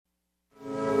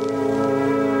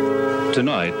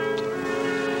Tonight,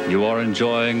 you are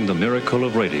enjoying the miracle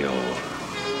of radio.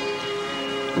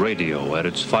 Radio at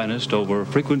its finest over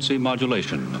frequency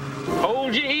modulation.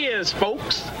 Hold your ears,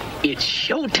 folks. It's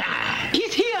showtime.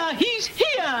 He's here. He's here.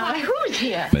 Why, who's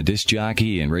here? A disc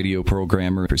jockey and radio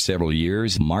programmer for several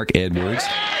years, Mark Edwards.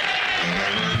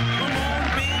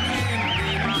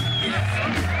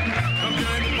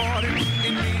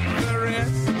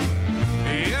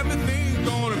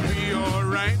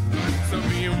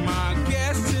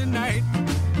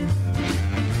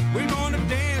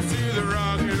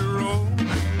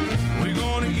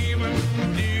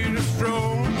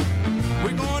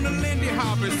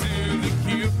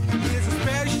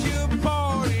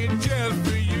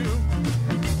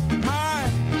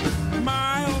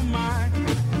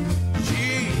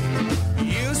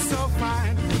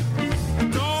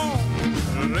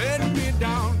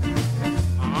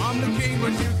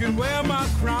 Wear my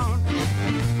crown.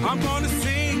 I'm gonna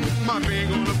sing, my band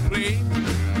gonna play.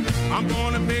 I'm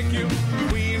gonna make you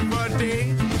queen for a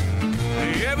day.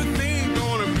 Everything's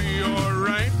gonna be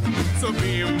alright. So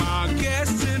be my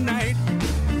guest tonight.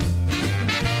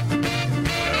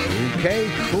 Okay,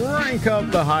 crank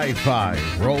up the high five.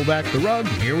 Roll back the rug.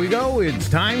 Here we go. It's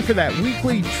time for that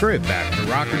weekly trip back to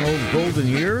rock and roll's golden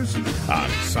years on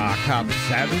Sock Hop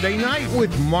Saturday Night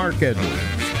with Mark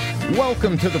Edwards.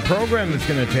 Welcome to the program that's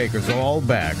going to take us all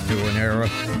back to an era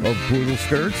of poodle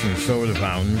skirts and soda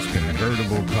fountains,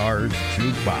 convertible cars,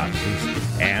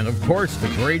 jukeboxes, and, of course, the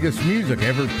greatest music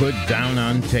ever put down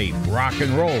on tape, rock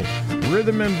and roll,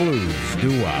 rhythm and blues,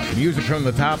 doo-wop, music from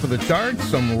the top of the charts,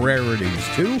 some rarities,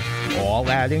 too, all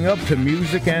adding up to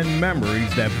music and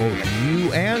memories that both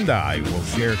you and I will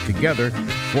share together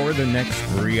for the next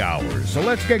 3 hours. So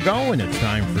let's get going. It's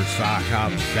time for Sock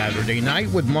Hop Saturday Night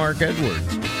with Mark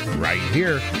Edwards. Right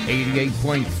here,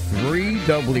 88.3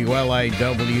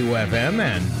 WLIW-FM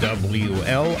and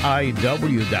WLIW.org/radio.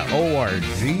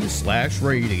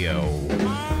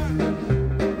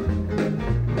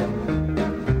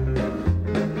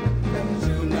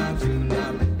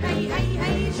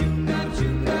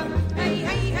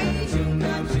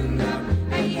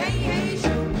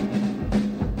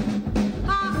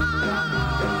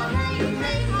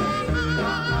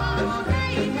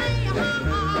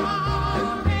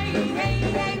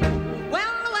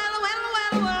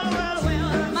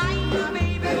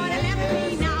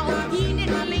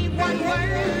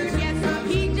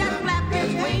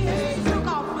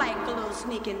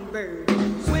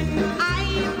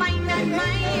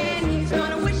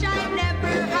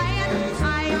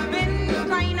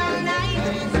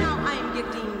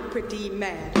 Pretty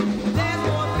mad. There's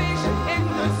more fish in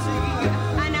the sea,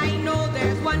 and I know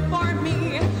there's one for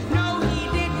me. No, he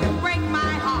didn't break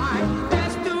my heart.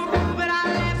 Just to prove it, I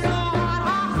laughed so hard.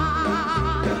 Ha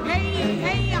ha. Hey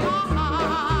hey ha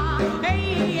ha. Hey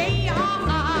hey ha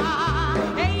ha.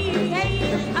 Hey hey.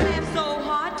 I laughed so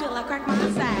hard till I cracked my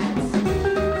sides.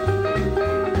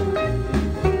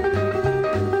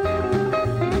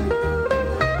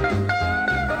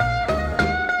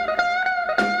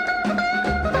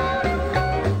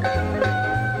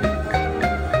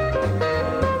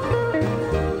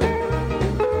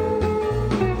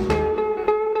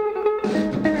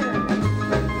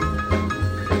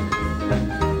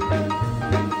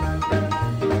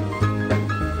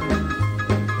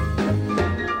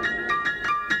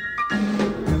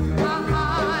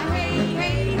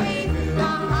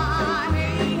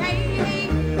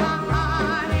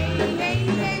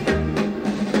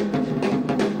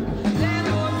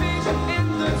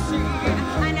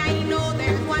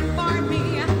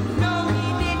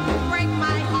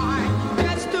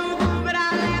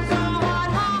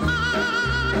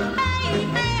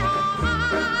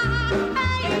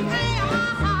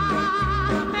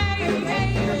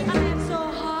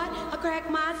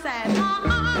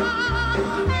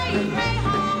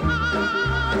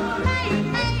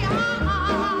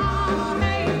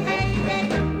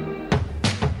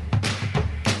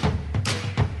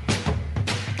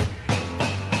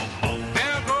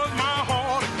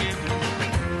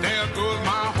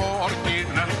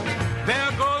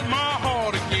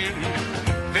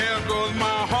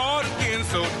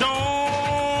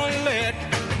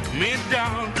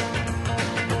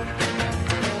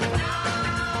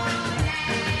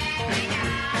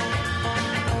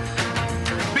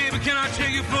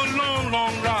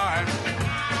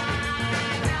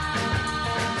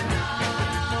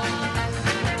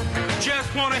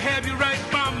 Wanna have you right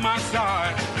by my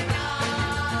side.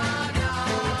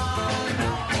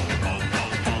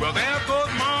 Well, there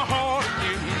goes my heart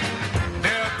again.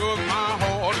 There goes my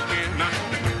heart again.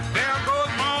 There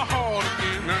goes my heart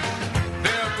again.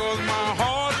 There goes my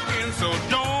heart again. So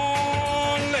don't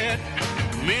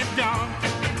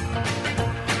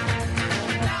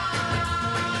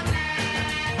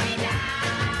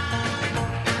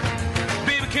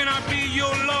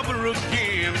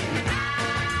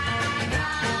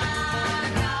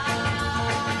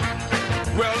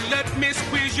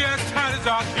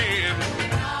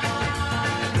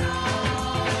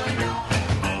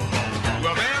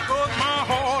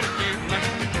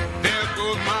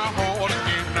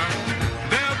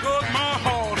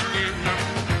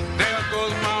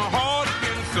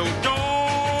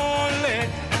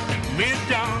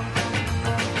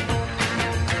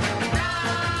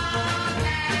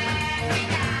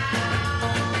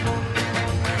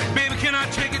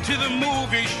to the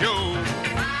movie show.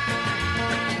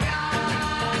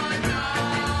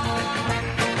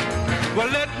 Well,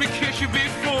 let me kiss you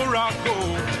before I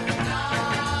go.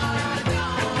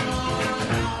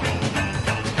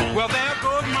 Well, there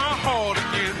goes my heart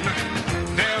again.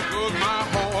 There goes my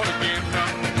heart again.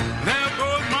 There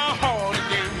goes my heart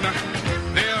again.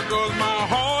 There goes my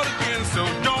heart again. So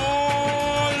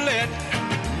don't let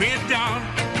me down.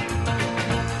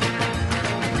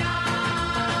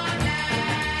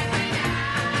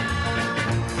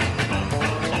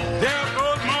 There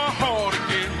goes my heart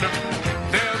again.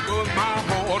 There goes my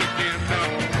heart again.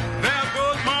 There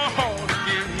goes my heart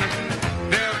again.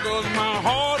 There goes my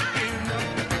heart again.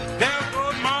 There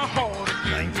goes my heart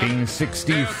again.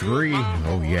 1963.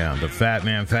 Oh, yeah. The Fat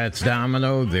Man Fats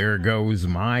Domino. There Goes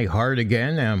My Heart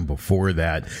Again. And before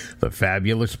that, the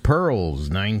Fabulous Pearls.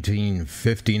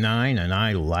 1959. And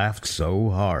I Laughed So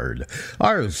Hard.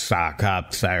 Our Sock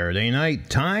Hop Saturday night.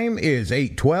 Time is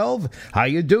 8:12. How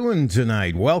you doing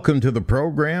tonight? Welcome to the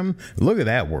program. Look at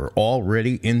that. We're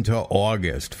already into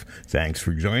August. Thanks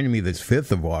for joining me this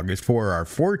 5th of August for our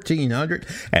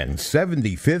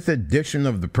 1475th edition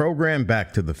of the program,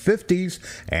 back to the 50s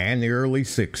and the early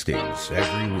 60s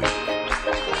every week.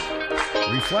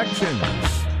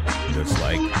 Reflections, just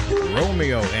like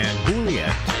Romeo and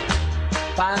Juliet.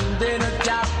 Finding a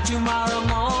job tomorrow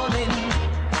morning.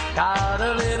 Got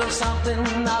a little something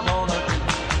I wanna do.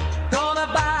 Gonna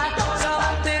buy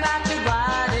something I could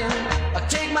ride in. I'll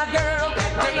take my girl,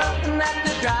 dating at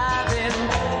the drive-in.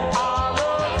 Our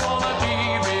love's gonna be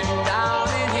written down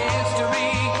in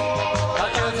history,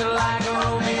 just like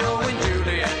Romeo and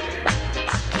Juliet.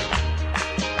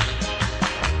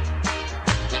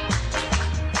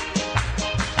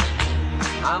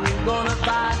 I'm gonna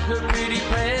buy her pretty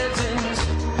presents,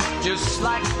 just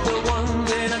like the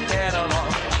ones in a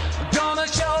catalog. I'm gonna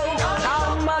show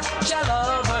how much I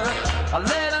love her. I'll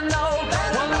let her know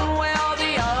one way or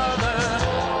the other.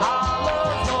 Our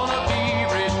love's gonna be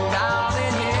written down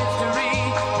in history,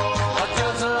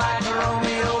 just like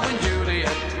Romeo and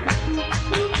Juliet.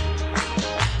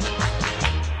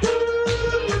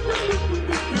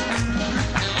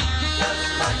 Just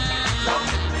like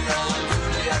Romeo and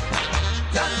Juliet.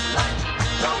 Just like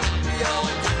Romeo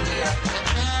and Juliet.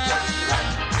 Just like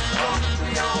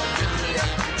Romeo and Juliet.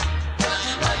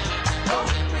 Just like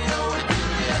Romeo and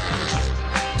Juliet.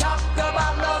 Talk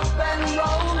about love and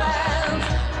romance.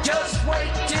 Just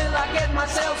wait till I get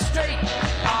myself straight.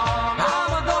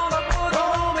 I'm gonna put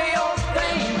Romeo's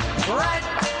thing right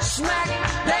smack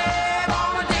there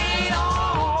on the date.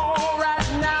 Oh, right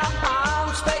now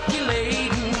I'm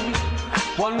speculating.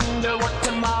 Wonder what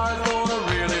tomorrow's gonna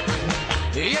really bring.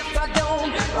 If I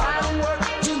don't find work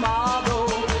tomorrow,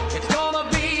 it's gonna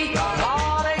be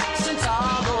heartaches and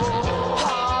sorrow.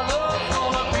 Our love's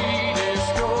gonna be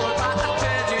destroyed by a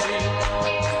tragedy,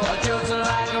 just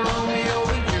like Romeo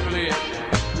and Juliet.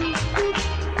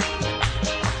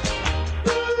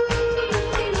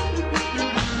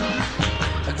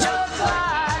 Just like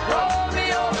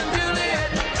Romeo and Juliet.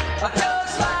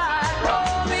 Just like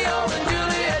Romeo and Juliet. Just like Romeo and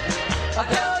Juliet.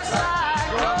 Just like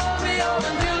Romeo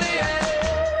and Juliet.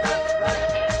 Just like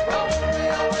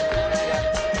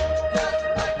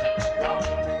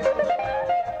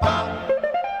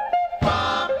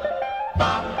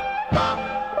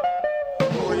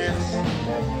Oh yes,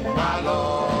 my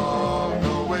love,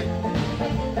 the way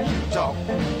you talk,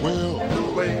 well, the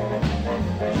way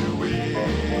you will,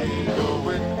 the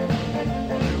way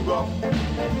you walk.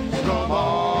 Come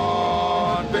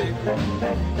on, baby,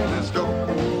 let's go.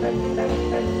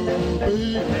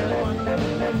 Baby, one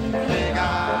thing I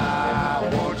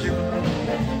want you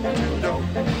to know,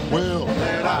 well,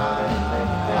 that I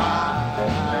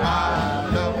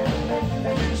love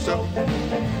you so.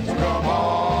 Come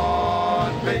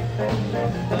on, baby,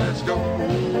 let's go.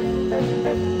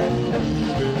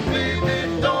 Baby,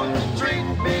 don't treat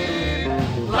me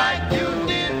like you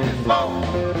did before.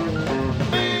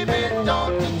 Baby,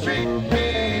 don't treat me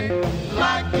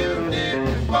like you did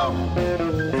before.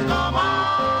 Come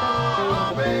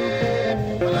on,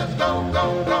 baby, let's go,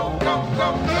 go, go, go, go,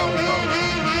 go, go.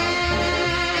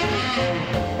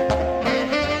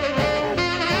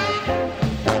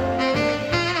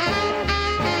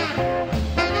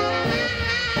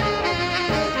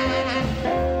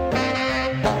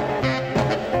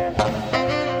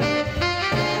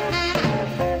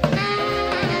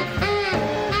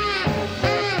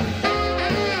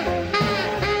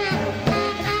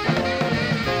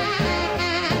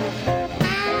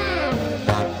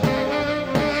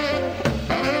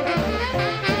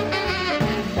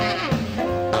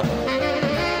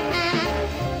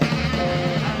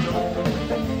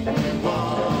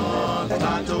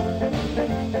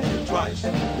 nice.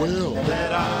 Well,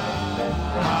 that I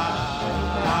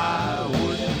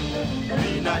would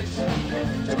be nice.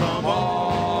 So come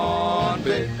on,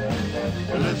 baby,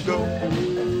 let's go.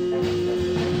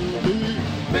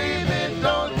 Baby,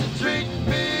 don't you treat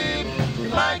me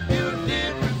like you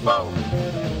did before.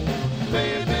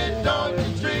 Baby, don't you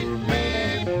treat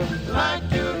me like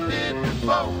you did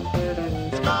before.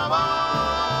 Come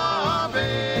on,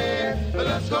 baby,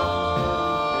 let's go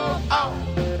out.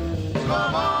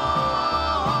 Come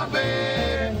on,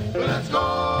 baby, let's go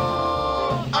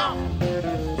out.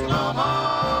 Come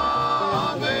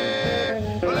on,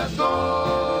 baby, let's go.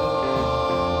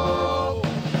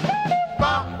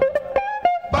 Bop,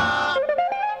 bop,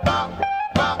 bop,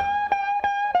 bop.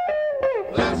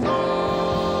 Let's go.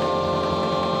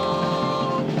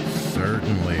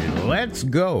 Certainly. Let's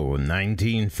go.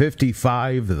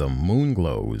 1955, the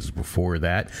Moonglows. Before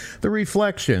that, the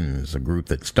Reflections, a group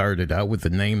that started out with the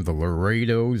name the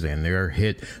Laredos and their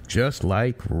hit Just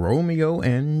Like Romeo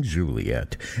and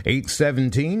Juliet.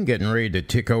 8:17, getting ready to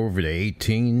tick over to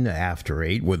 18 after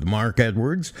 8 with Mark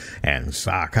Edwards and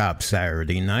Sock Hop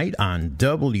Saturday Night on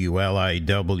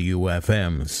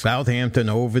WLIW-FM, Southampton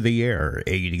over the air,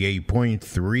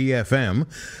 88.3 FM,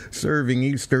 serving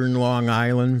eastern Long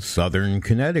Island, southern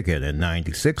Connecticut, and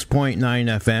 96.9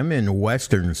 FM in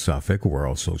western Suffolk. We're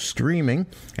also streaming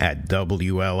at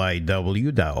WLIW.org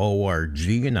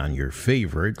and on your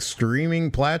favorite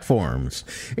streaming platforms.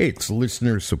 It's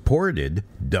listener-supported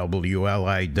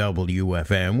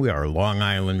WLIW-FM. We are Long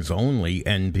Island's only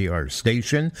NPR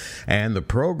station, and the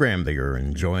program that you're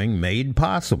enjoying made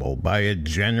possible by a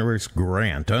generous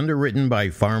grant underwritten by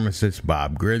pharmacist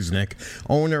Bob Grisnick,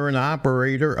 owner and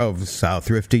operator of South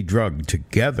Thrifty Drug,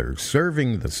 together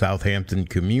serving the Southampton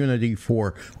community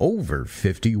for over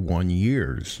 51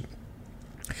 years.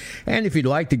 And if you'd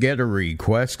like to get a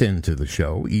request into the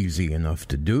show, easy enough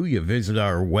to do. You visit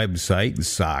our website,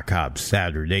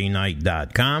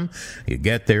 sockhopsaturdaynight.com. You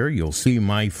get there, you'll see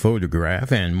my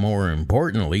photograph, and more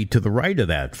importantly, to the right of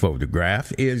that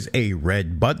photograph is a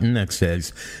red button that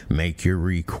says, Make Your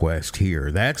Request Here.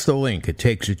 That's the link. It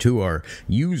takes you to our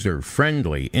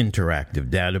user-friendly interactive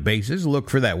databases. Look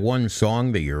for that one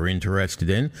song that you're interested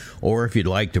in, or if you'd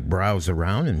like to browse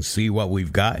around and see what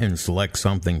we've got and select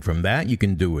something from that, you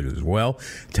can do it as well.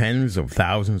 Tens of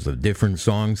thousands of different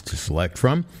songs to select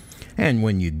from. And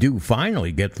when you do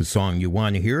finally get the song you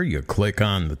want to hear, you click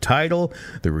on the title,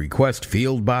 the request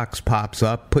field box pops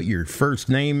up, put your first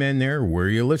name in there, where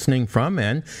you're listening from,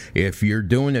 and if you're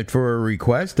doing it for a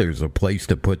request, there's a place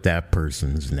to put that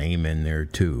person's name in there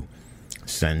too.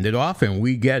 Send it off and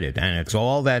we get it, and it's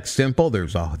all that simple.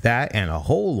 There's that and a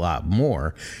whole lot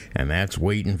more, and that's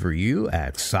waiting for you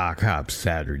at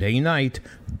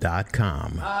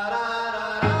SockHopSaturdayNight.com.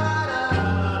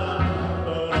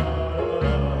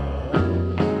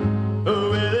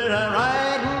 Whether I'm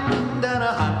riding down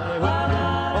a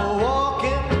highway or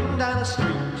walking down a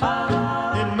street,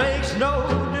 it makes no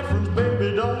difference,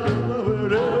 baby doll,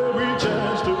 wherever we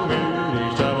chance to meet.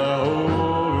 Each time I hold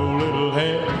your little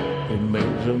hand, it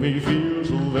makes me feel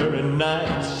so very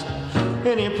nice.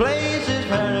 Any place is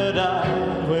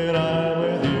paradise when I'm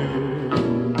with you.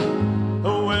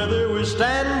 Whether we're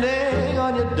standing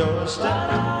on your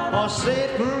doorstep or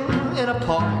sitting in a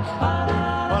park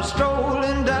or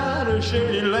strolling down a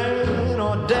shady lane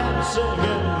or dancing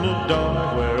in the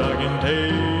dark, where I can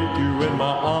take you in my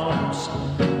arms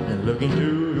and look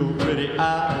into your pretty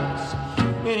eyes.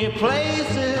 Any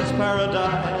place is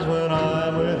paradise when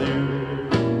I'm with you.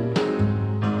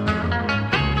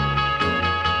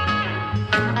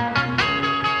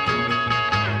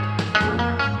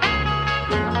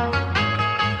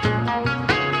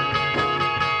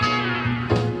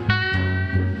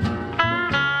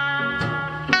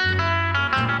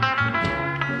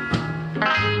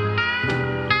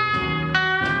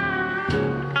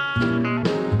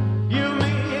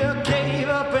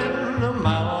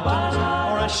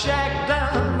 Shack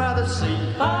down by the sea,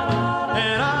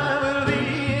 and I will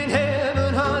be in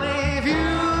heaven, honey, if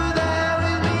you're there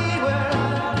with me, where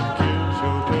I kiss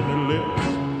your tender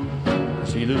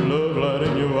lips, see the love light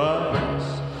in your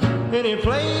eyes. Any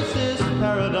place is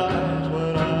paradise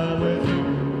when I'm with you.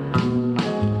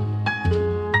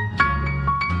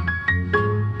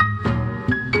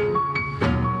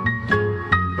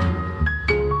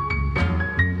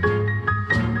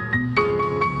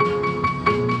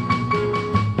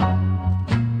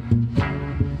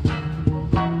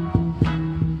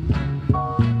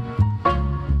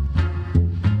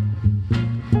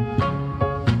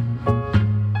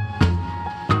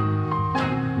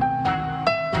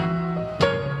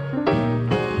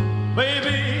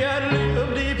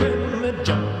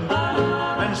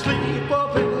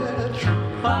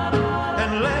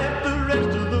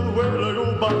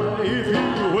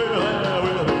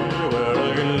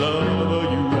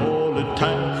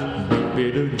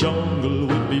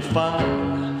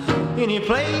 Any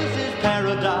place is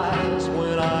paradise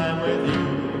when I'm with you.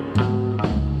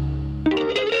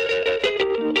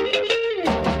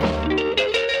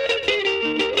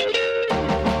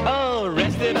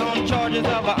 Arrested on charges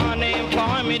of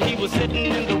unemployment, he was sitting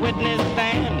in the witness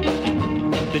stand.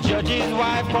 The judge's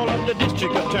wife called up the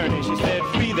district attorney. She said,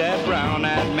 free that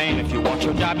brown-eyed man. If you want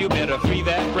your job, you better free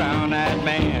that brown-eyed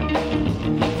man.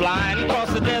 Flying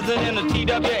across the desert in a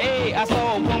TWA, I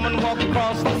saw a woman walk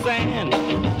across the sand.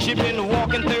 She'd been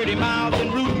walking 30 miles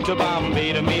en route to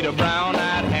Bombay to meet a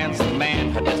brown-eyed handsome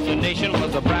man. Her destination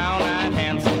was a brown-eyed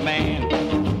handsome man.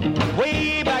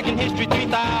 Way back in history,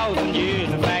 3,000 years,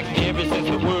 in fact, ever since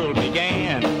the world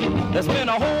began, there's been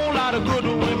a whole lot of good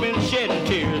women shedding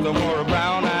tears over a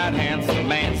brown-eyed handsome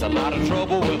man. It's a lot of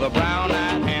trouble with a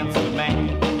brown-eyed handsome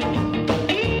man.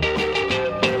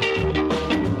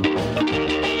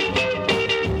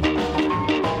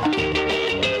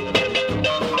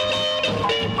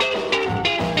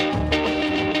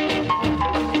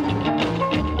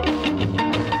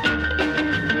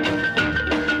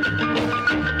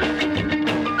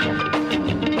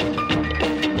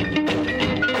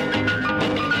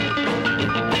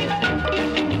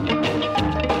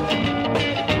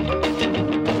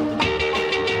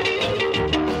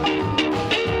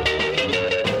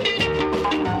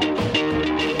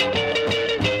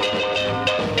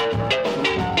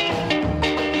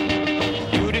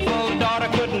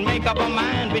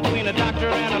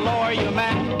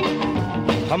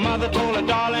 Her mother told her,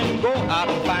 darling, go out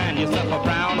and find yourself a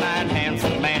brown-eyed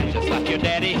handsome man. Just like your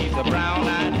daddy, he's a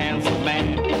brown-eyed handsome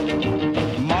man.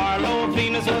 Marlo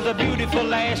Venus was a beautiful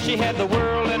lass. She had the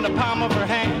world in the palm of her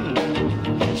hand.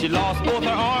 She lost both her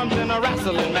arms in a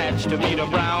wrestling match to meet a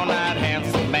brown-eyed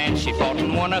handsome man. She fought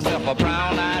and won herself a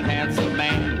brown-eyed handsome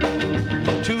man.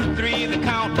 2, 3, the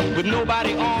count, with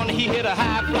nobody on. He hit a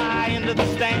high fly into the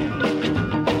stand.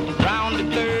 Round the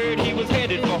third, he was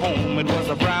headed for home. It was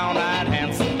a brown-eyed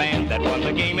handsome man that won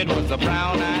the game. It was a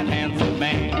brown-eyed handsome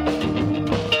man.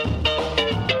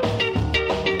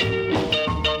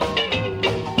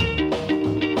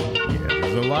 Yeah,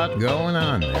 there's a lot going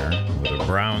on there with a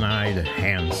brown-eyed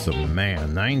handsome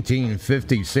man.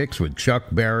 1956 with Chuck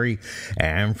Berry,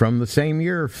 and from the same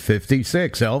year,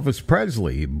 56, Elvis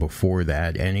Presley. Before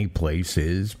that, Any Place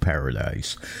is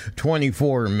Paradise.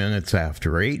 24 minutes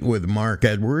after 8 with Mark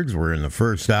Edwards. We're in the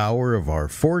first hour of our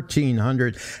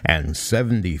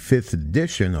 1475th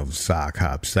edition of Sock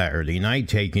Hop Saturday Night,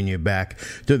 taking you back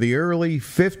to the early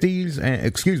 50s,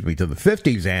 to the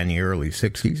 50s and the early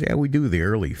 60s. Yeah, we do the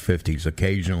early 50s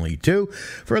occasionally, too.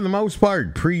 For the most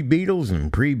part, pre-Beatles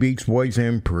and pre-Beach Boys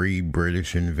and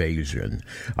pre-British invasion.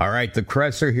 All right, the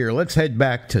Cresser here. Let's head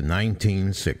back to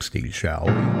 1960, shall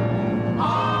we?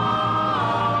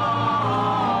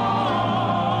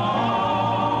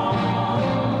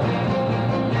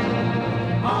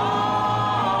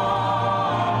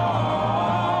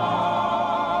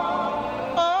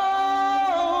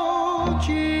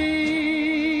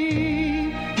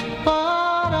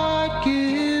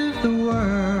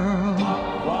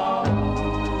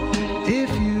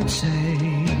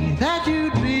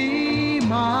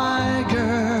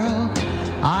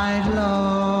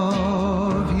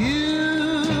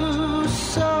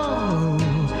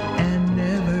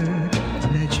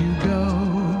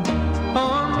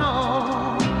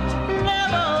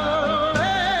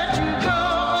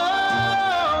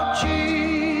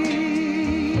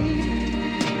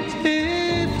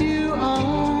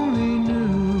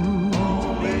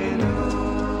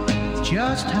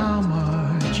 just how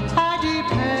much I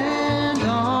depend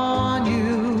on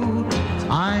you.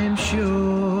 I'm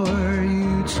sure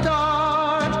you'd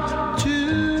start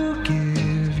to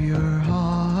give your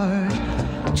heart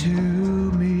to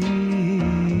me.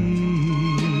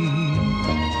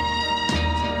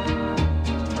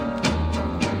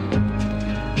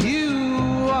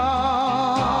 You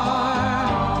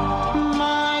are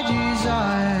my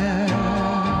desire,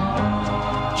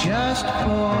 just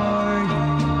for you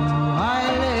I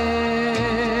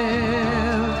live.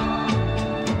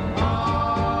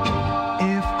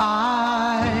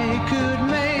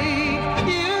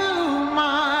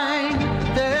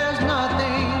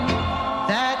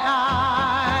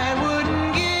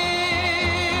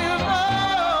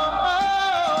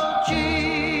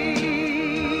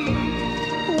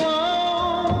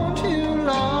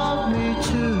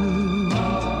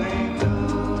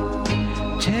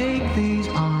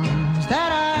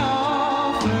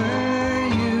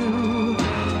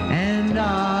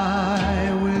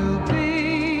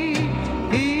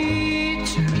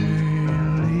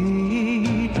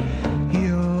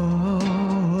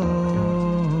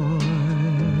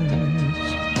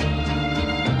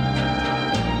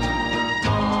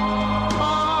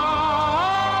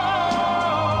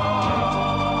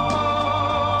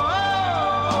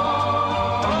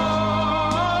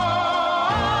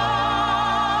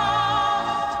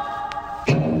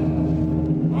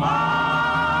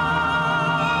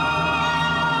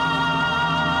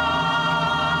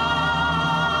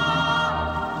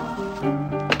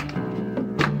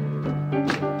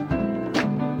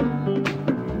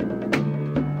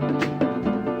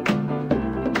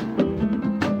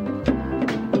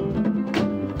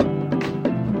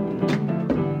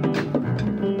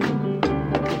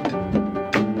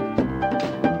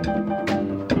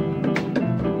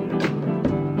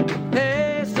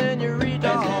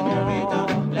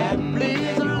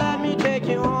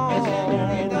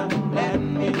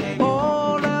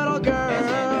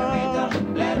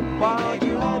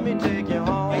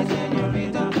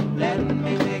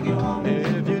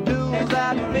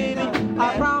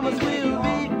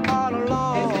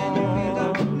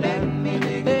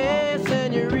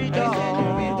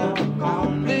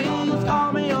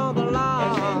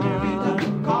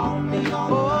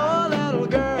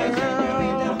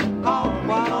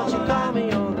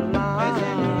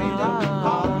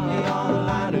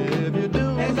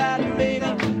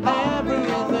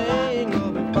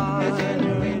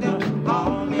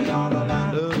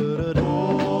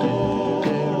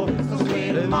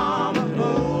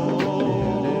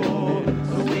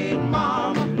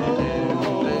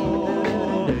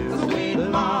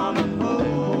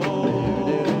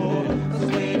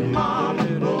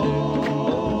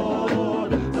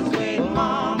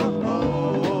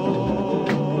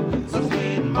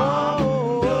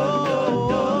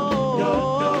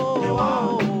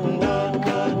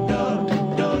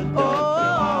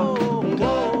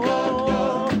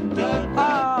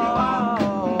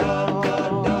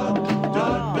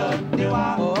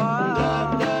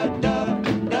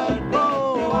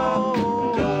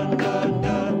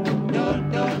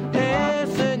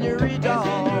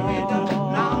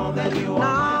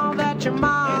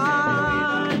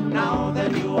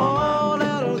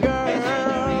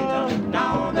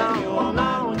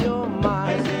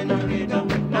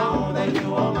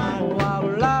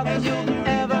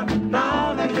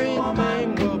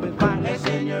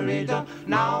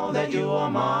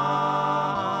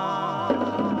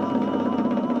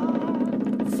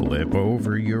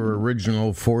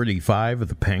 original 45 of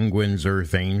the Penguins'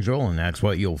 Earth Angel, and that's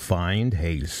what you'll find.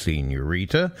 Hey,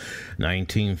 Senorita.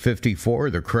 1954,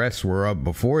 the Crests were up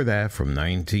before that from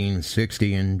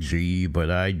 1960, and Gee, but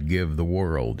I'd give the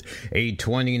world.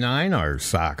 8:29, our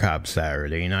Sock Hop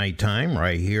Saturday night time,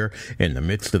 right here in the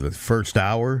midst of the first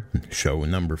hour, show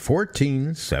number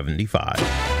 1475.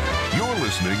 You're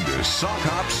listening to Sock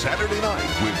Hop Saturday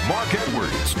Night with Mark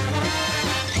Edwards.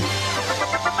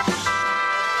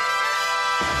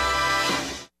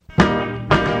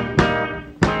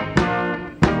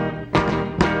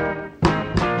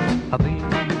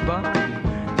 Habiba,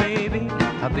 baby,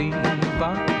 Habiba,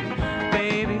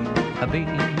 baby,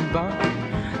 Habiba,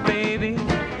 baby,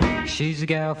 she's a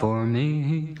gal for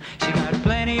me. She got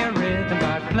plenty of rhythm,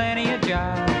 got plenty of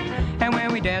jive, and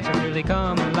when we dance I really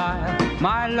come alive.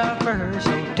 My love for her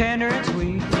so tender and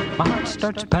sweet, my heart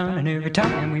starts pounding every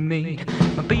time we meet.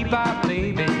 My bebop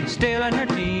baby, still in her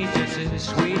teens, just as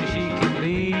sweet as she can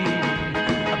be.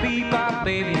 A bebop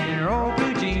baby in her old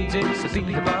blue jeans, it's a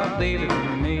bebop baby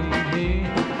for me.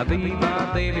 A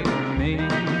bebop baby for me.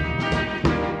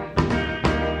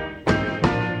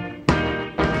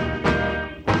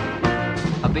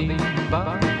 A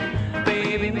bebop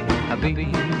baby, a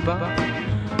bebop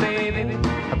baby,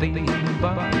 a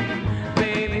bebop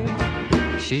baby,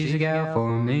 she's a gal for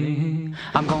me.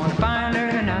 I'm gonna find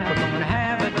her tonight, we're gonna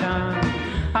have a time.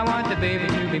 I want the baby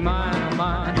to be mine, oh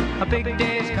mine. A big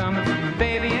day's coming for my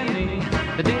baby and me.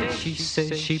 The day that she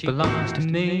says she belongs to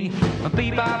me. My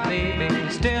bebop baby,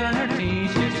 still in her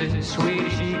teens, just as sweet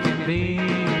as she can be.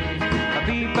 A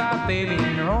bebop baby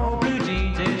in her old blue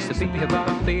jeans, it's a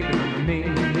bebop baby for me.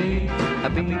 A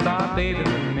bebop baby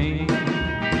for me.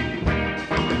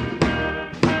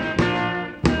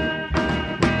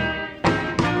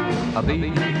 A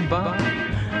bebop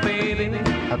baby,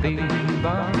 a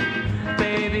bebop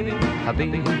baby, a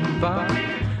bebop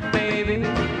baby,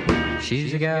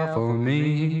 she's a gal for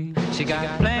me. She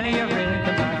got plenty of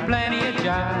rhythm, got plenty of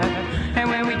jive, and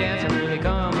when we dance I really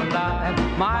come alive.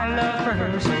 My love for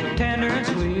her so tender and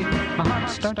sweet, my heart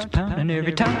starts pounding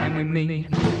every time we meet.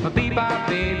 My bebop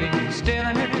baby, still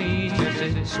in her teens, just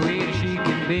as sweet as she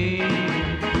can be.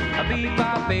 A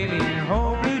bebop baby in her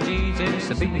old blue jeans, it's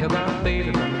a bebop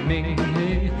baby for me.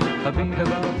 A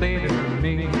bebop baby for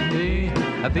me.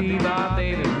 A bebop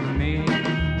baby for me.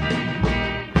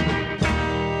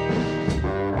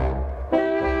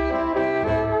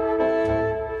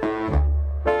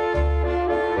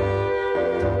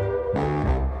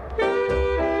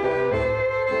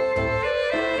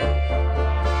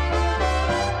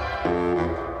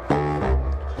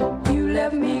 You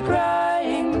left me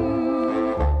crying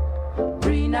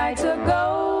 3 nights ago.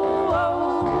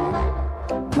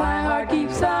 My heart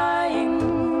keeps sighing.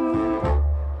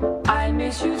 I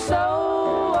miss you so.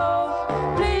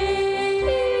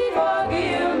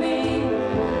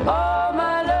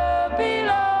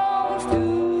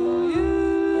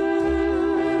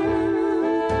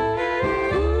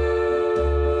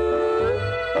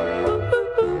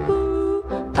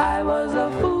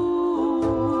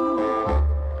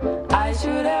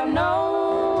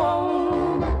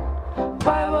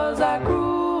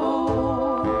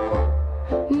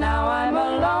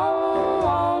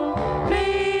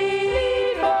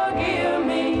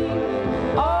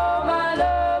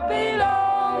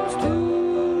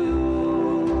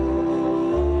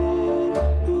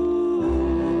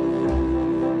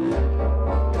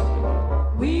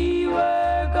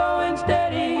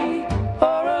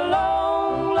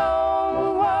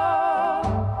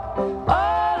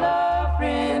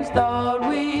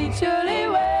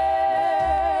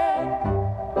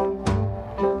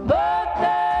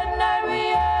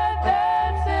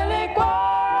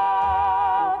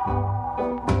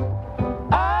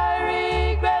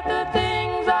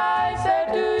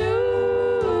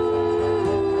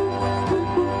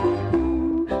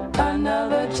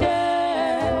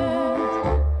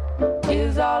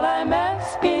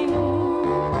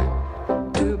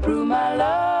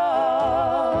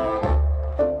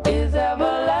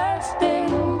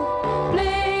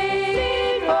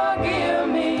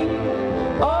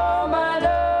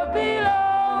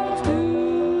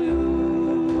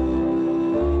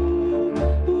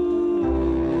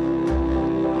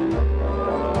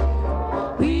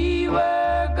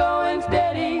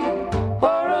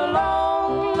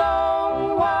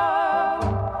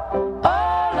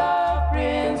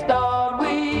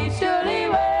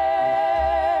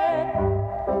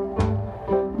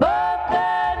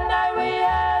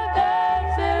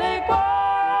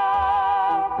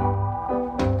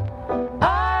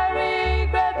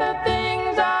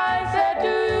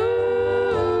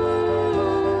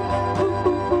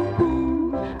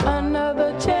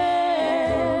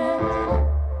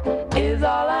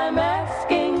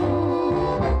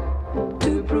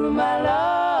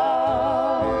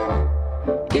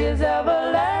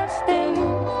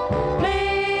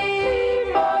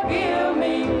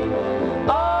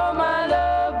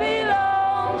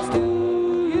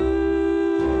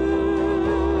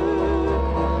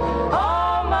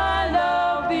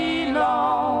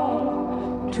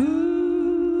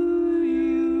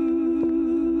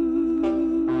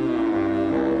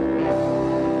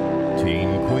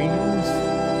 Teen Queens.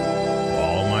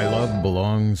 All My Love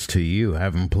Belongs to You.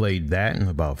 Haven't played that in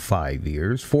about 5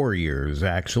 years, 4 years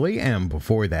actually. And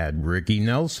before that, Ricky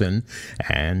Nelson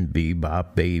and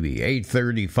Bebop Baby.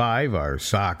 8:35, our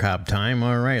sock hop time.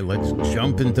 All right, let's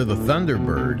jump into the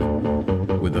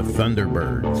Thunderbird with the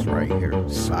Thunderbirds right here.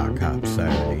 Sock hop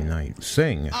Saturday night.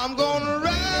 Sing. I'm gonna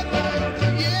ride,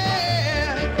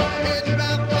 yeah, it's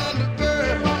my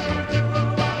Thunderbird.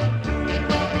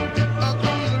 I'll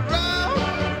cruise around,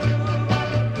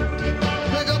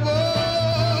 pick up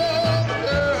all the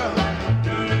girl.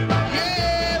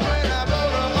 Yeah, when I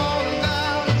roll on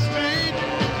down the street,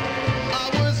 I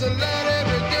whistle let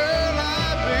every girl I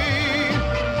meet.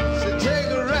 So take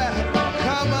a ride,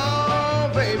 come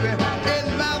on, baby, in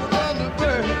my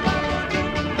Thunderbird.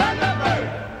 Thunderbird.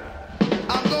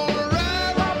 I'm gonna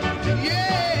ride,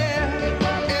 yeah,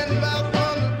 in my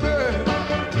Thunderbird.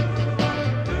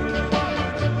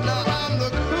 Now I'm the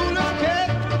coolest cat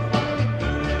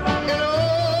in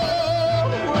all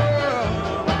the world.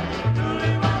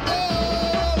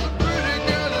 All the pretty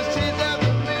girls that chase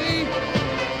after me,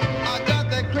 I got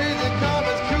that crazy calm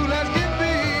as cool as can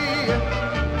be.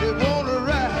 They wanna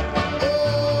ride, oh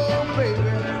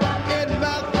baby, in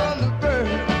my Thunderbird.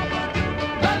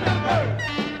 Thunderbird.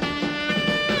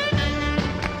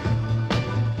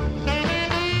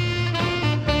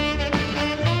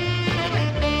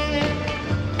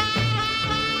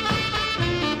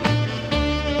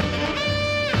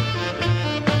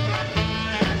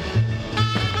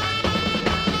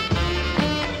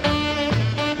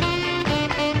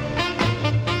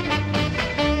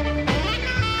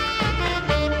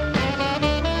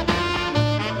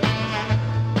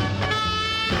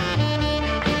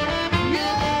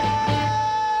 Yeah,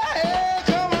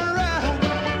 come around,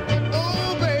 oh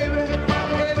baby,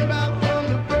 in my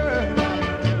Thunderbird.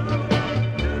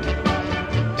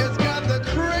 It's got the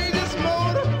craziest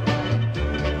motor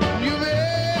you've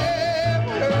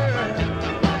ever heard.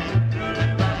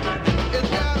 It's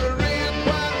got a red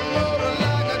white motor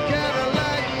like a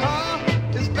Cadillac car.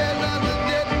 It's fast as a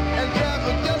jet and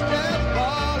travel just as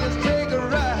far. Let's take a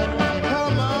ride,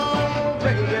 come on,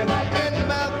 baby, in my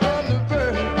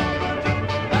Thunderbird.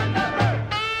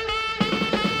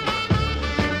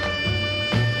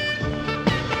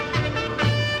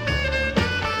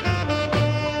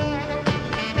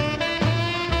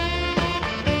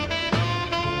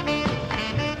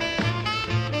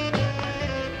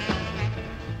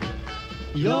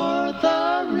 You're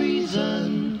the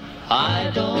reason I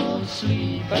don't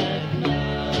sleep at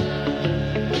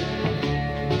night.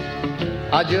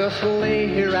 I just lay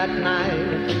here at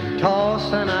night,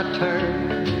 toss and I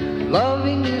turn,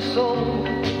 loving you so,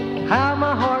 how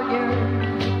my heart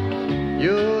yearns.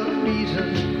 You're the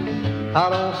reason I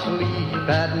don't sleep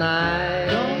at night.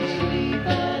 Don't sleep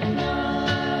at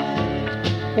night.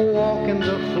 Walking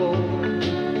the floor,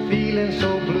 feeling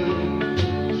so blue,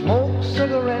 smoke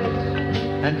cigarettes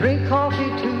and drink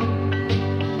coffee too.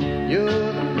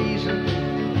 You're the reason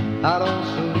I don't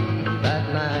sleep at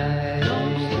night.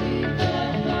 Don't sleep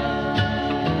at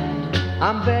night.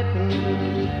 I'm betting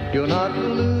you're not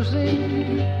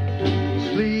losing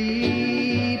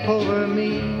sleep over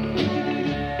me.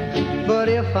 But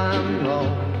if I'm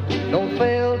wrong, don't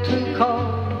fail to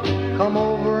call. Come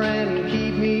over and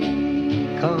keep me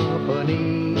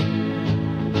company.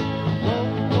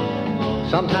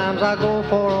 Sometimes I go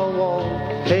for a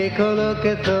walk, take a look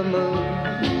at the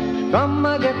moon, strum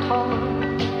my guitar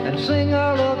and sing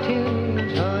our love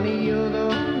tunes. Honey, you're the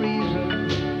reason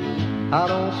I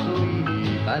don't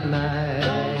sleep at night.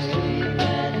 Don't sleep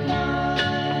at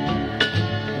night.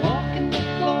 Walking the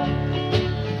floor,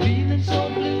 feeling so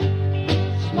blue,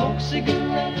 smoke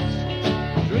cigarettes,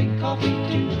 drink coffee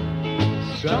too,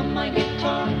 strum my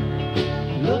guitar,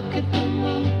 look at the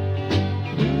moon,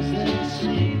 losing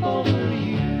sleep over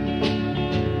you.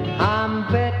 I'm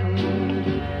betting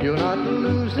you're not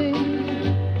losing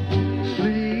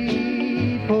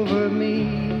sleep over me.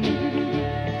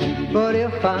 But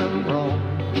if I'm wrong,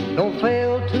 don't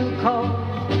fail to call.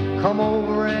 Come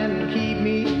over and keep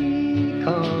me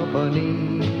company.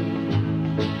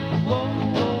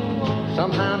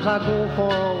 Sometimes I go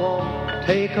for a walk,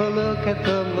 take a look at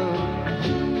the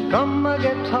moon, strum my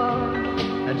guitar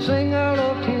and sing our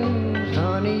love tunes.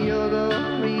 Honey, you're the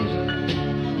reason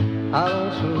I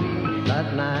don't sleep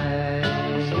at night.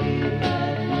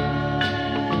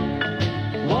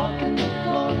 Walking the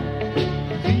floor,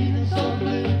 feeling so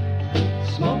blue,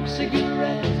 smoke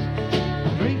cigarettes,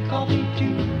 drink coffee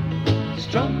too,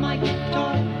 strum my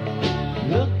guitar,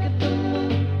 look at the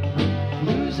moon,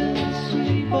 losing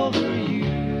sleep over you.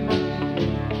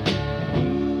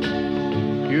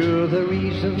 You're the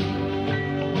reason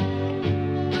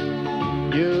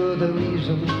the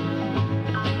reason.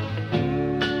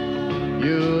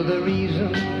 You're the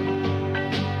reason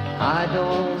I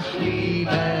don't sleep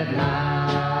at night.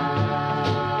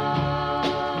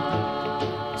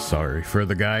 Sorry for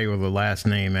the guy with the last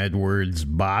name Edwards,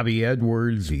 Bobby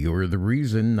Edwards. You're the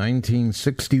Reason,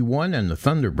 1961, and the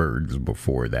Thunderbirds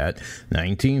before that,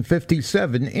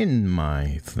 1957, In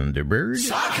My Thunderbird.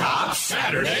 Sock Hop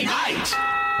Saturday Night.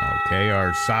 Okay,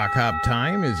 our sock hop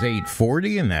time is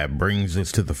 8:40, and that brings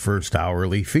us to the first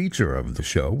hourly feature of the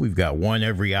show. We've got one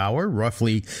every hour,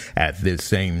 roughly at this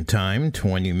same time,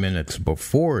 20 minutes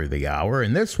before the hour,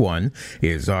 and this one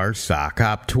is our sock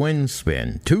hop twin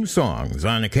spin. 2 songs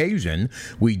on occasion.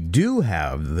 We do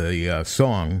have the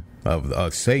song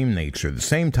of same nature, the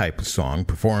same type of song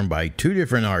performed by 2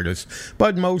 different artists,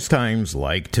 but most times,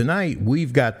 like tonight,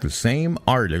 we've got the same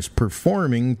artist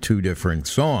performing 2 different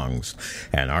songs.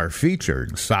 And our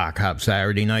featured Sock Hop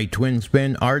Saturday Night Twin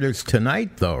Spin artist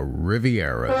tonight, the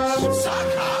Rivieras.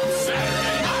 Sock Hop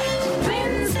Saturday Night.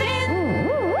 Twin spin.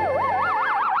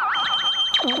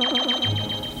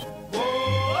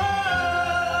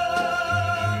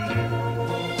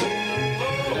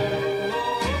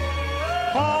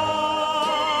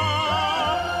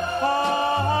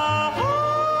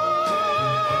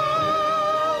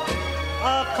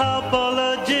 A couple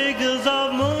of jiggers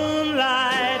of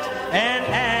moonlight and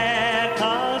at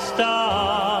a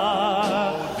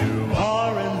star,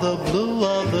 or in the blue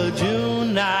of the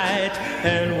June night,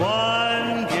 and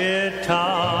one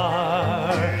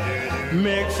guitar,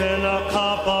 mixing a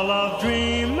couple of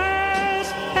dreamers,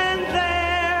 and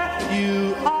there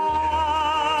you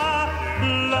are,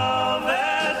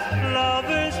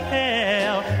 lovers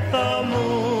hail the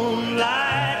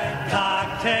moonlight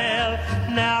cocktail.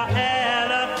 Now add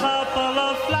a couple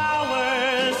of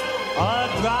flowers, a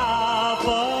drop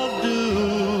of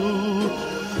dew.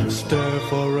 Stir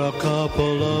for a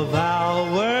couple of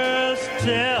hours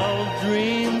till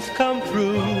dreams come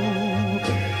true.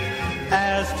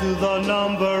 As to the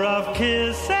number of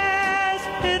kisses,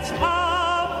 it's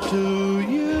up to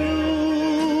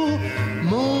you.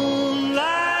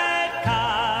 Moonlight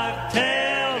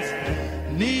cocktails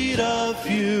need a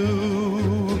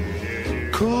few.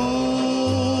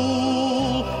 Cool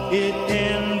it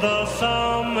in the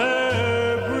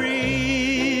summer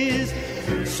breeze.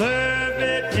 Serve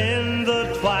it in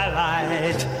the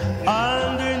twilight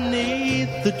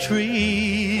underneath the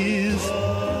trees.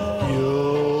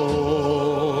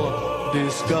 You'll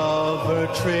discover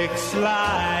tricks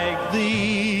like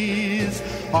these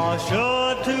are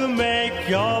sure to make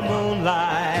your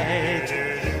moonlight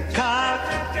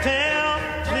cocktail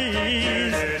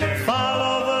please.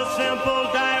 Follow the simple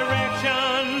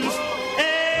directions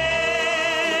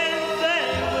and they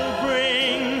will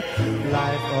bring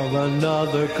life of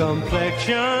another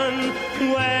complexion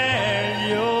where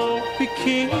you'll be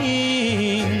king.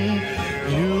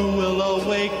 You will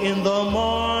awake in the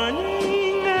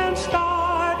morning and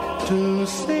start to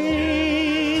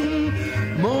sing.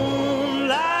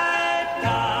 Moonlight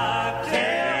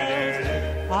cocktails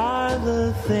are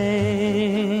the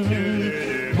thing.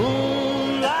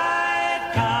 Moonlight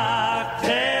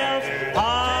cocktails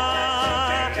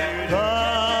are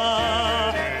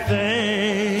the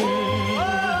thing.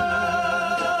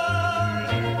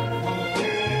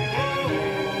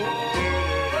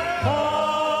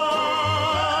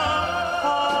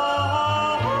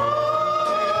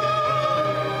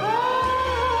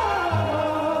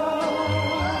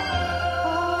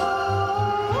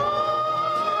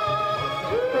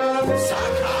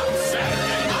 Sock Hop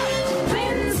Saturday Night.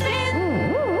 Twin spin.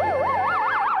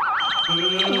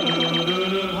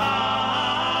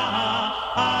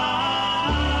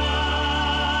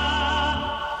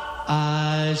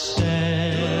 I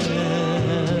stand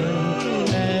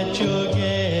at your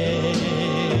gate,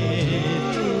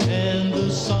 and the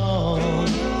song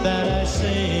that I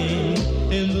sing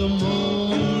in the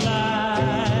moonlight.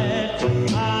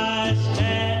 I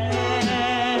stand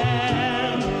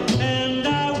and I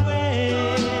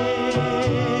wait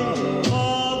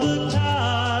for the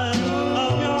touch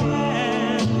of your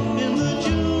hand in the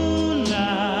June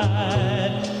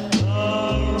night. The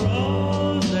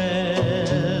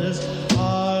roses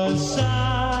are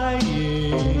sighing,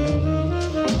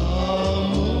 a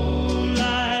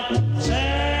moonlight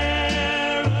serenade.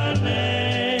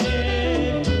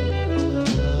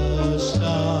 The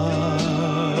stars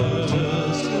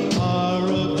are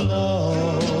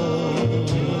aglow,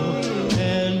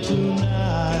 and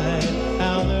tonight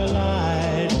how their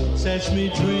light sets me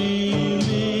dreaming.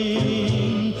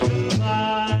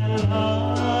 My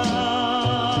love,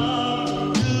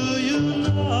 do you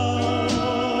know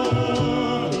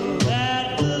that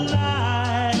the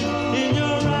light in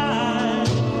your eyes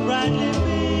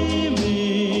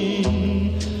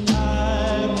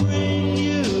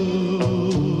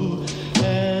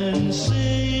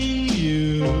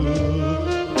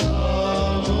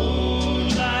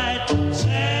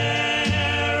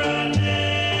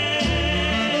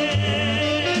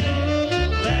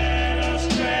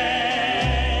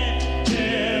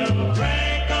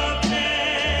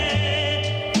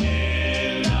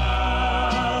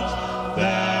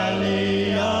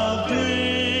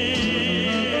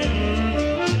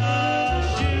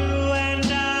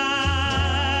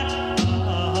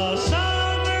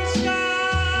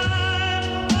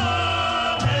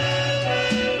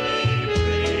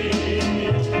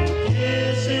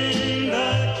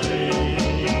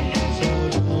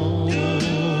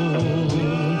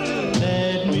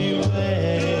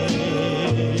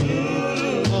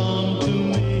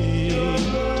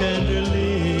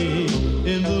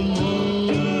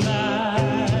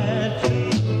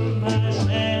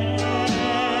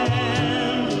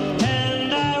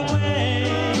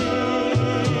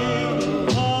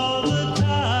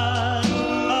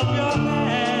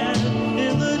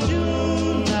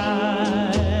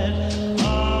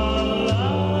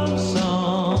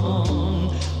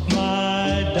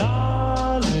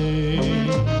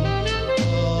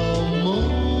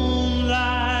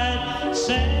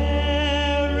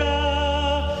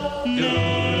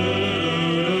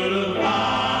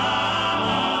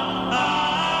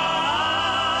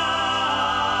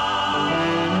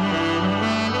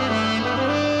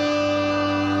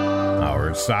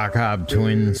Sock Hop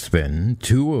Twin Spin,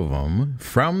 two of them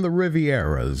from the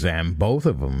Rivieras, and both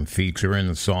of them featuring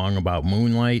a song about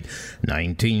Moonlight,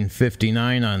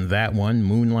 1959 on that one,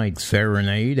 Moonlight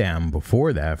Serenade, and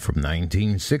before that from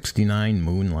 1969,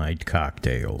 Moonlight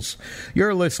Cocktails.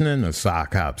 You're listening to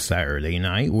Sock Hop Saturday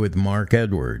Night with Mark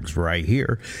Edwards right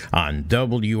here on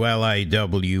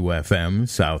WLIW-FM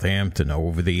Southampton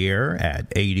over the air at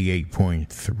 88.3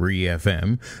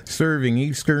 FM, serving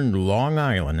eastern Long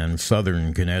Island and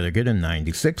southern Connecticut, and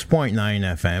 96.9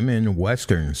 FM in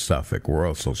western Suffolk. We're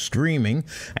also streaming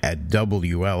at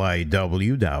WLIW.org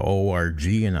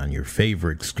and on your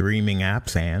favorite streaming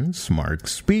apps and smart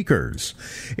speakers.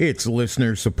 It's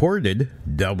listener-supported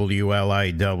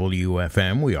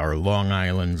WLIW-FM. We are Long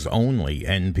Island's only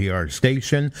NPR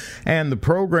station, and the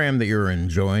program that you're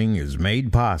enjoying is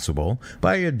made possible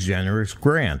by a generous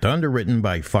grant underwritten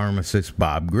by pharmacist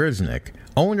Bob Grisnick,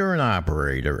 owner and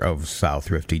operator of South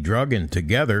Thrifty Drug, and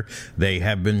together they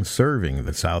have been serving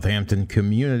the Southampton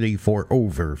community for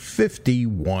over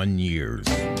 51 years.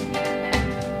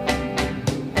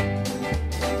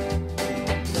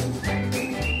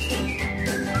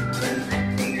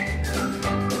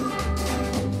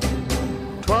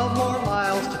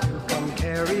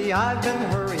 I've been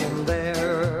hurrying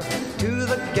there to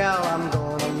the gal I'm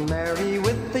gonna marry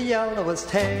with the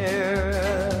yellowest hair.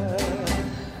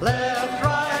 Left,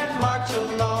 right, march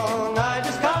along, I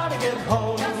just gotta get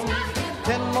home.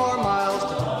 10 more miles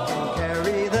to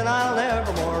carry, then I'll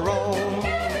never more roam.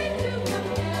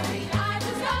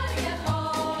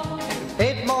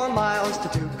 8 more miles to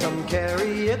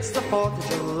Tucumcari, it's the 4th of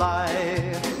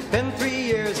July. Been 3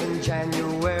 years in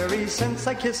January since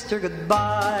I kissed her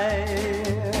goodbye.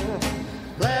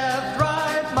 Left,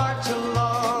 right, march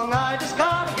along, I just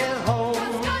gotta get home.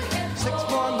 6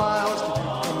 more miles to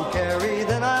Tucumcari,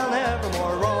 then I'll never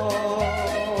more roam.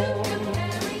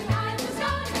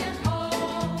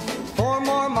 4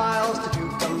 more miles to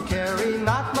Tucumcari,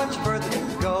 not much further to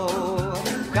go.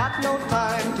 Got no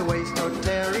time to waste or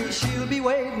tarry, she'll be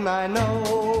waiting, I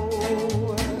know.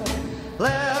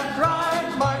 Left,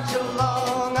 right, march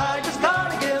along, I just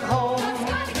gotta get home.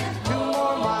 2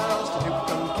 more miles to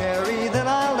Tucumcari, then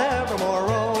I'll never more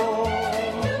roam.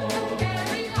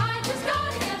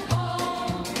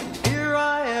 Here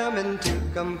I am in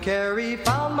Tucumcari,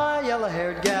 found my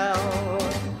yellow-haired gal,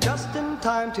 just in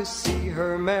time to see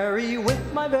her marry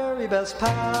with my very best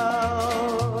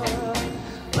pal.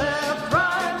 Left,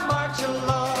 right, march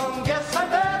along, guess I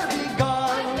better be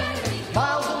gone.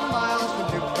 Miles and miles from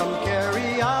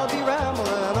Tucumcari, I'll be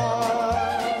rambling on.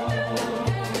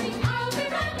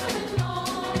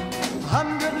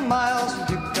 100 miles from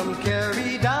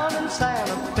Tucumcari, down in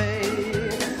Santa Fe.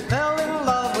 Fell in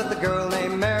love with a girl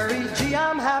named Mary, gee,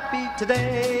 I'm happy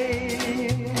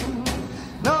today.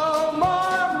 No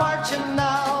more marching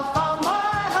now, found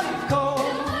my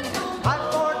honeycomb.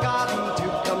 I've forgotten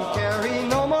Tucumcari,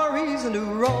 no more reason to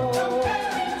roam.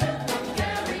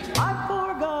 I've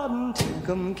forgotten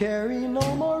Tucumcari,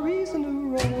 no more reason to roam.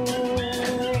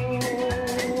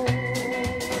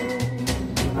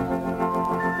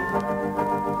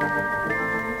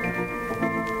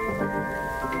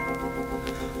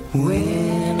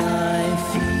 When I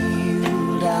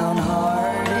feel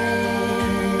downhearted,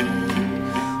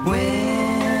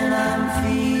 when I'm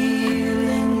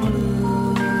feeling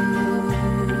blue,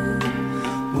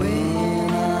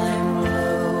 when I'm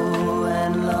low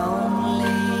and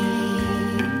lonely,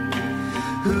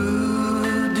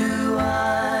 who do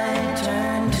I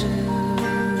turn to?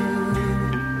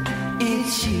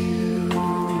 It's you.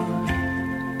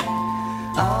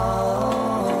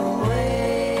 Always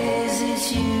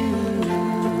it's you.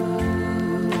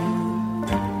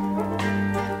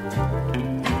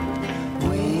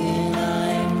 When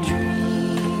I'm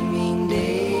dreaming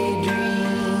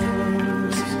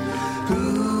daydreams,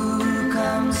 who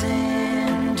comes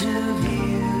into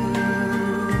view?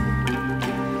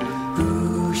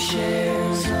 Who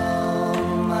shares all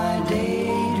my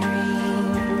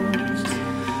daydreams?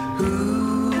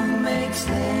 Who makes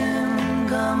them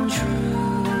come true?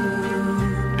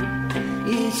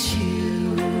 It's you.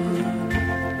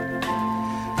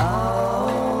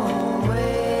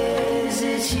 Always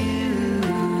it's you.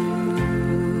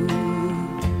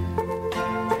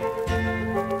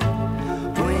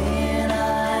 When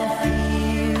I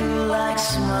feel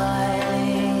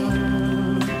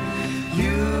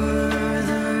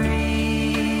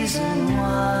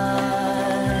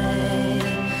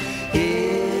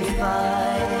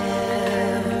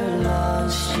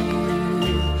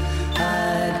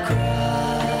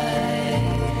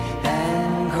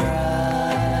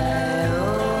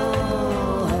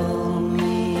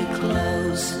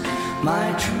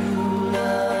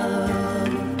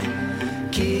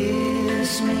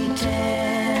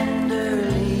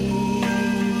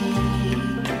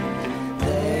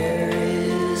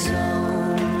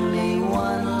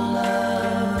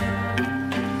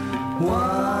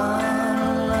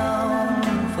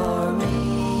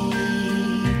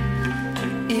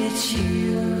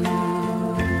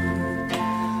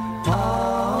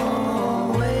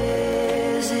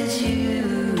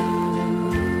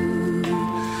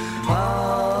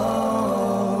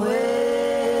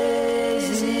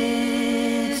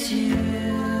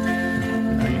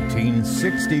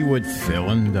 1960 with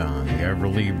Phil and Don, the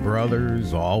Everly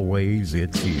Brothers, Always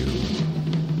It's You.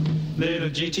 Little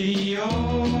GTO,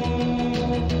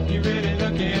 you really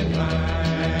looking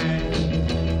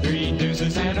fine. 3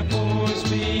 deuces and a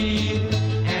 4-speed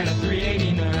and a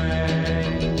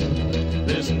 389.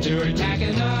 Listen to her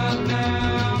tacking up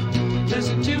now.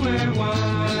 Listen to her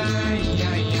whine.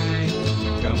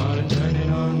 Come on and turn it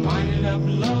on, wind it up,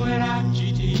 blow it out,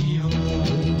 GTO.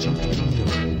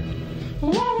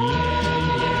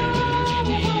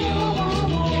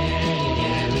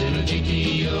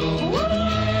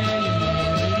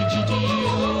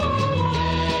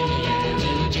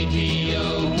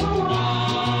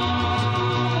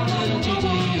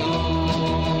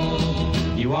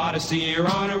 You ought to see her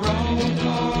on a road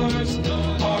course or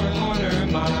a corner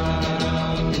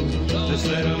mile. This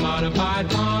little modified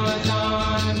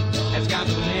ponton has got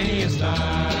plenty of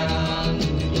style.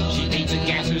 She beats the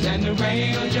gassers and the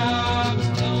rail jobs,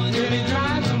 really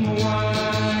drives them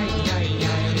wild.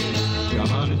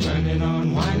 Come on and turn it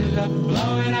on, wind it up,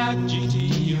 blow it out,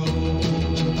 GTO.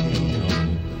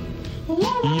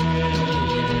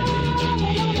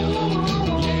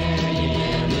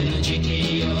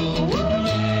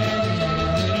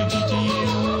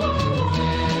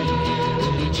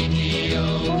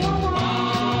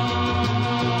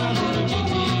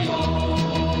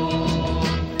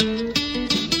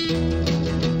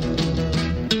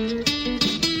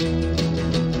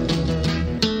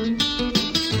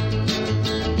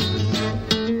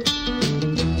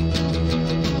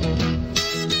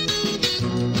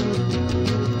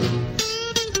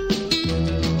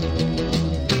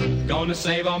 Gonna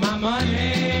save all my money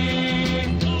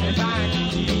and buy a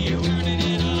GTO.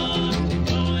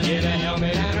 Get a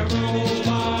helmet and a roll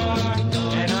bar,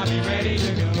 and I'll be ready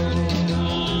to go.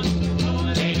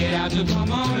 Take it out to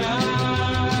Pomona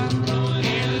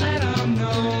and let 'em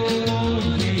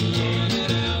know,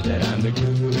 that I'm the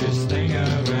coolest thing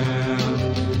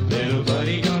around. Little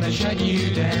buddy gonna shut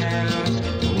you down.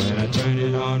 When I turn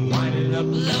it on, wind it up,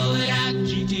 blow it out,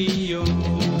 GTO.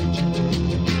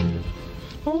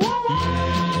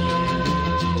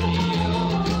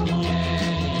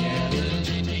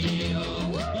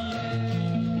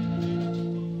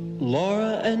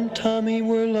 Laura and Tommy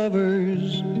were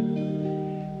lovers.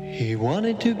 He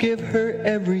wanted to give her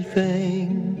everything.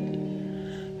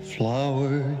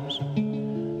 Flowers,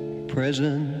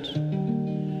 presents,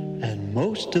 and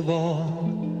most of all,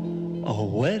 a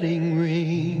wedding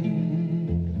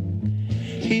ring.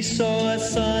 He saw a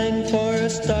sign for a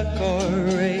stock car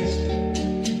race,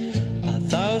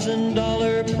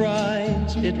 $1,000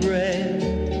 prize, it read.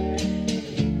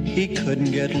 He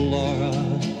couldn't get Laura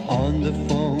on the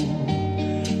phone,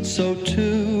 so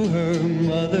to her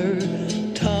mother,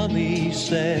 Tommy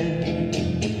said,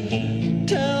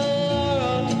 "Tell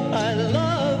Laura I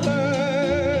love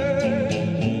her.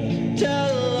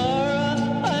 Tell Laura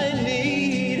I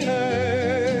need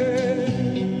her.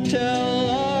 Tell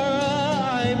Laura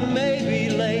I may be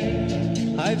late.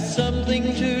 I've something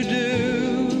to do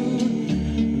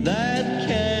that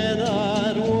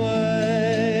cannot wait."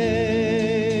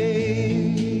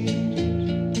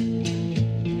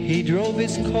 He drove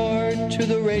his car to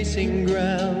the racing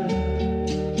ground.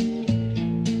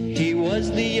 He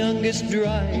was the youngest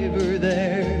driver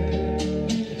there.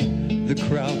 The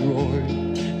crowd roared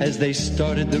as they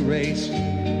started the race.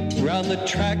 Round the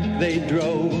track they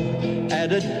drove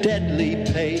at a deadly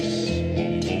pace.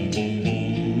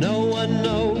 No one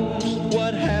knows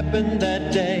what happened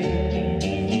that day,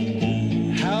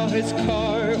 how his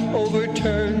car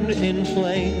overturned in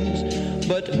flames.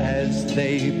 But as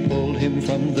they pulled him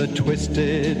from the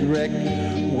twisted wreck,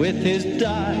 with his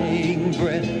dying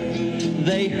breath,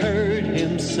 they heard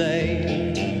him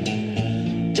say,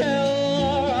 "Tell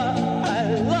Laura I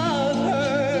love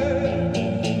her.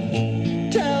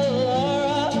 Tell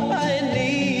Laura I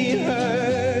need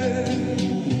her.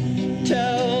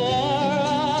 Tell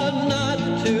Laura not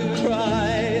to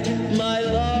cry. My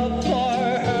love for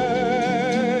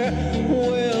her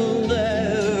will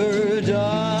never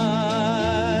die."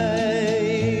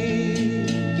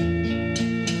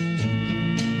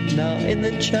 Now in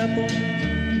the chapel,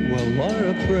 well,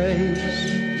 Laura prays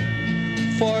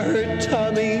for her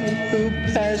Tommy who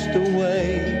passed away.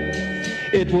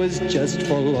 It was just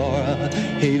for Laura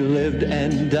he lived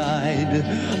and died.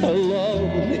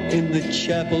 Alone in the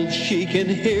chapel she can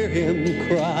hear him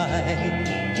cry,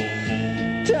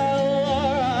 "Tell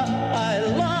Laura I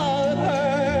love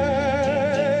her.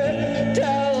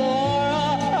 Tell Laura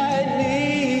I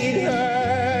need her.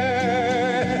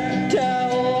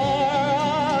 Tell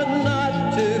Laura not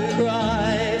to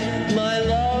cry. My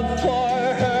love for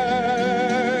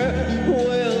her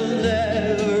will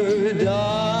never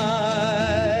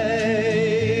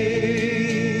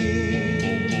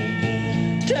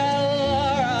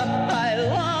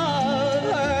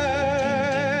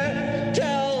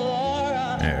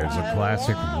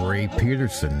classic Ray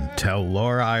Peterson, Tell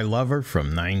Laura I Love Her from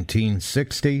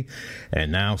 1960.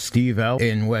 And now Steve L.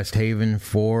 in West Haven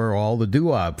for all the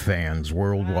doo-wop fans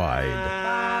worldwide.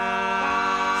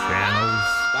 Channels,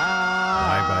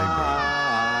 Bye Bye Baby.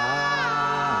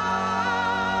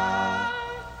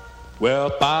 Well,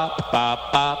 bye, bye,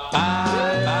 bye,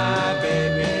 bye, bye,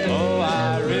 baby. Oh,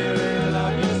 I really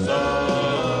love you so.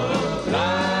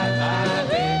 Bye, bye,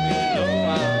 baby. No,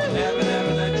 I'll never,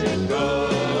 never let you go.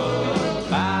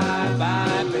 Bye,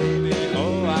 bye, baby.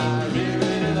 Oh, I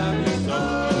really love you so.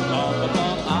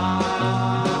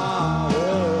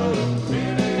 Oh,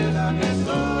 really love you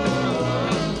so.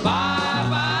 Bye,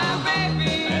 bye,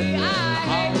 baby. I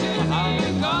hate to see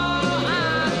you go.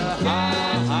 I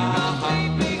can't see my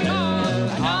baby go.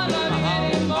 I don't love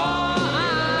you anymore.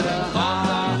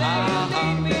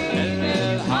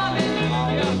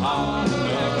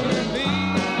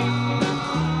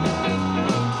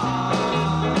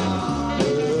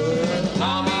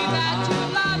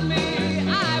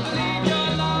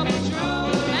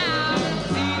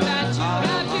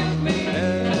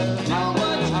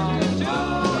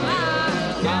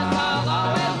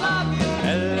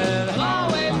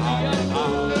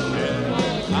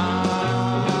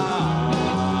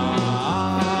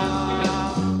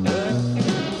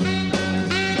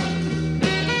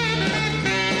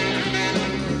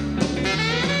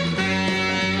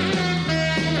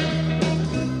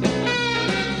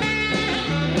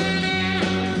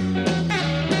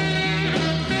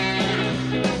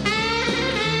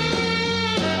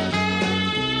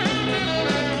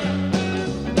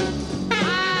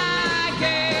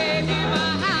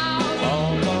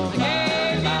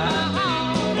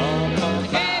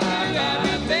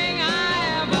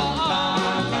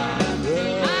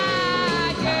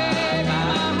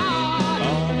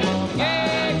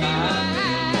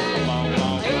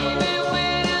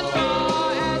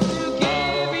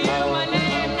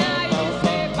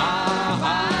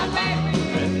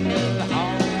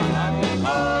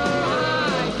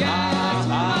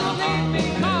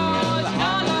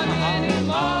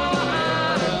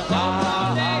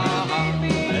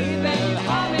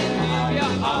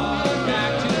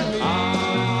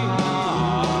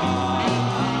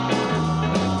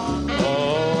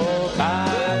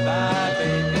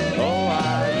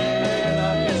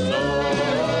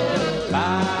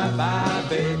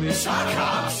 Sock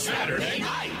Hop Saturday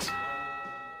night.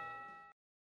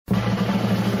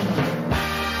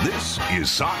 This is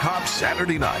Sock Hop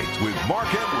Saturday night with Mark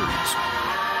Edwards.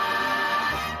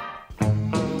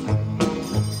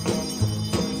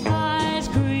 Ice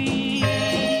cream,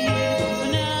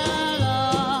 vanilla.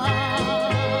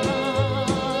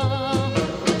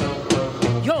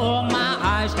 You're my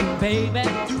ice cream, baby.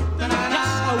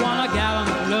 Just a 1 gallon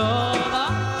of love.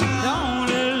 The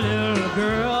only little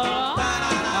girl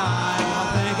I'm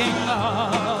thinking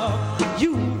of.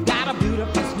 You got a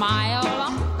beautiful smile,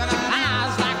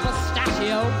 eyes like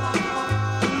pistachio,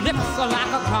 lips are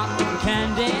like a cotton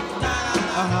candy,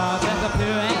 a heart that's a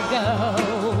pure and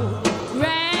gold.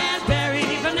 Raspberry,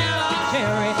 vanilla,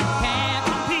 cherry, can't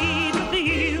compete with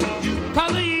you,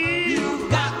 'cause you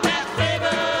got that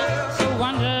flavor so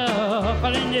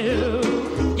wonderful and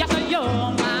new. Yes,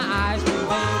 you're my ice cream,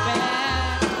 baby,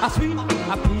 a sweet,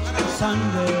 a peach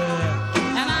sundae,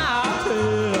 and I'll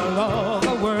tell all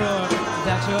the world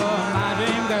that you're my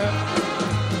dream girl.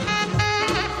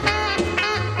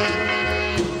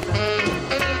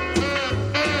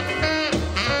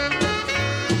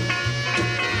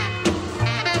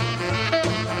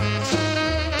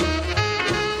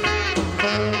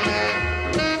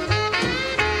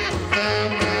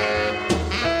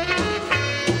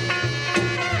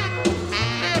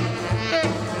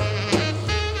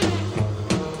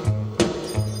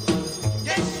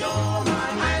 Yes, you're my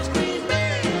ice cream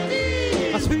baby.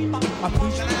 A sweet, a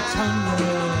peach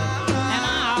sundae, and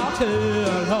I'll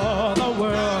tell all the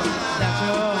world that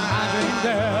you're my dream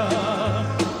girl.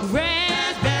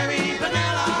 Raspberry,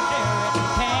 vanilla, cherry,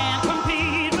 can't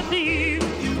compete with you,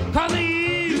 'cause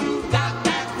you got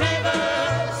that flavor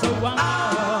so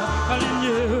wonderful and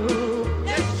new.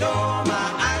 Yes, you're my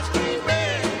ice cream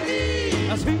baby.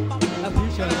 A sweet, a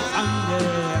peach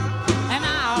sundae, and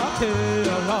I'll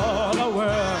tell all the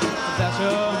world that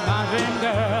you're my dream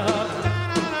girl.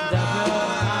 That you're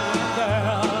my dream girl.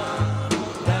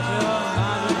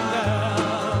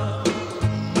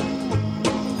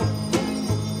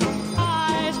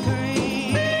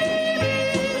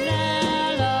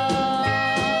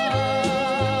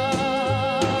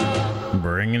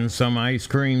 Bringing some ice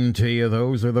cream to you.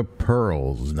 Those are the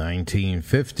Pearls,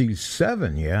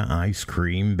 1957. Yeah, Ice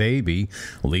Cream Baby.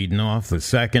 Leading off the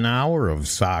second hour of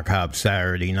Sock Hop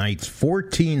Saturday Night's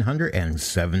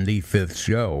 1475th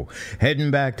show. Heading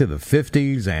back to the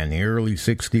 50s and the early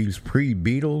 60s,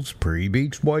 pre-Beatles,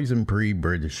 pre-Beach Boys, and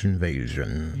pre-British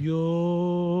Invasion.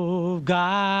 You've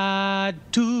got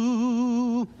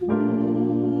to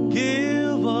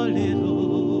give a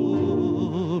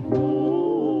little,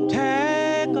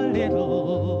 take a little,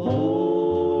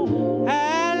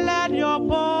 and let your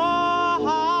poor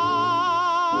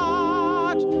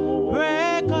heart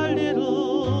break a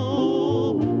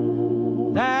little.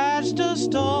 That's the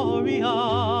story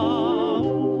of,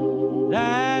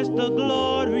 that's the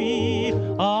glory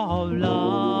of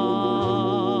love.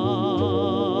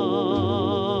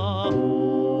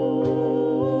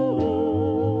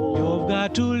 You've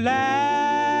got to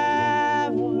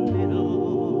laugh a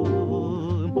little,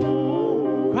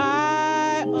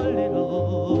 cry a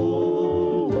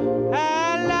little,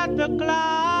 and let the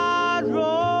clouds roll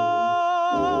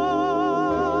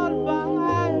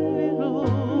by a little.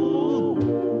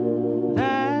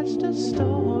 That's the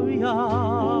story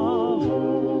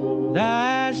of,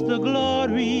 that's the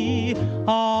glory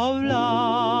of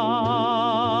love.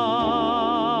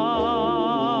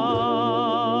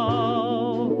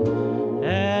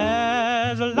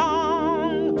 As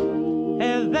long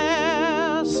as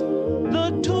there's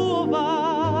the two of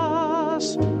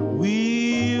us,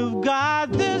 we've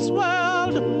got this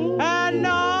world and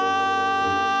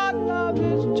all of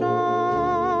its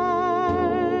charms.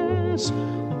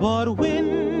 But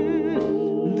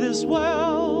when this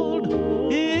world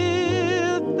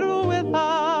is through with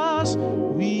us,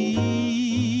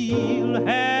 we'll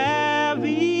have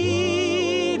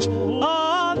each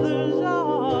other's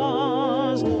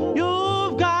arms.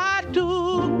 You've got to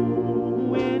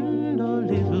win a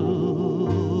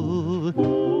little,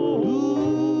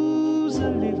 lose a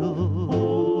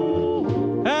little,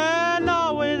 and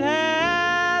always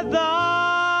have the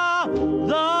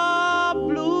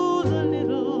blues a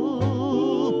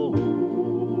little.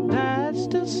 That's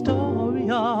the story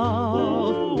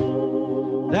of,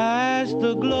 that's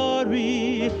the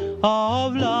glory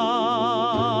of love.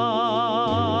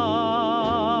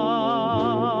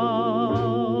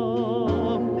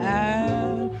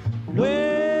 And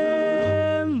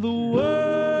when the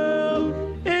world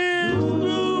is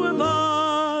through with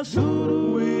us,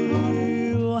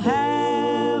 we'll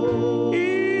have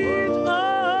each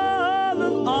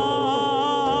other's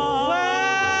arms.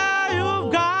 Well,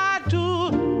 you've got to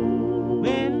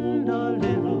win a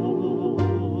little,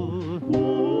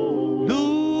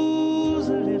 lose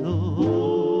a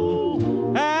little,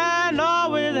 and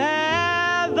always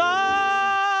have the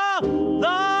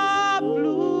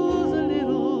blues a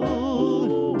little.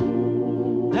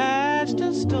 That's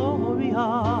the story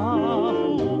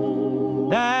of,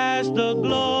 that's the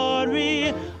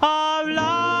glory of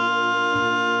love.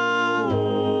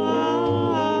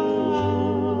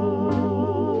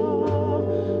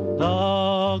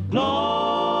 The glory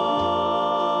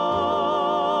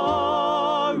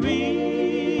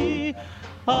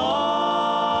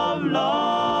of love.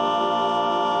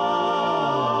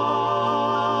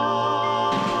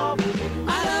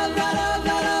 I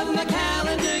love my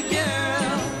calendar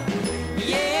girl.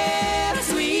 Yeah,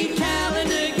 sweet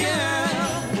calendar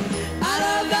girl.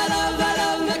 I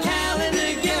love my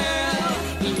calendar girl.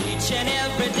 Each and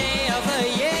every day of the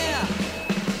year.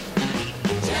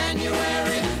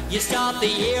 January, you start the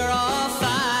year off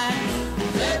fine.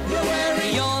 February,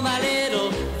 you're my little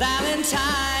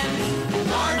Valentine.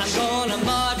 I'm gonna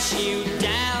march you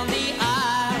down the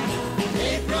aisle.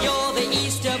 April, you're the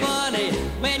Easter bunny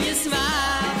when you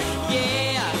smile.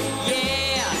 Yeah,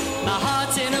 yeah, my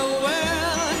heart's in a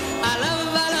whirl. I love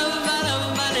my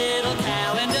little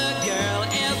calendar girl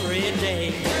every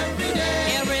day.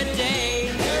 Every day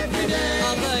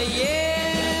of the year.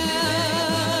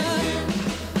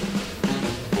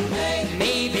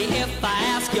 Maybe if I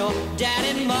ask your dad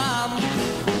and mom,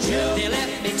 they'll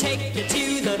let me take you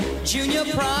to the junior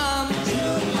prom.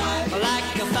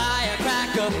 Like a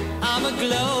firecracker, I'm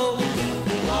aglow.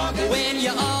 When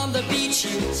you're on the beach,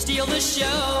 you steal the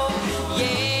show.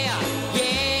 Yeah,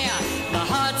 yeah, my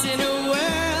heart's in a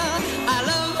whirl. I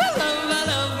love my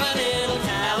little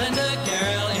calendar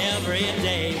girl every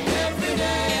day. Every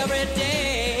day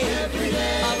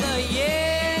of the year.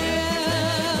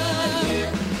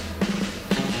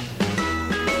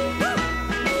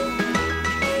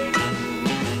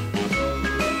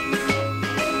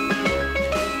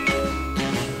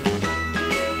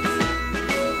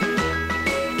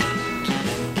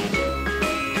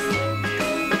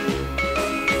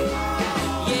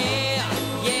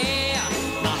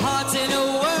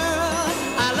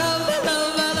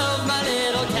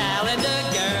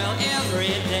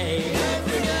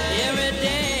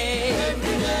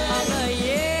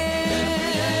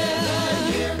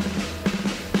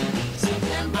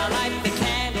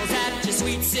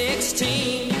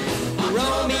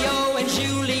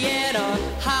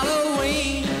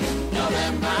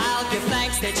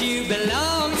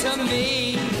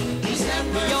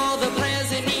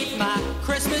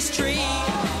 Christmas tree.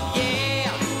 Yeah,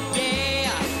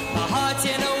 yeah, my heart's in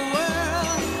a whirl.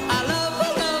 I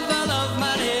love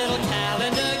my little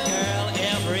calendar girl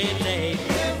every day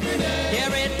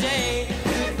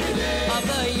of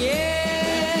the year.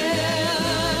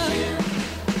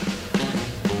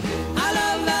 I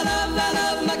love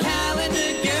my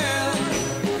calendar girl.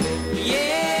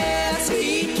 Yeah,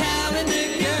 sweet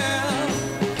calendar girl.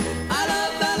 I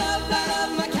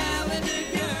love my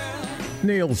calendar girl.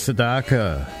 Neil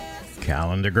Sedaka,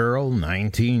 Calendar Girl,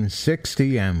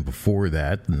 1960, and before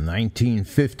that, the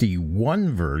 1951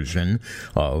 version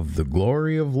of The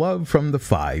Glory of Love from the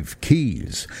Five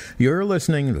Keys. You're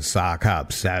listening to Sock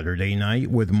Hop Saturday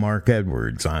Night with Mark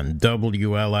Edwards on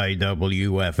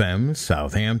WLIW-FM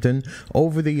Southampton,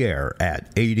 over the air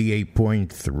at 88.3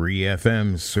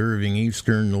 FM, serving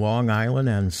eastern Long Island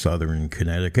and southern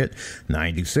Connecticut,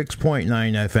 96.9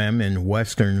 FM in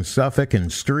western Suffolk,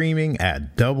 and streaming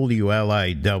at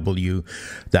WLIW.org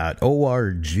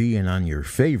and on your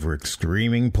favorite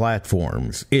streaming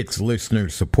platforms. It's listener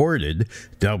supported.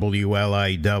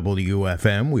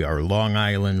 WLIW-FM. We are Long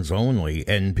Island's only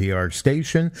NPR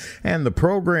station, and the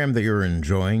program that you're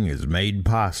enjoying is made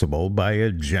possible by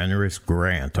a generous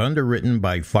grant underwritten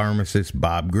by pharmacist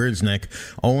Bob Grisnick,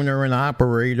 owner and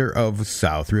operator of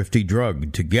South Rifty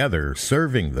Drug, together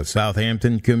serving the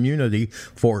Southampton community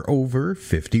for over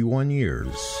 51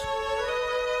 years.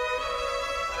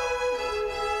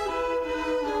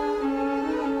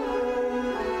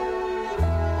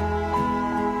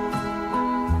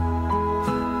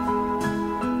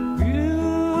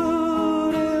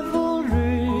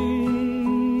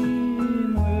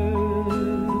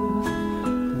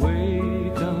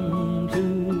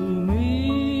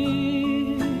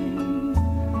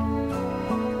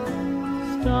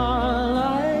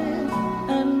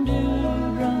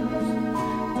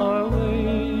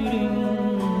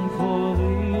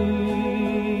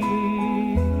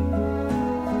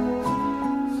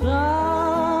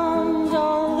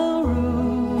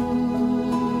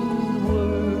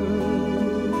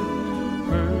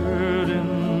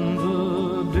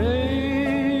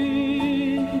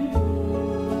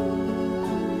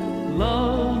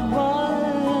 Loved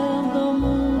by the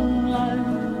moonlight,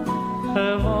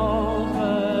 have all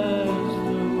passed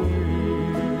away.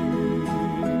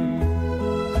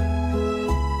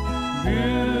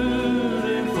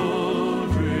 Beautiful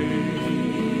dreamer,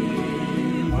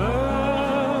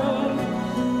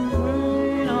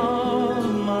 queen of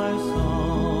my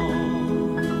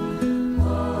song,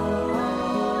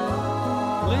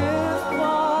 live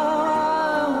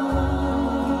while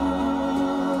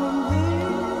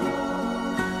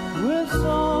with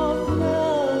soft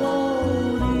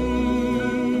melody.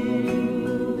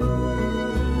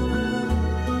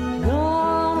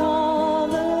 Gone are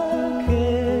the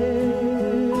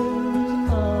cares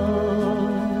of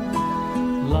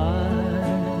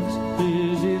life's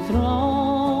busy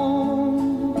throng.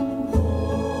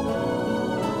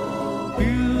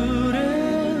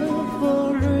 Beautiful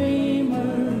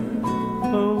dreamer,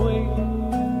 awake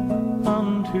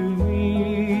unto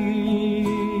me.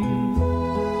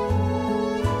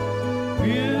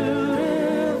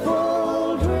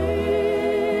 Beautiful dreamer,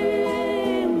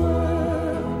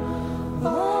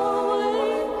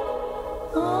 awake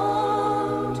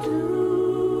unto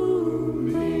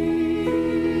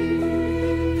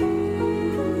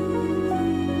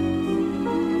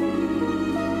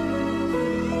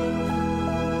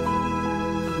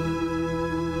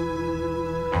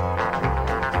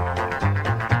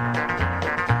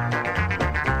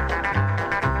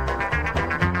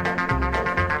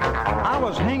I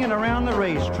was hanging around the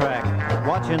racetrack,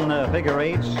 watching the figure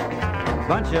eights.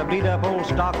 Bunch of beat-up old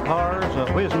stock cars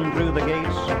whizzing through the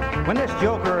gates. When this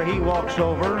joker, he walks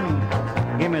over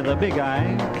and give me the big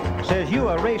eye. Says, you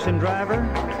a racing driver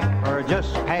or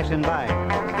just passing by?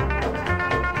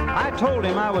 I told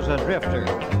him I was a drifter,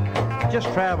 just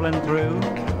traveling through.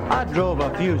 I drove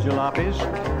a few jalopies,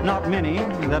 not many,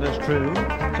 that is true.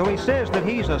 So he says that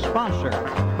he's a sponsor,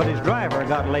 but his driver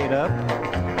got laid up.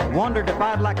 Wondered if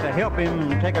I'd like to help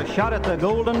him take a shot at the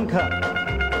Golden Cup.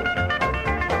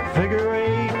 Figure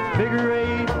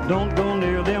eight, don't go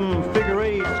near them figure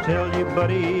eights. Tell you,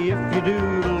 buddy, if you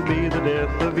do, it'll be the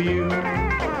death of you.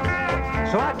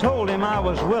 So I told him I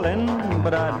was willing,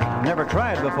 but I'd never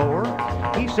tried before.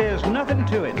 He says, nothing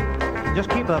to it, just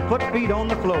keep a foot feet on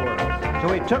the floor. So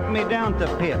he took me down to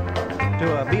the pit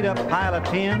to a beat-up pile of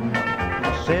tin.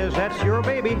 Says, that's your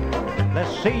baby,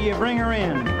 let's see you bring her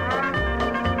in.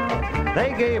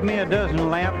 They gave me a dozen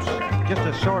laps just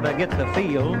to sort of get the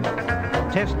feel,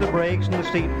 test the brakes and the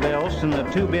seat belts and the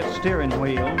two-bit steering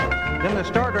wheel. Then the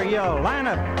starter yelled, line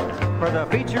up for the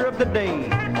feature of the day.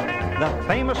 the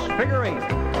famous figure eight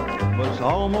was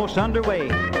almost underway.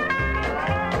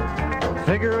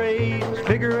 Figure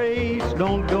eights,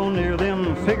 don't go near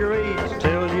them figure eights.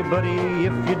 Tell you, buddy,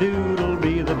 if you do, it'll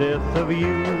be the death of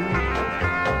you.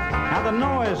 Now the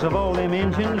noise of all them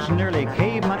engines nearly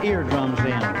caved my eardrums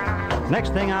in.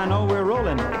 Next thing I know, we're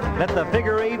rolling. Let the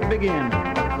figure eight begin.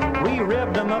 We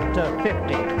revved them up to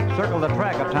 50, circled the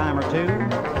track a time or two.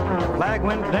 Flag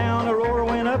went down, a roar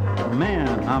went up. Man,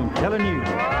 I'm telling you,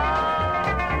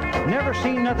 never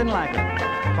seen nothing like it.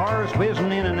 Cars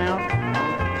whizzing in and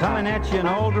out, coming at you in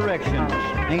all directions.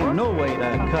 Ain't no way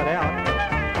to cut out.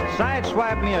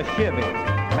 Sideswiped me a Chevy,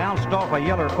 bounced off a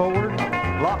Yeller Ford,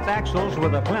 locked axles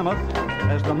with a Plymouth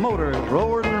as the motors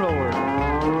roared and roared.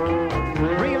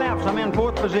 3 laps, I'm in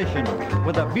 4th position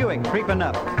with a Buick creeping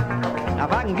up. Now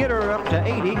if I can get her up to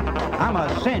 80, I'm a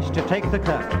cinch to take the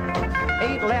cut.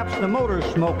 8 laps, the motor's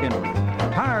smoking,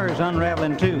 tires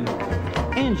unraveling too.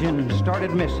 Engine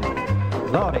started missing.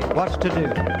 Lordy, what's to do?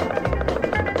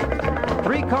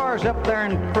 3 cars up there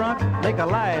in front, they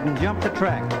collide and jump the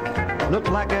track. Looks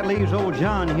like that leaves old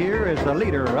John here as the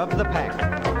leader of the pack.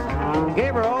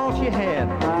 Gave her all she had,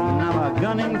 and I'm a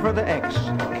gunning for the X.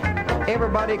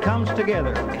 Everybody comes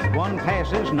together, one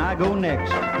passes and I go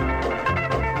next.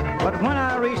 But when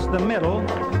I reached the middle,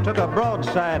 took a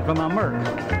broadside from a Merc.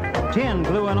 10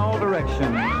 flew in all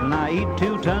directions, and I eat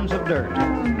 2 tons of dirt.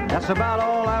 That's about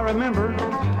all I remember.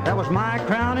 That was my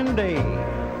crowning day.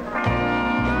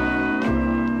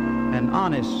 And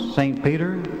honest, St.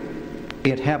 Peter,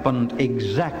 it happened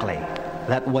exactly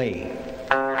that way.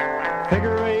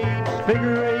 Figure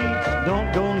eights,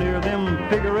 don't go near them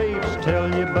figure eights. Tell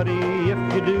you, buddy,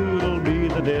 if you do, it'll be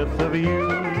the death of you.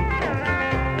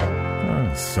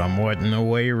 Somewhat in a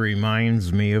way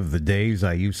reminds me of the days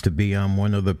I used to be on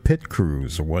one of the pit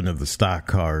crews, or one of the stock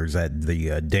cars at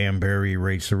the Danbury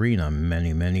Race Arena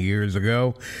many, many years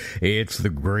ago. It's the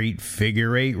great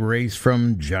figure eight race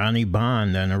from Johnny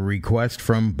Bond, and a request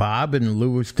from Bob in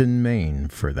Lewiston, Maine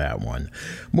for that one.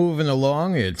 Moving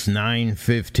along, it's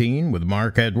 9:15 with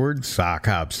Mark Edwards, Sock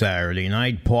Hop Saturday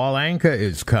Night. Paul Anka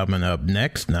is coming up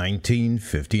next,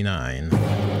 1959.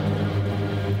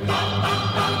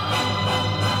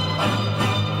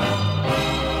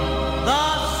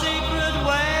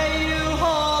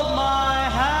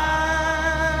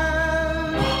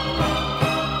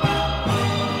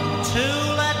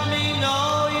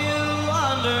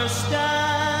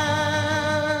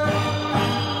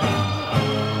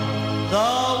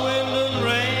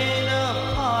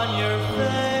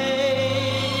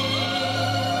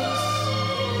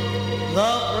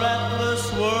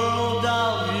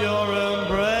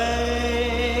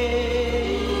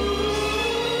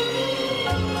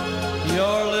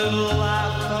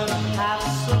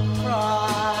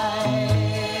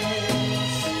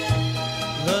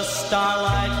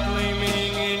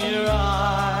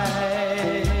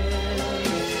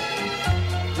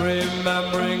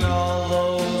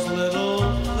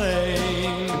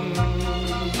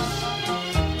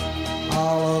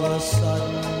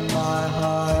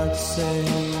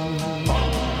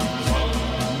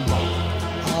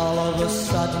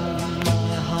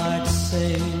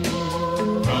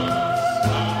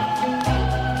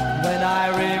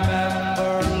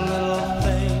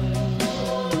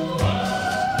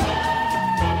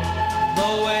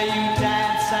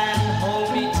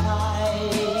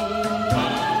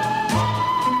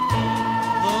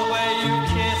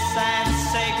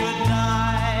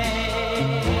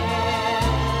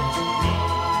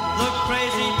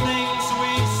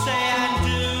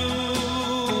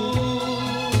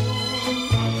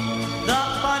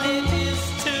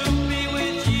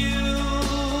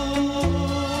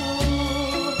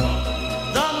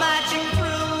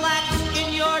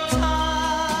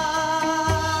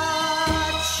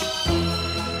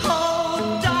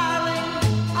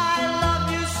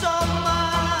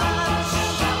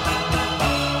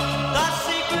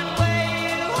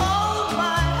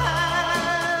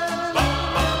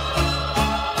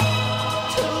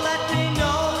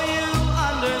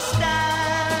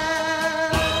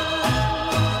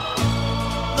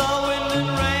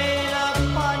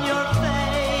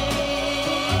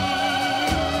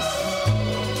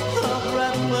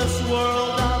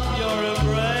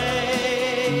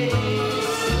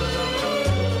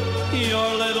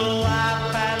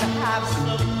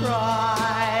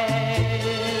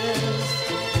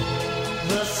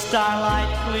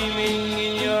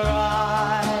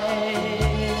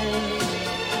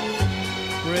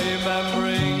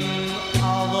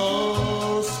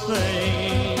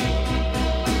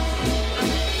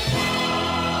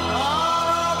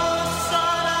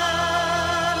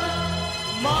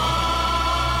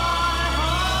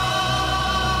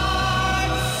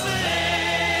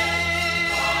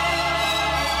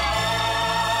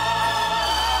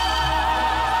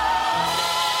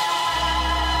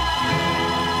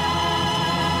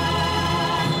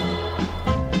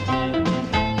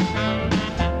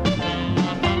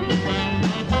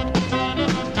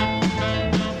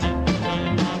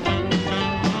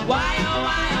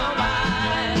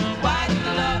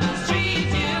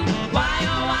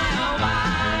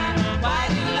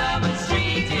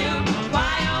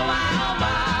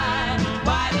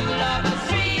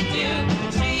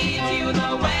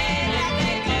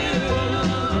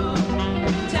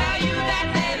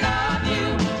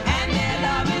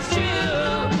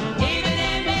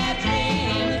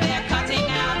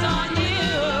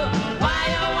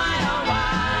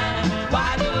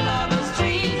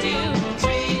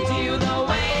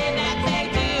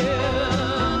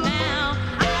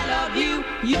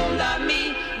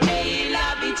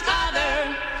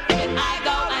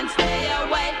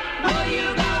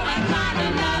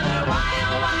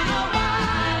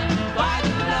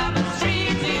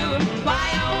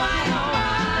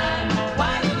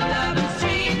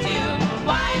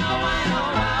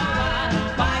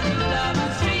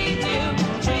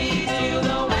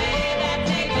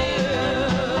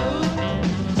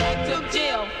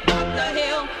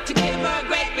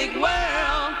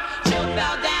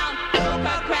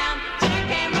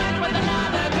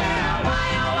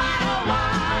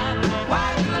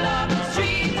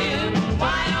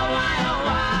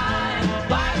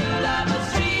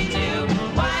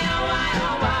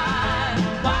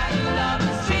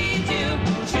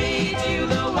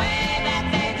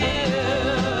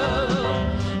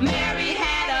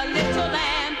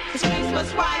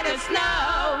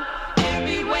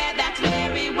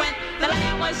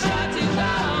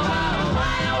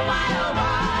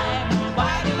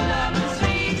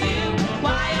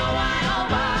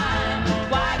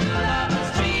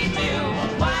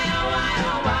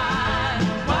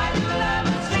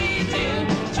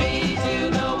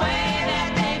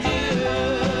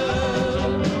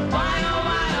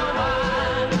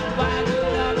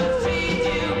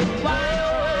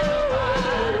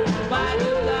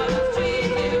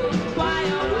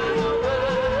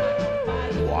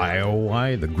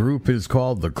 by. The group is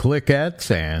called the Clickettes,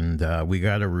 and we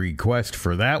got a request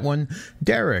for that one.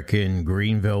 Derek in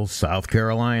Greenville, South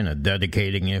Carolina,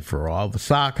 dedicating it for all the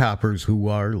sock hoppers who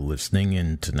are listening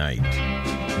in tonight.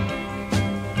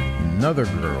 Another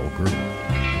girl group,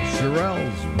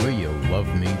 Shirelles, Will You Love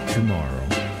Me Tomorrow?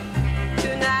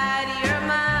 Tonight you're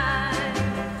mine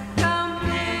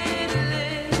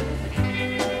completely.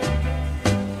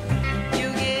 You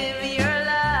give your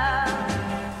love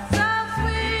so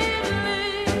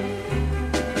sweetly.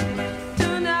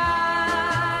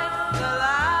 Tonight the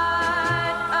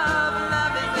light of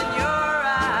love is in your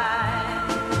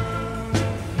eyes.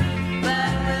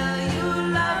 But will you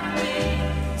love me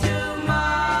tomorrow?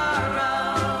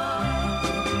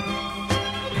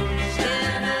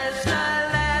 In this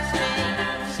lasting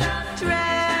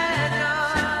treasure,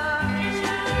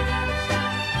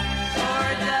 or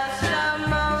just a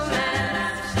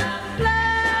moment's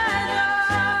pleasure,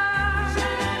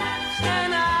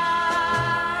 and I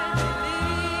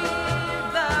believe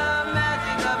the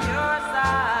magic of your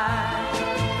side.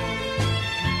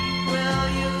 Will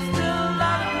you still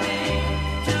love me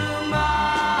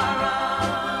tomorrow?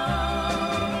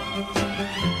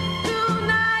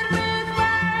 Tonight with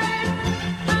words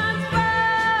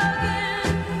unspoken,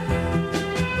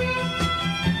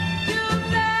 you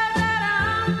said that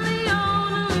I'm the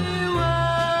only one.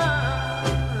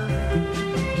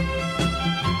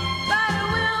 But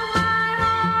will my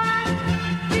heart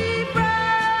be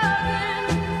broken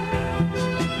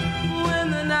when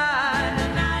the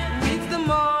night meets the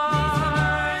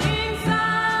morning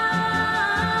sun?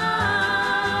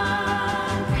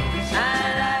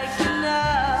 I'd like to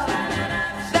know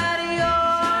that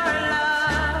your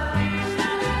love is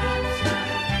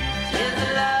a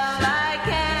love I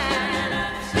can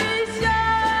be sure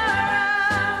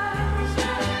of.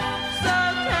 So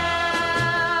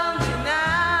tell me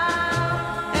now,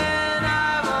 and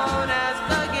I won't ask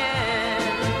again.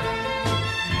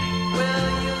 Will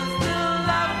you still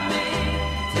love me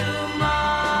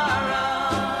tomorrow?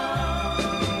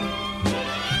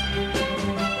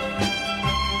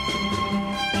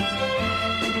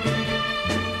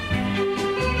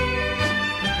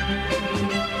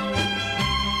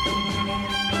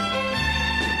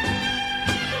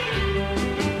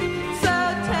 So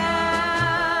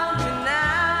tell me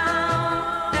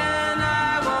now, and I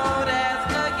won't ask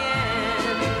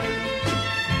again.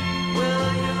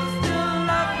 Will you still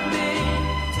love me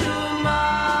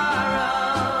tomorrow?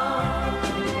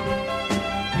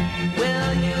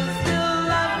 Will you still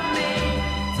love me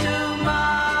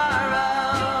tomorrow?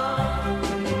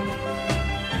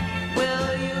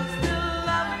 Will you still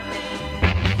love me?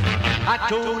 I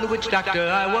told the witch doctor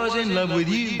I was in love with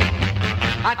you.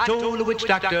 I told the witch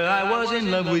doctor I was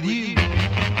in love with you.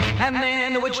 And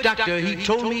then the witch doctor, he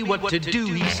told me what to do.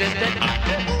 He said that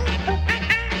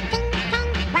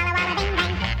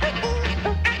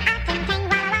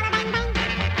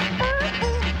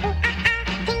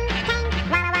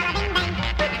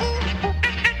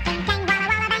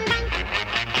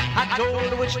I told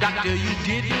the witch doctor you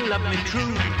didn't love me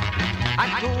true. I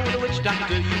told the witch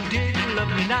doctor you didn't love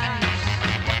me nice.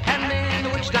 And then the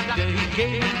witch doctor, he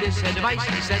gave me this advice.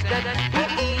 He said that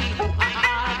ooh-ee,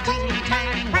 ooh-ah-ah,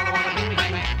 ting-tang, walla-walla,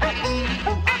 bing-bang. Ooh-ee,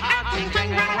 ooh-ah-ah,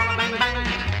 ting-tang, walla-walla, bang-bang.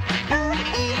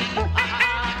 Ooh-ee,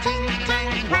 ooh-ah-ah, ting-tang,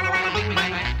 walla-walla,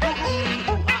 bing-bang. Ooh-ee,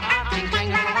 ooh-ah-ah, ting-tang,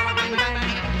 walla-walla, bang-bang.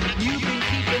 You've been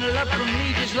keeping love from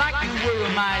me just like you were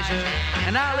a miser.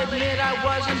 And I'll admit I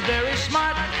wasn't very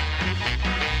smart.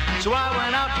 So I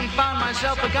went out and found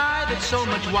myself a guy that's so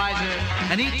much wiser,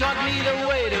 and he taught me the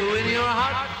way to win your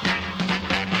heart.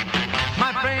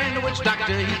 My friend the witch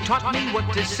doctor, he taught me what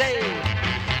to say.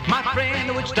 My friend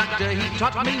the witch doctor, he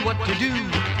taught me what to do.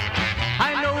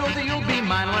 I know that you'll be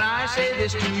mine when I say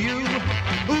this to you.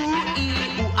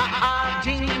 Ooh-ee, ooh-ah-ah,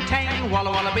 ting-tang,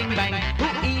 walla-walla, bing-bang.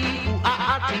 Ooh-ee,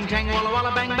 ooh-ah-ah, ting-tang,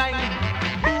 walla-walla, bang-bang.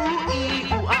 Ooh-ee,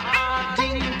 ooh-ah-ah,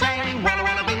 ting-tang,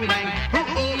 walla-walla, bing-bang.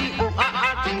 Ooh-ee,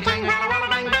 ooh-ah-ah, ting-tang, walla-walla,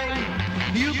 bang-bang.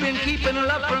 You've been keeping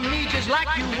love from me just like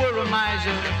you were a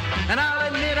miser. And I'll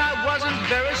admit I wasn't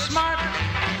very smart.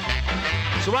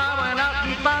 So I went out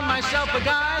and found myself a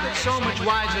guy that's so much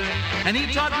wiser, and he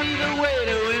taught me the way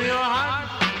to win your heart.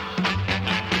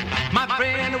 My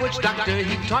friend the witch doctor,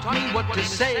 he taught me what to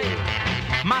say.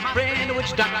 My friend the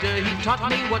witch doctor, he taught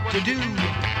me what to do.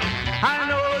 I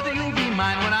know that you'll be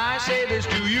mine when I say this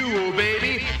to you, oh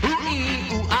baby. Ooh-ee,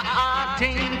 ooh-ah-ah,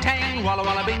 ting-tang,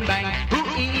 walla-walla, bing-bang.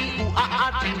 Ooh-ee,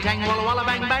 ooh-ah-ah, ting-tang, walla-walla,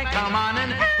 bang-bang. Come on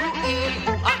and ooh-ee,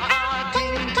 ooh-ah-ah,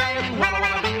 ting-tang,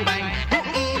 walla-walla, bing-bang.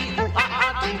 Ooh-ee,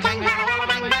 ooh-ah-ah, ting-tang, walla-walla,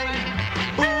 bang-bang.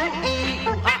 Ooh-ee,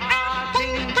 ooh-ah-ah,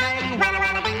 ting-tang,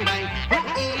 walla-walla, bing-bang.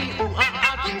 Ooh-ee,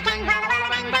 ooh-ah-ah, ting-tang, walla-walla,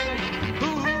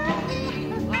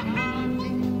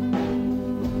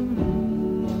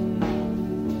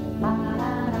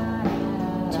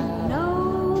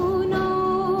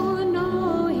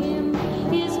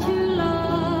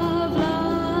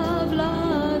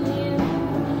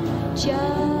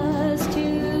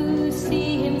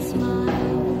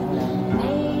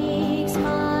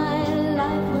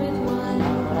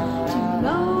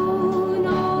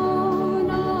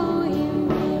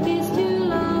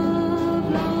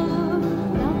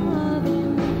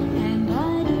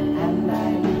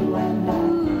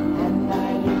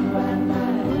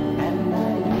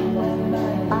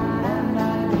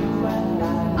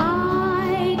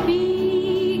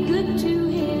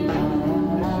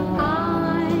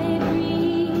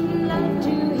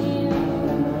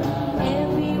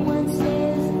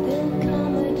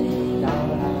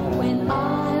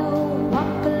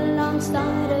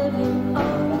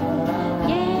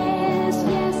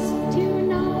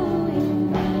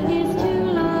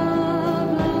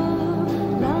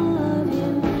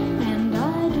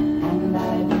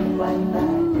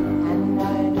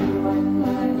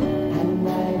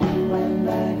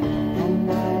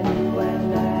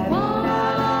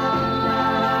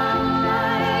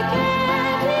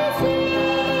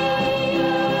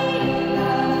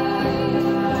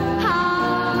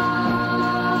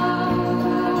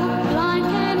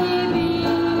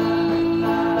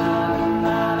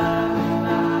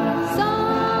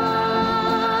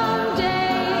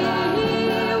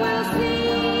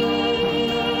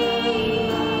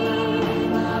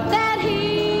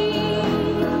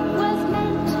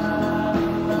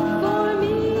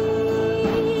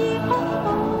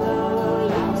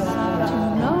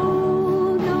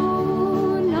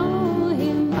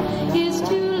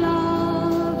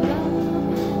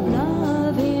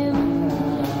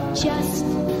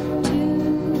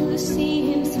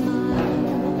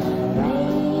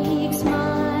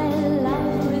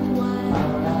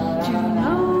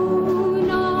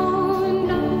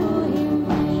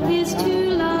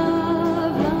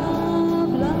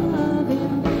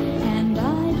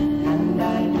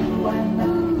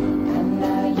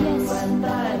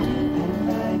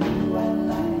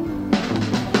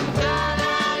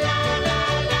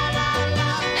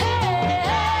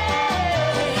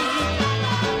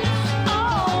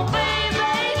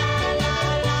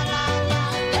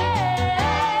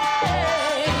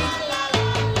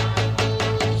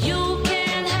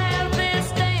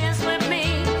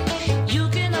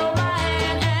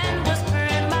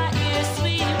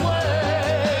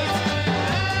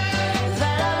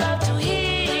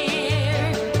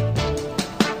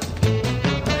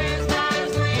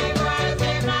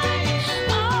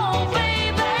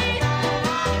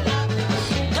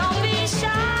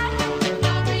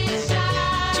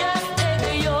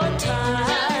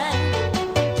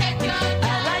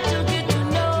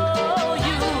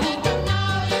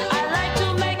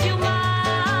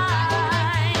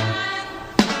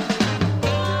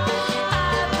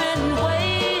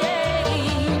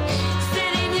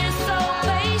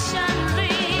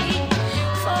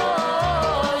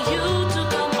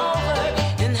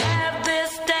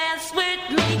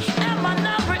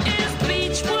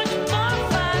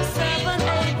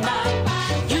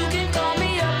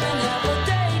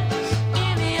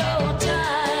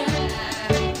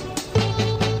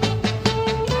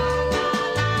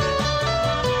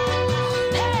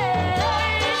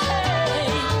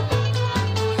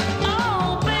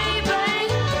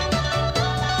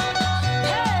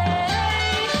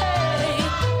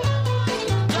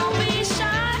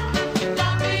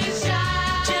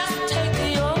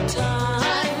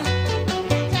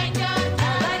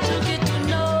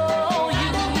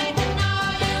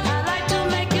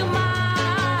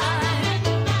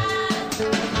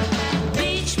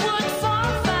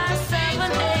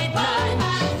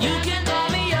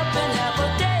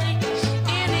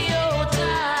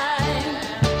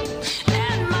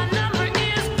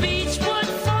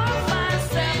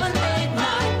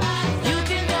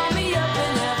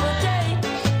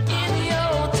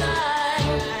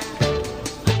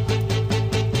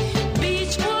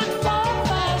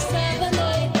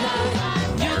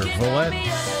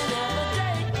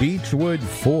 Beechwood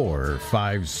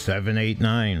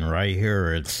 45789 right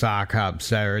here at Sock Hop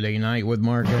Saturday Night with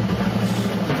Mark Edwards.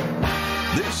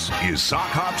 This is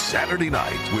Sock Hop Saturday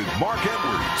Night with Mark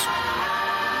Edwards.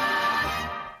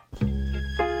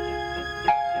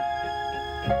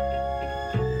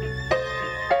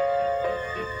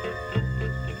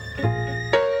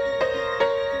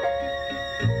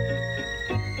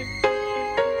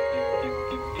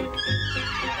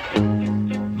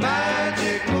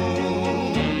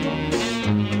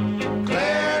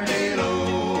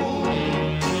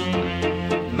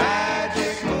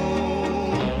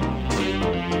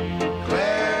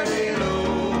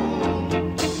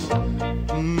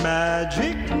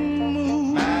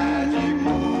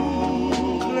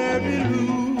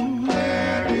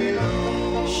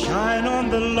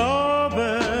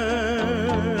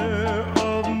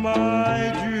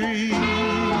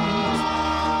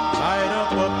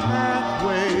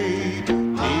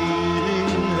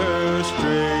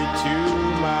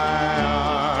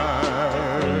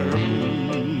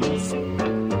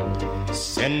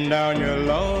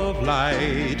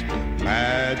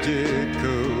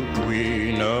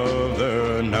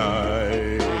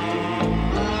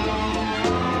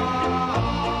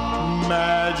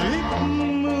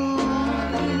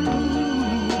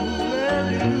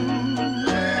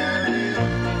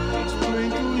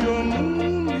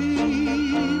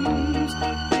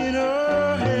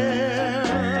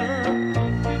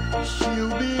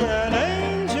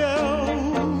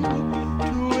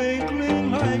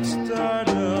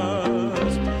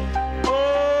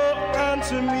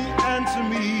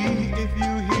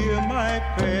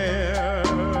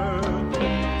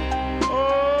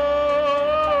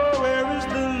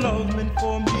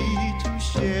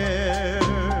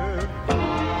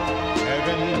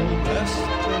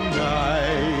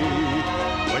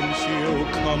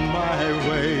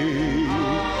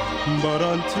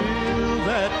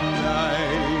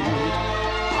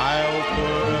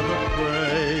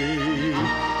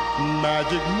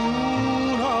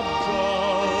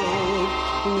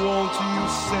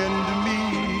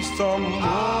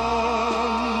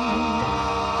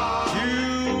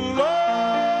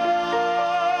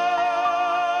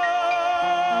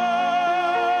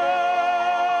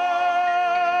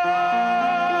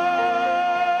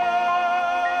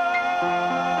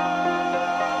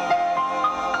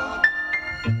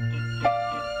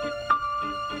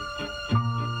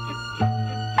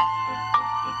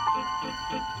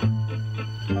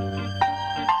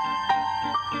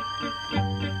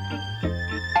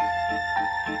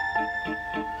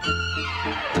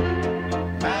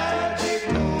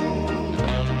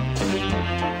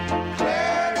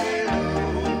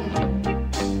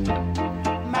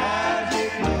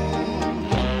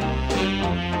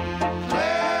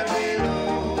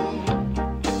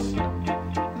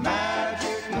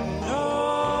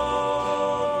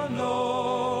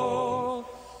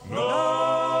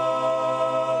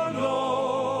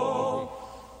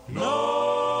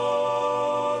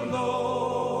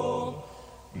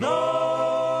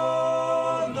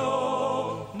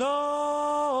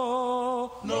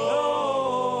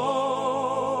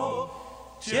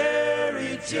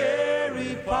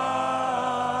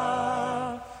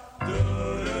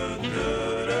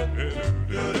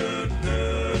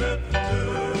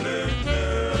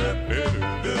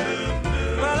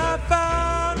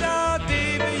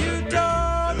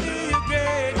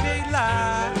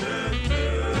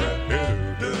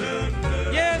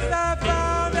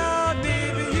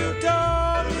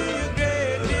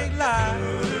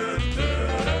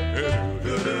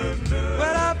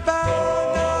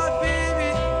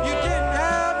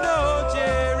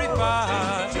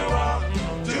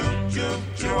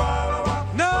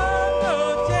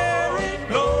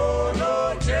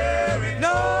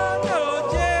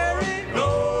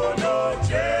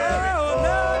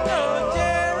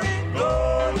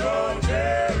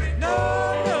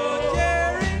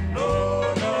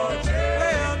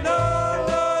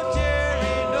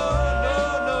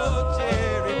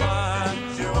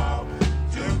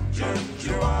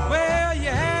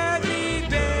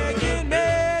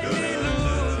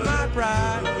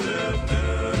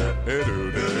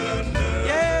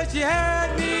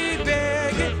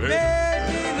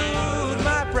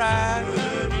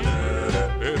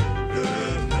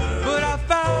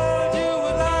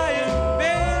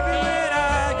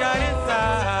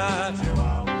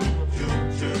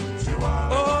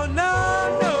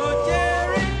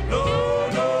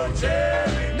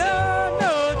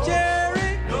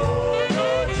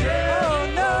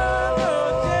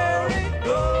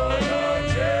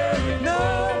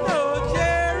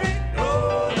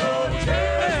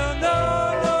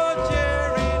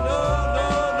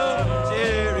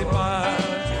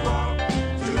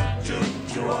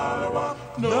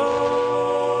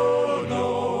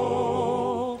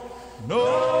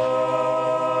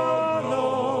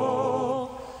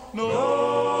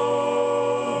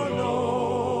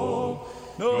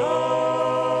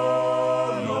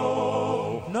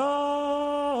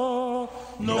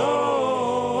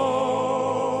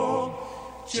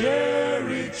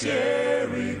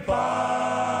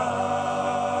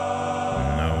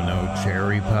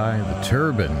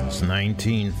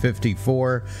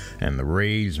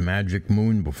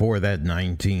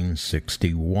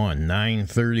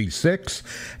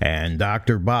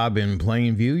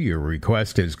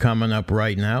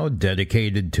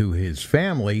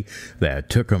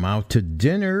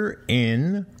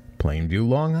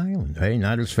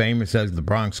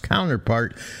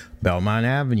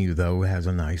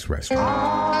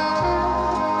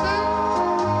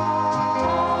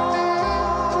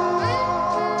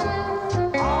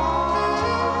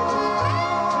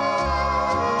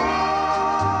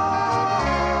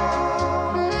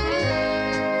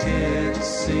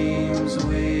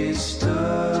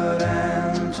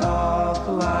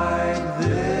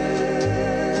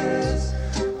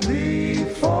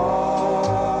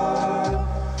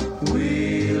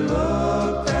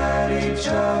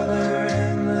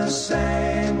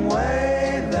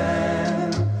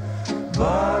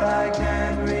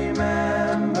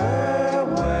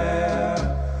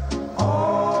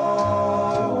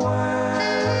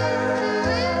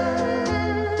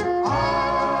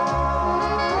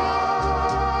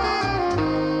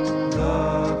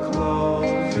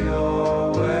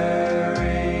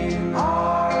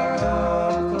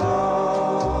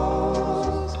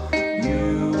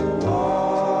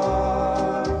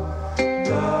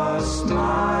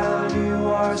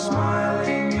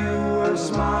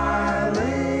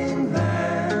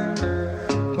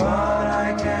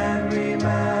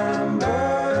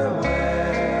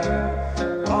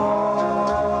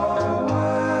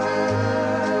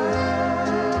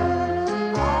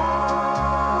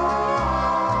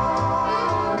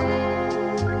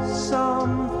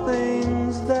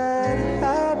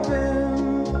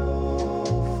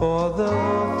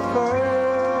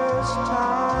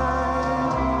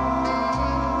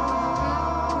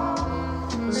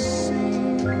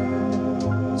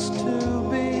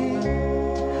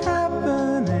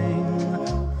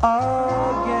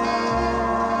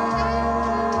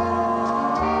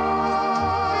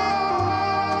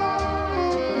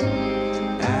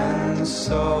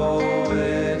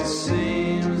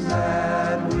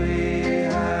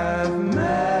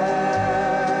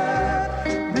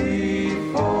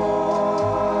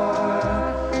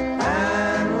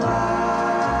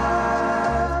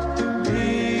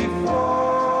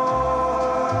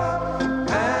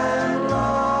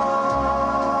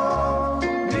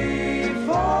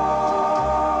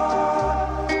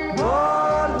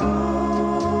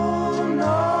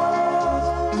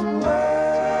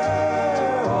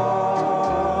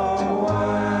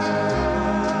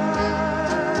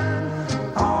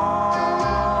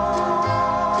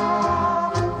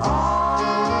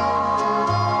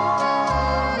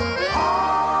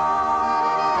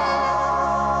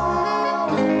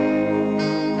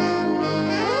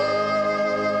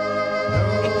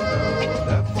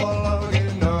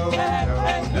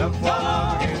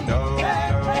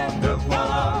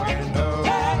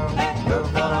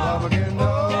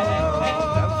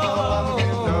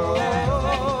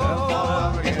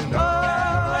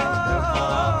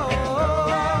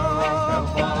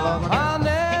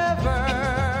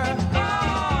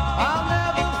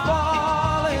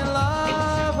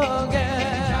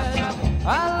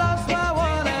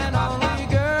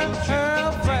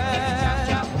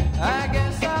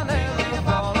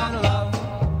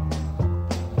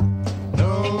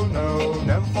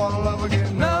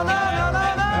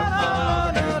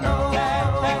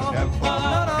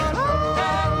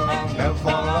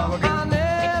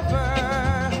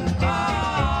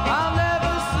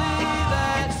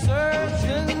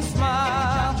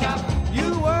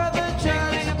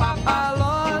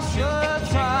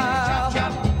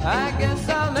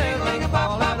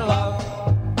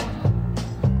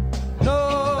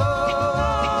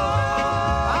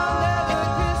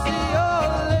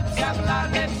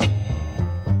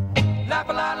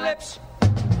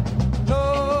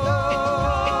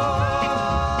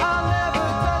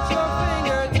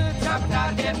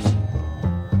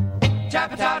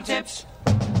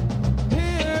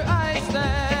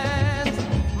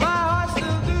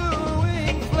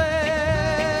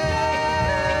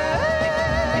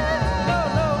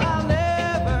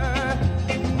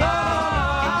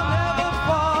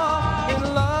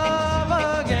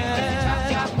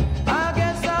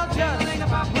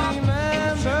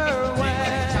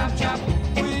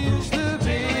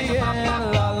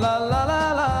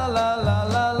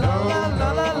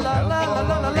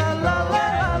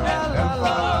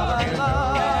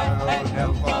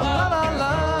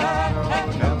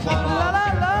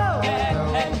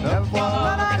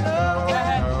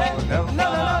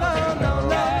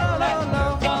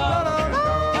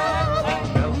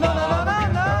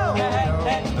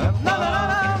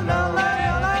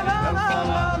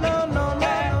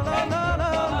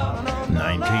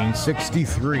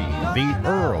 1963, the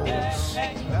Earls.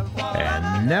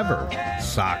 And Never.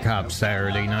 Sock Hop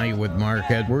Saturday Night with Mark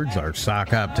Edwards. Our Sock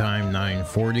Hop time,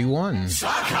 9:41.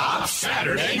 Sock Hop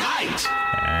Saturday Night.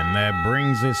 And that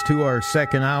brings us to our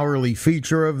second hourly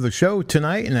feature of the show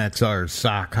tonight, and that's our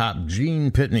Sock Hop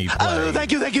Gene Pitney play. Oh,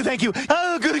 thank you.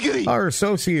 Oh, goody. Our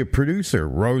associate producer,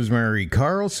 Rosemary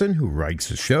Carlson, who writes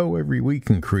the show every week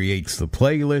and creates the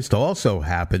playlist, also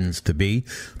happens to be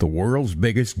the world's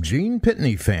biggest Gene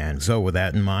Pitney fan. So with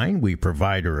that in mind, we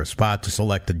provide her a spot to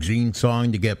select a Gene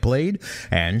song to get played,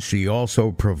 and she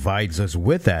also provides us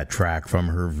with that track from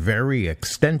her very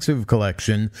extensive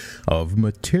collection of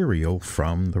material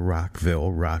from the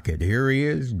Rockville Rocket. Here he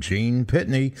is, Gene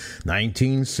Pitney,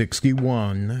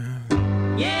 1961.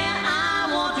 Yeah,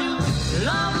 I want to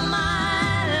love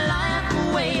my life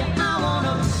away. I want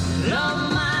to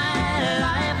love my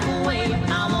life away.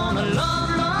 I want to love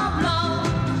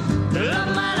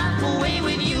my life away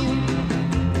with you.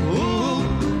 Ooh,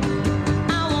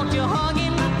 I want your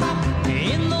hugging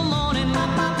in the morning,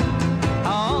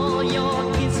 all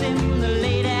your kissing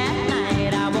late at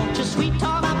night. I want your sweet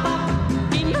talk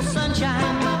in the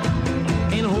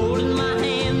sunshine and holding my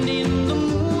hand in the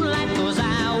moonlight, 'cause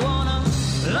I wanna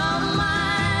love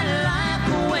my life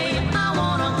away. I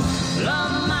wanna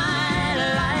love my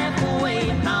life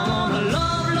away. I wanna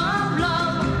love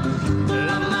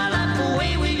my life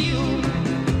away with you.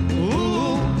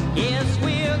 Ooh, yes,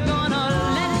 we're gonna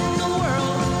let the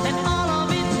world and all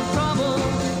of its trouble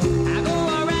I go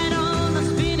right on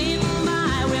spinning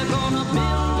by. We're gonna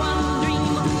build one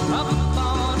dream up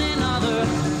on another,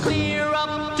 clear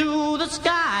up to the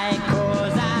sky,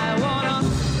 'cause I wanna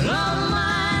love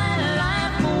my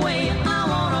life away. I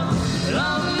wanna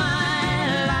love my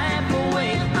life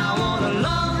away. I wanna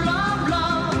love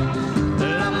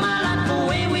my life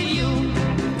away with you.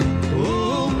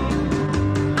 Ooh,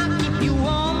 I keep you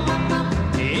warm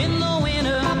in the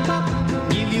winter,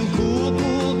 give you cool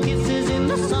kisses in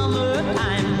the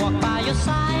summertime, walk by your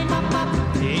side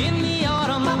in the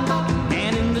autumn,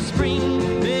 and in the spring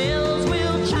bells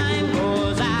will chime,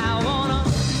 'cause I wanna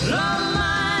love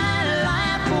my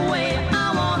life away. I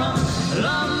wanna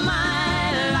love my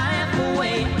life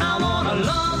away. I wanna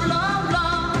love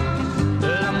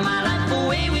my life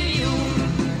away with you.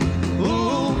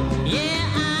 Ooh, yeah,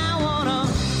 I wanna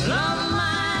love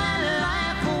my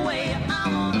life away. I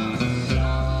wanna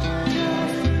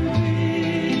just to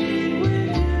be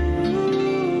with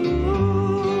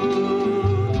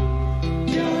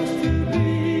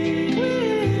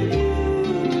you.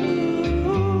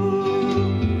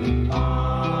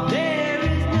 There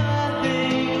is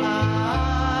nothing I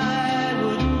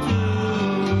wouldn't do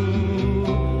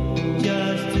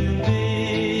just to be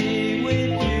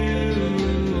with you.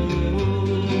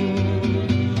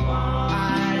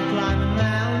 I'd climb a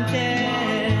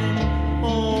mountain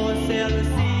or sail the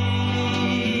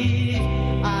seas.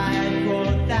 I'd go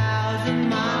 1,000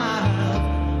 miles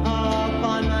up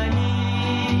on my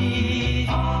knees.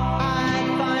 I'd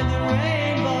find the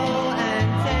rainbow and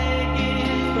take it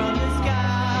from the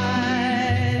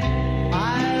sky.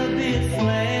 I'll be a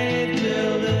slave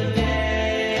till the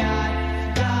day I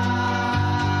die.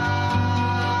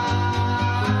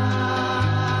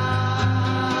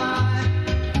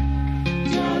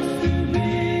 Just to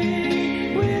be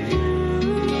with you.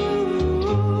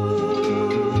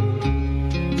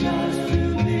 Just to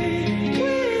be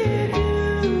with you.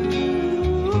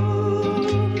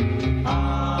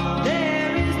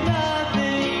 There is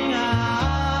nothing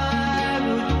I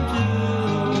wouldn't do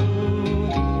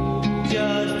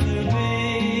just to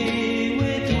be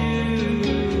with you.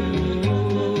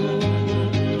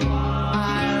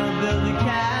 I'll build a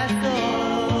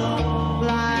castle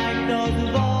like those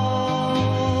of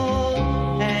old,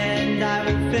 and I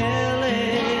will fill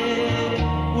it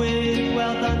with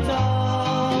wealth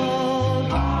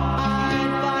untold.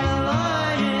 I'd fight a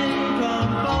lion,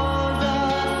 compose a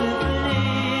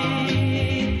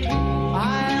symphony.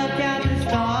 I'll count the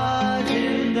stars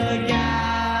in the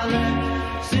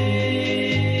galaxy.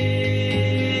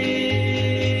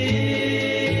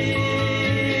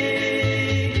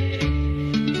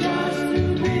 Just to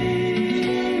be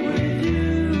with you.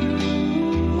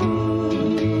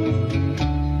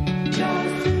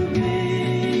 Just to be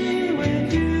with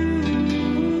you.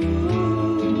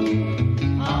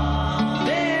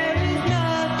 There is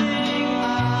nothing I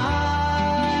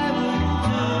wouldn't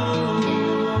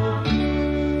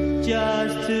do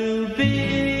just to be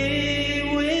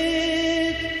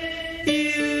with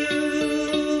you.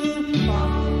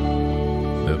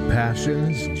 The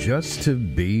Passions, Just to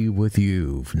Be With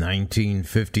You,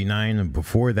 1959, and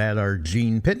before that, our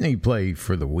Gene Pitney play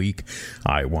for the week,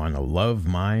 I Wanna Love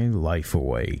My Life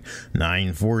Away.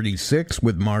 9:46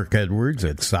 with Mark Edwards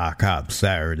at Sock Hop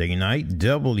Saturday Night,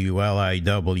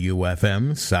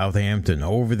 WLIW-FM, Southampton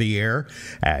over the air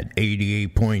at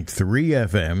 88.3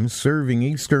 FM, serving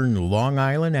eastern Long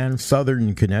Island and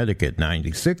southern Connecticut,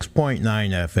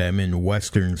 96.9 FM in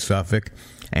western Suffolk,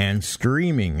 and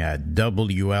streaming at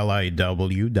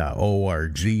WLIW.org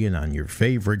and on your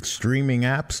favorite streaming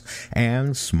apps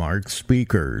and smart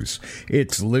speakers.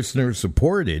 It's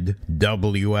listener-supported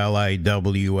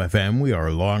WLIW-FM. We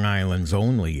are Long Island's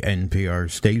only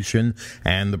NPR station,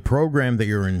 and the program that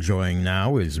you're enjoying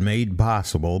now is made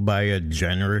possible by a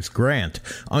generous grant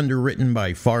underwritten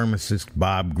by pharmacist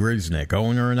Bob Grisnick,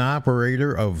 owner and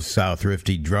operator of South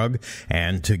Rifty Drug,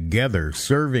 and together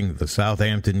serving the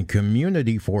Southampton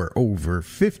community for over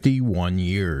 51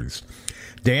 years.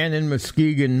 Dan in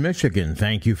Muskegon, Michigan,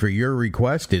 thank you for your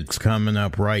request. It's coming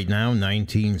up right now,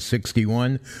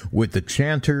 1961, with the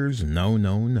Chanters, No,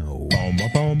 No, No.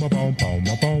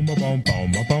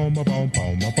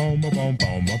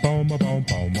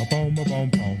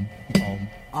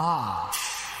 Ah.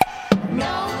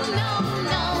 No, no,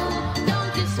 no,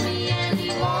 don't kiss me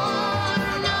anymore.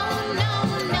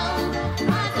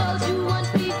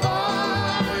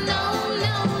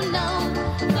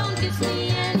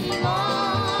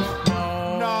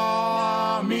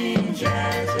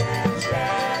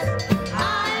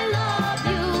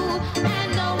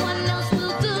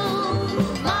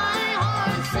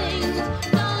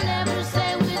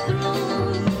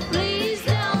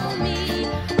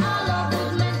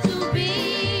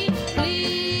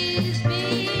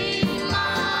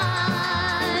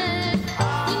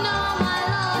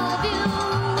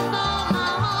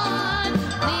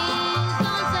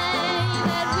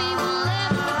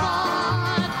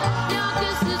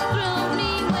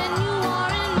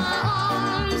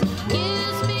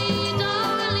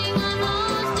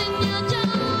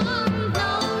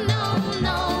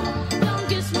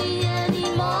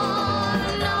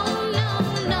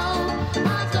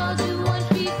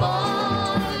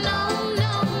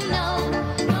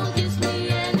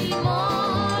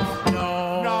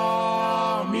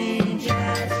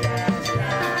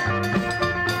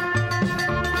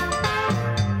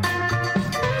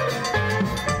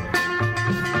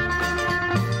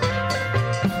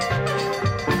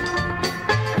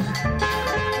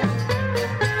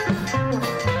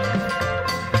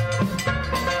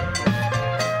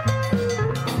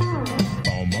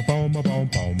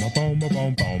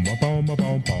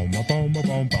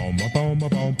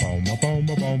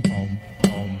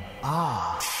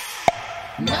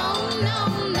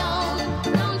 no, no,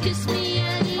 don't kiss me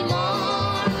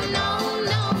anymore. No,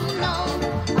 no,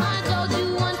 no, I told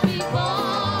you once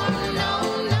before. No,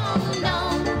 no, no,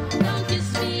 don't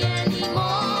kiss me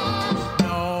anymore.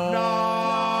 No, no,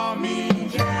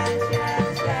 means yes,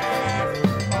 yes, yes.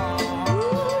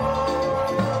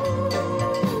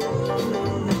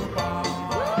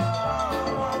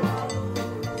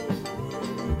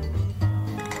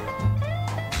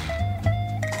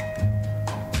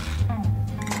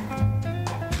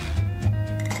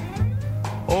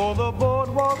 Oh, the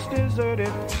boardwalk's deserted,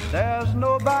 there's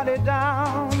nobody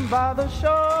down by the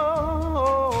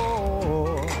shore.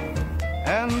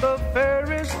 And the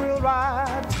Ferris wheel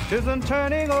ride isn't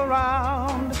turning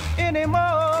around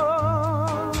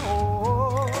anymore.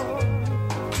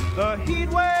 The heat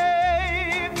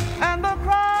wave and the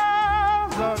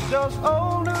crowds are just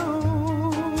old news.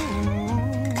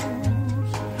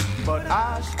 But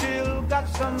I still got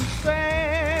some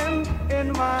sand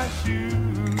in my shoes.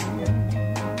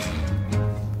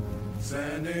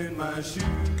 Sand in my shoes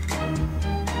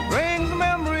brings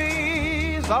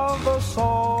memories of the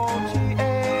salty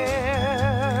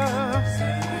air.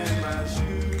 Sand in my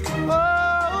shoes.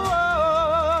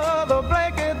 Oh, the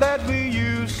blanket that we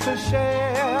used to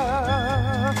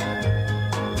share.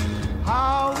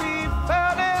 How we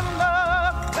fell in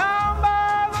love down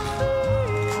by the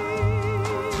sea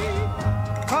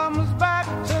comes back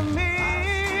to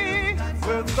me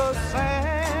with the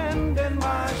sand in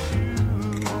my shoes.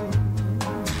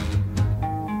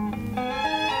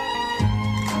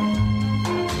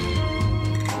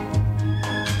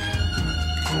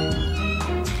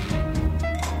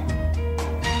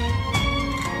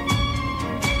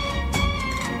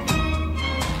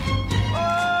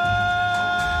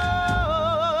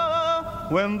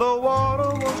 When the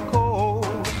water was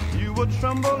cold, you would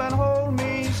tremble and hold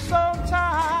me so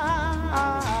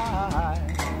tight.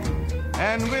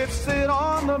 And we'd sit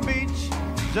on the beach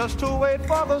just to wait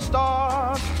for the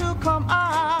stars to come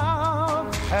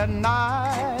out. at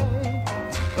night.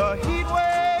 The heat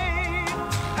wave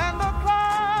and the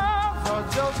clouds are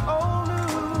just old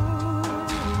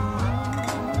news.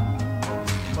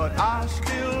 But I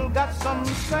still got some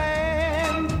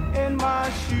sand in my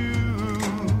shoes.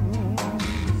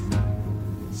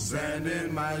 Sand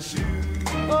in my shoes.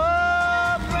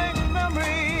 Oh, bring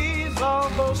memories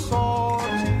of the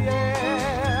salty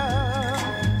air.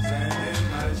 Sand in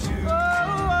my shoes.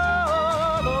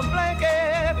 Oh, the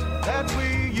blanket that we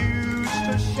used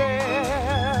to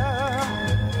share.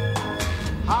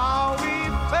 How we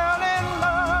fell in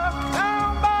love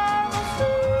down by the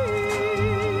sea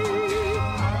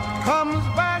comes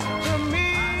back to me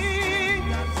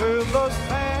with the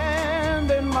sand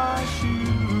in my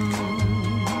shoes.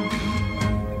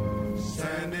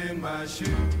 Sand in my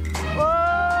shoes. Oh,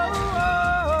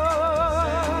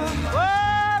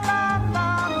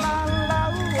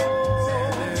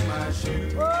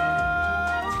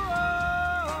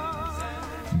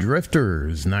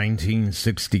 Drifters,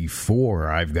 1964,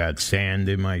 I've Got Sand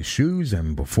in My Shoes,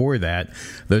 and before that,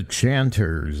 The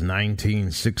Chanters,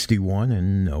 1961,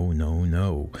 and No, No,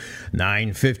 No.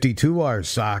 9:52, our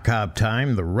sock hop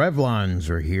time. The Revlons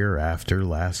are here after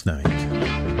last night.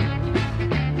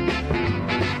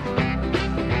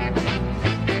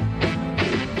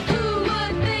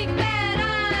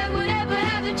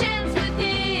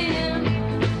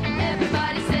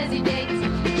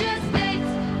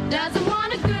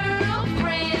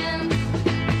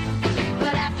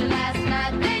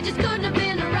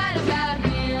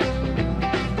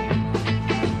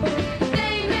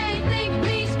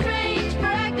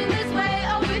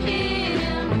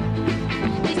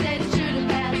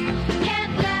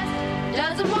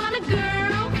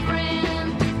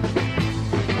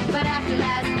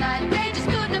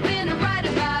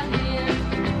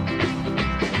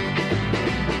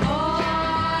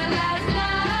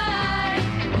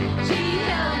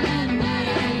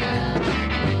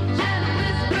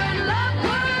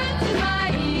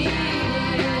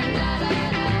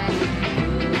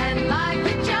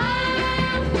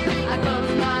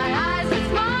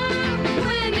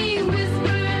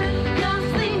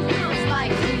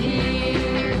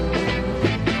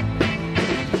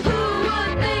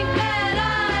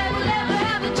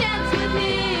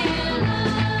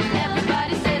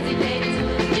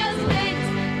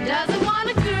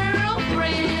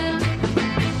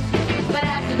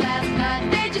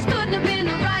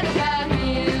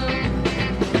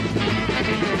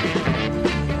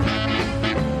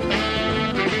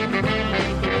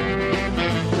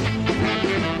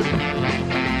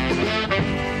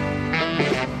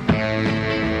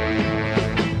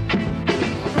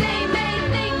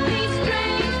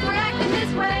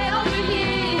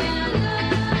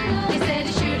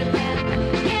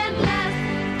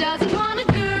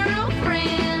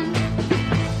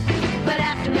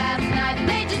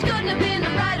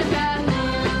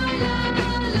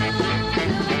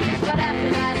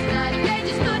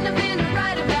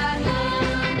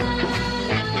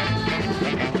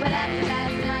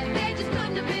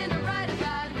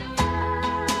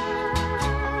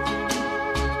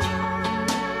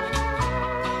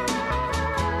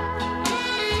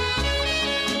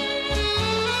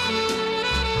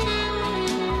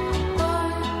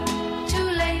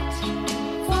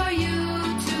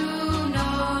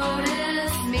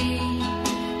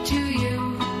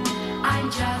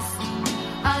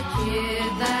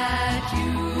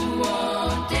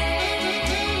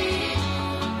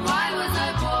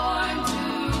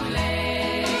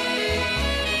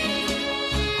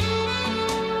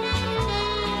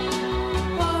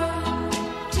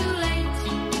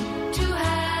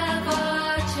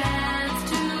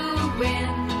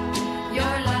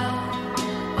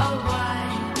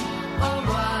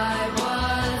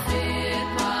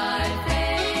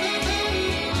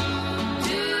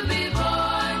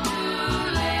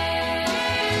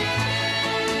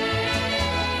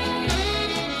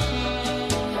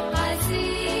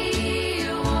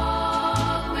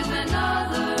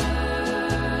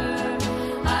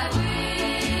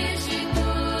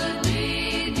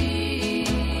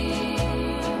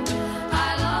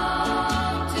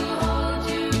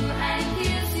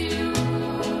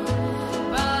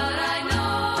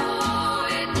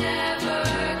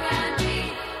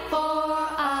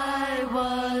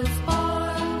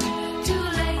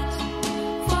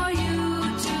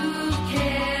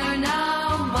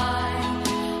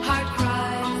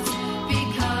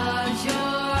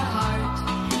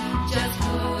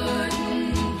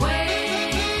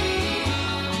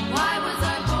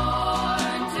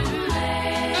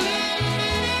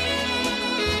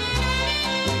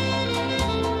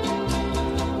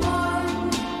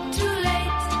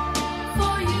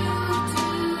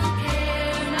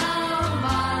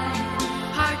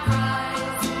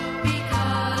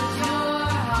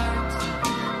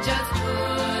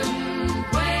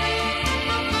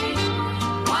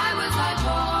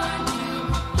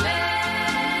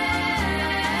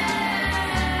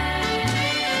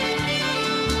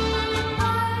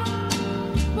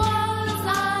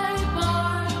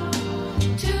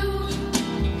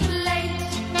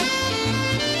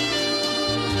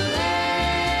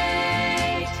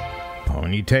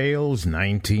 Tales,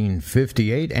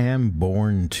 1958, and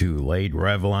Born Too Late.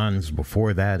 Revlon's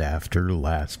before that, After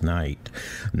Last Night.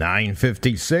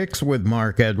 9:56 with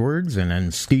Mark Edwards, and then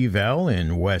Steve L.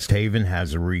 in West Haven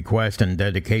has a request and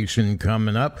dedication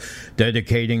coming up,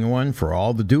 dedicating one for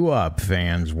all the doo-wop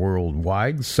fans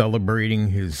worldwide, celebrating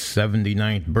his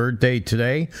 79th birthday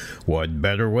today. What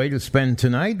better way to spend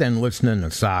tonight than listening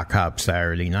to Sock Hop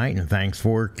Saturday Night, and thanks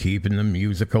for keeping the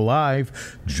music alive.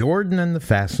 Jordan and the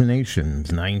Fascinations,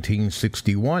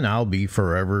 1961, I'll Be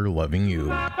Forever Loving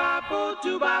You.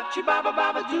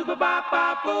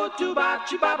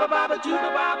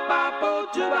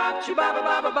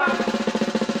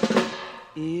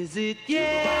 Is it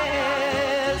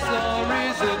yes or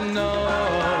is it no?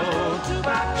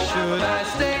 Should I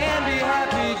stay and be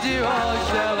happy, dear, or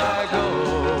shall I go?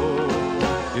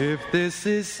 If this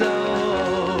is so,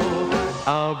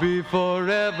 I'll be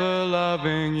forever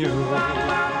loving you.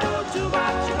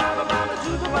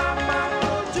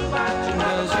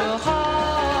 Does your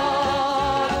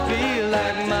heart feel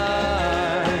like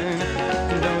mine?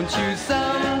 Don't you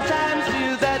sometimes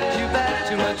feel that you've had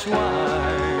too much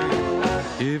wine?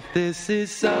 If this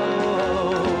is so,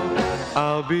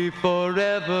 I'll be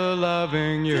forever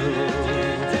loving you.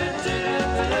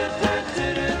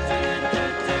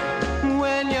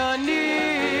 When you're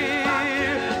near,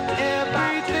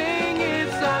 everything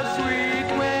is so sweet.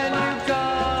 When you're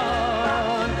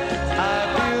gone, I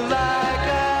feel like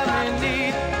I'm in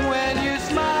need. When you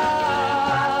smile,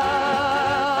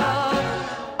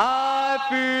 I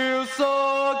feel so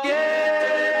gay.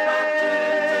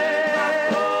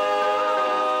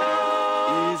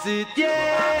 Is it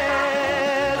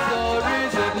yes or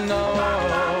is it no?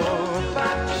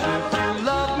 If you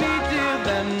love me, dear,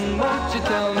 then won't you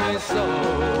tell me so?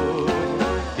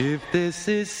 If this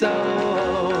is so,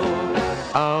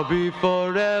 I'll be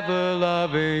forever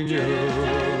loving you.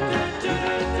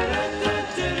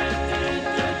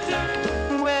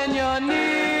 When you're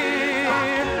near,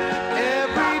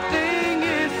 everything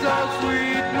is so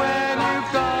sweet. When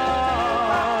you've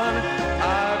gone,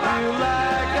 I feel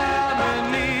like I'm in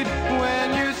need. When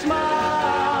you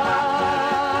smile,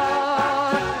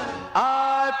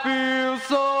 I feel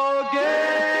so gay.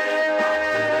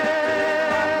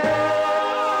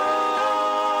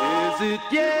 Is it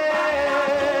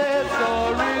yes or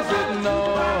is it no?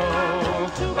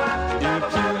 If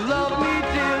you love me,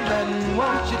 dear, then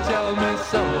won't you tell me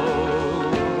so?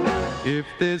 If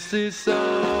this is so,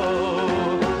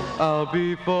 I'll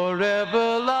be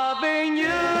forever loving you.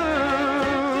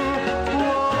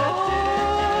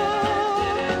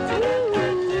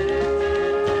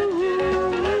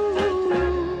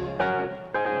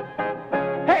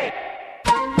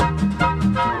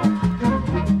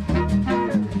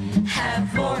 Have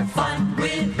more fun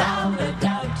without a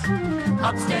doubt.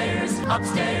 Upstairs,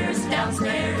 upstairs,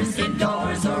 downstairs,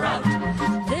 indoors or out.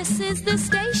 This is the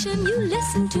station you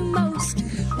listen to most.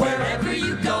 Wherever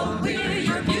you go, we're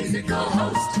your musical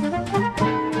host.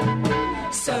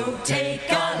 So take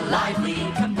a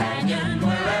lively companion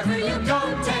wherever you go.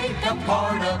 Take a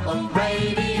portable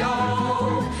radio.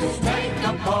 Take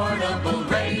a portable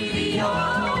radio.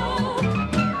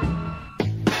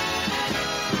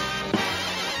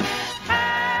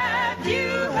 Have you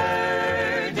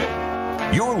heard?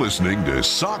 You're listening to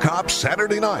Sock Hop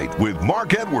Saturday Night with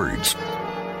Mark Edwards.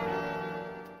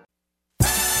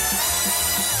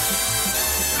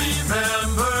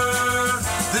 Remember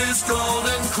this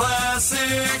golden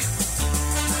classic.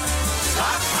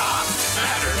 Sock Hop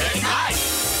Saturday Night.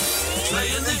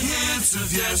 Playing the hits of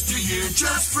yesteryear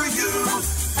just for you.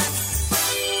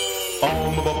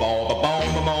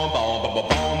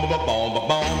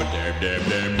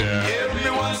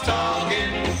 Everyone's talking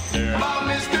about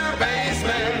Mr.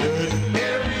 Bassman.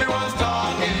 Everyone's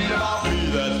talking about me.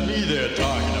 That's me they're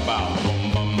talking about.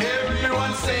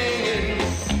 Everyone's singing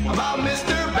about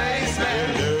Mr. Bassman.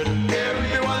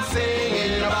 Everyone's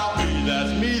singing about me.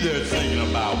 That's me they're singing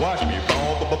about. Watch me.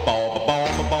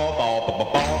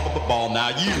 Now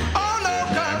you. Oh no,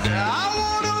 'cause I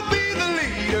wanna be the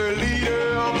leader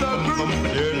of the group.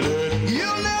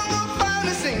 You'll never find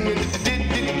me singing.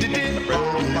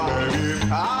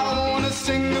 I wanna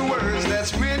sing the words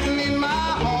that's written in my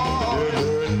heart,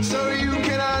 so you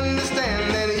can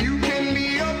understand and you can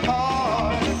be a part.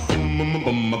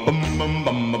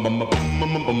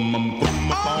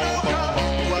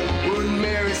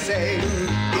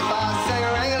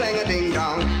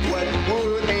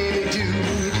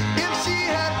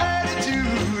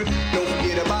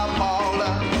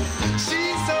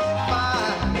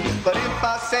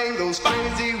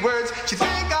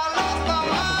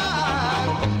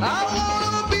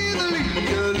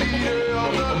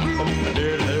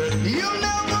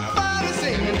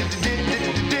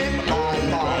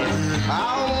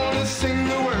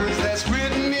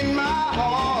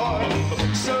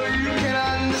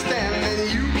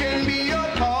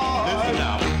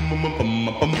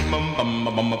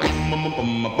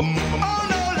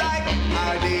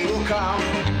 come.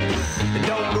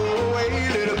 Don't go away,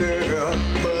 little girl,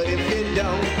 but if you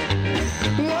don't,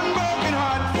 one broken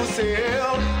heart for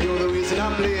sale, you're the reason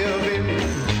I'm living.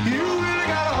 You really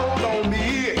got a hold on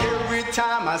me every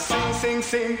time I sing, sing,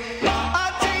 sing.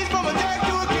 I change from a jack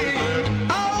to a king.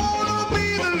 I wanna be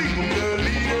the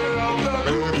leader of the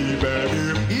group.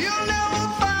 You'll never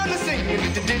find me singing.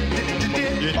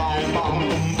 Bom, bom,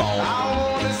 bom. I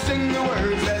wanna sing the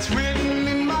words that's written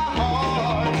in my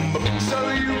heart, so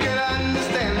you can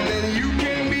understand that you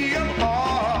can be a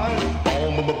part.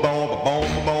 Bom, bom, bom, bom,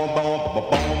 bom, bom, bom,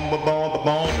 bom, bom,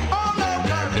 bom. Oh no,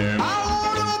 I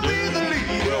wanna be the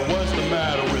leader. Well, what's the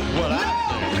matter with what I say?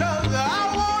 No, 'cause I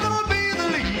wanna be the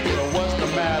leader. Well, what's the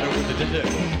matter with the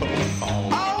I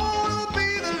wanna be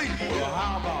the leader. Well,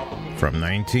 how about From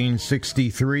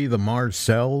 1963, the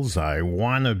Marcells, I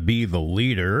Wanna Be the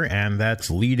Leader, and that's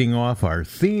leading off our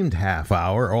themed half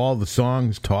hour, all the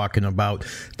songs talking about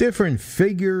different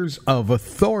figures of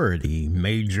authority,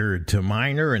 major to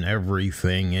minor and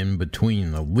everything in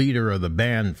between, the leader of the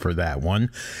band for that one.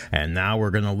 And now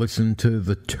we're going to listen to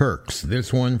the Turks,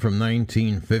 this one from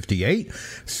 1958,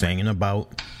 singing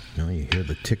about, you know, you hear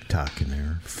the tick-tock in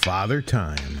there, Father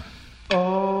Time.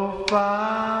 Oh,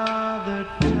 Father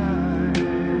Time,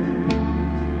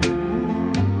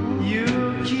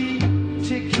 you keep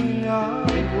ticking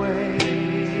away.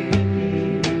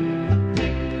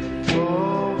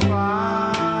 Oh,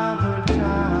 Father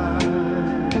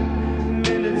Time,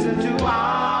 minutes into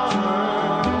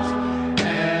hours,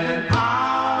 and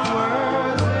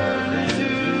hours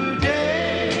into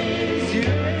days. You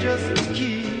just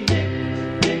keep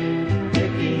ticking.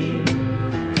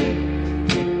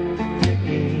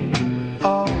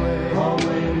 Always,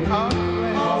 always,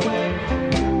 always.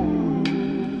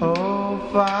 Oh,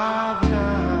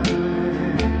 Father,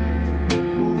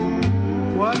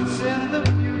 what's in the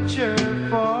future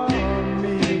for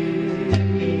me?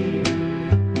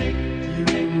 You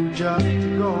just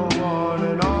go on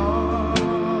and on.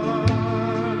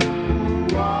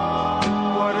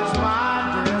 What is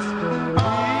my destiny?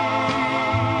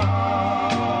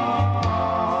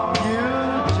 You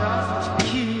just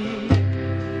keep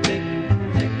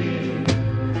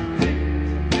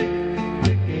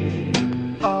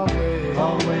always,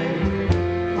 always,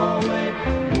 always.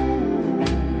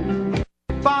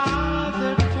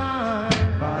 Father Time,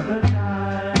 Father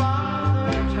Time,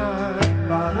 Father Time,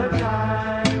 Father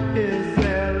Time. Is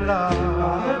there love,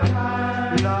 Father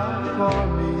Time, love for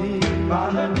me,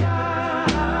 Father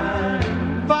Time,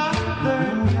 Father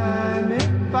Time?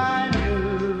 If I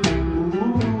knew,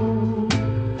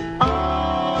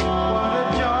 what a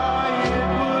joy it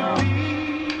would be,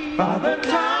 Father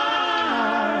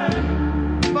Time.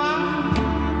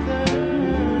 Father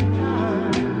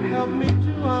Time, help me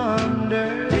to understand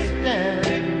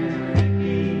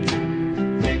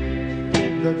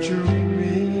the true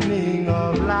meaning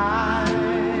of life.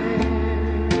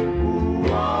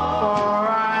 For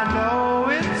I know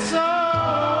it's so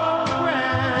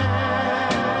grand.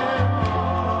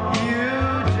 You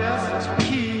just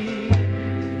keep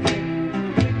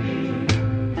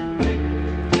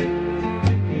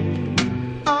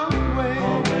away,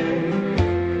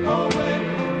 away,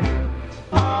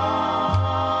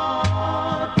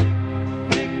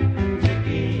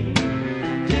 ticking,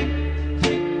 tick,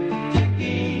 tick,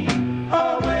 ticking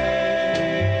away.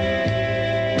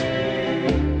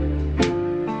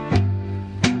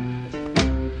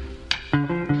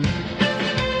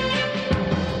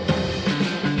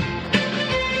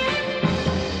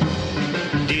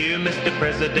 Dear Mr.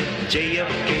 President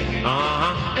JFK,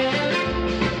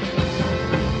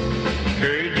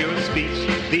 heard your speech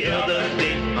the other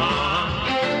day,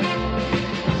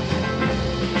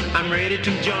 I'm ready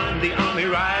to join the army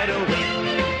right away,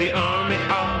 the army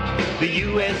of the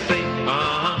USA,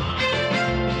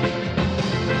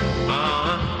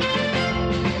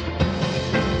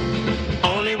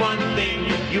 Only one thing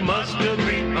you must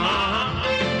agree,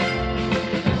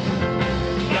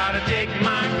 gotta take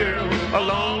my girl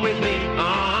along with me,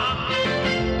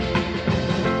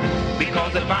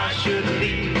 because if I should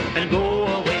leave and go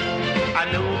away, I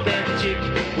know that chick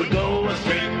would go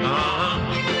astray,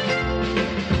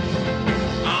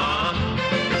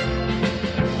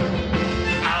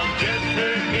 I'll dress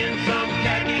her in some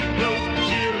khaki clothes,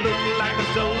 she'll look like a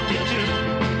soldier too.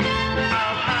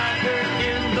 I'll hide her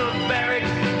in the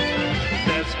barracks,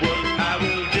 that's what I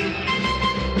will do.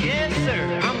 Yes, sir,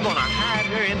 I'm gonna hide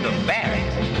her in the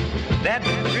barracks. That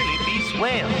would really be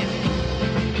swell.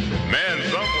 Man,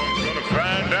 someone's gonna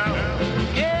find out.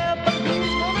 Yeah, but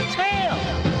who's gonna tell?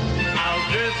 I'll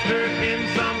dress her in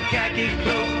some khaki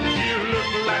clothes, she'll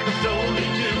look like a soldier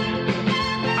too.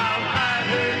 I'll hide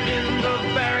her in the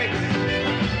barracks,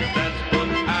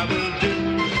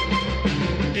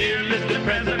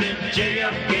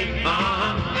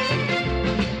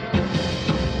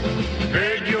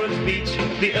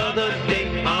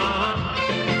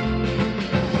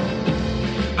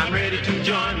 to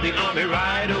join the army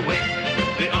right away.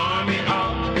 The army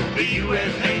of the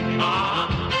USA.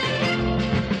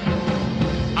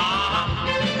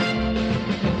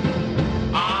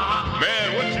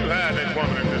 Man, what you had that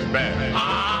woman in this bag?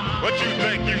 What you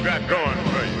think you got going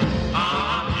for you?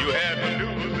 You had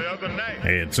maneuvers the other night.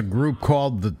 It's a group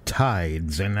called The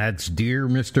Tides, and that's Dear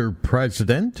Mr.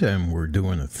 President, and we're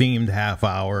doing a themed half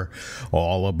hour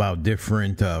all about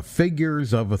different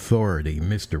figures of authority.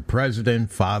 Mr.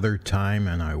 President, Father Time,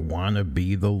 and I Want to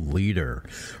Be the Leader.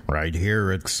 Right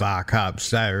here at Sock Hop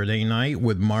Saturday Night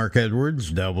with Mark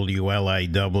Edwards,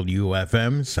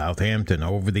 WLIW-FM, Southampton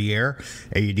over the air,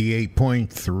 88.3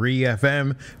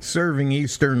 FM, serving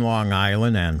eastern Long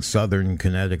Island and southern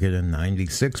Connecticut, and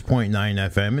 96.9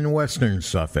 FM in western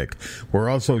Suffolk. We're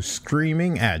also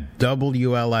streaming at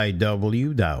WLIW.org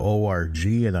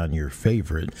and on your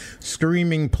favorite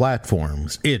streaming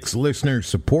platforms. It's listener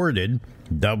supported.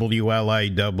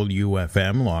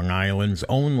 WLIW-FM, Long Island's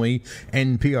only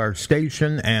NPR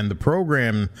station, and the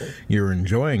program you're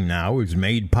enjoying now is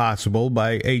made possible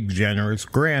by a generous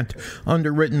grant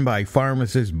underwritten by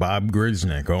pharmacist Bob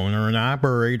Grisnick, owner and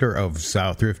operator of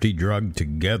South Thrifty Drug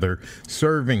Together,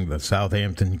 serving the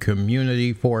Southampton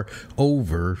community for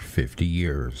over 50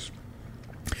 years.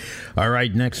 All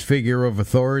right, next figure of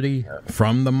authority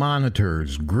from the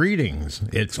Monitors. Greetings,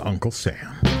 it's Uncle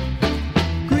Sam.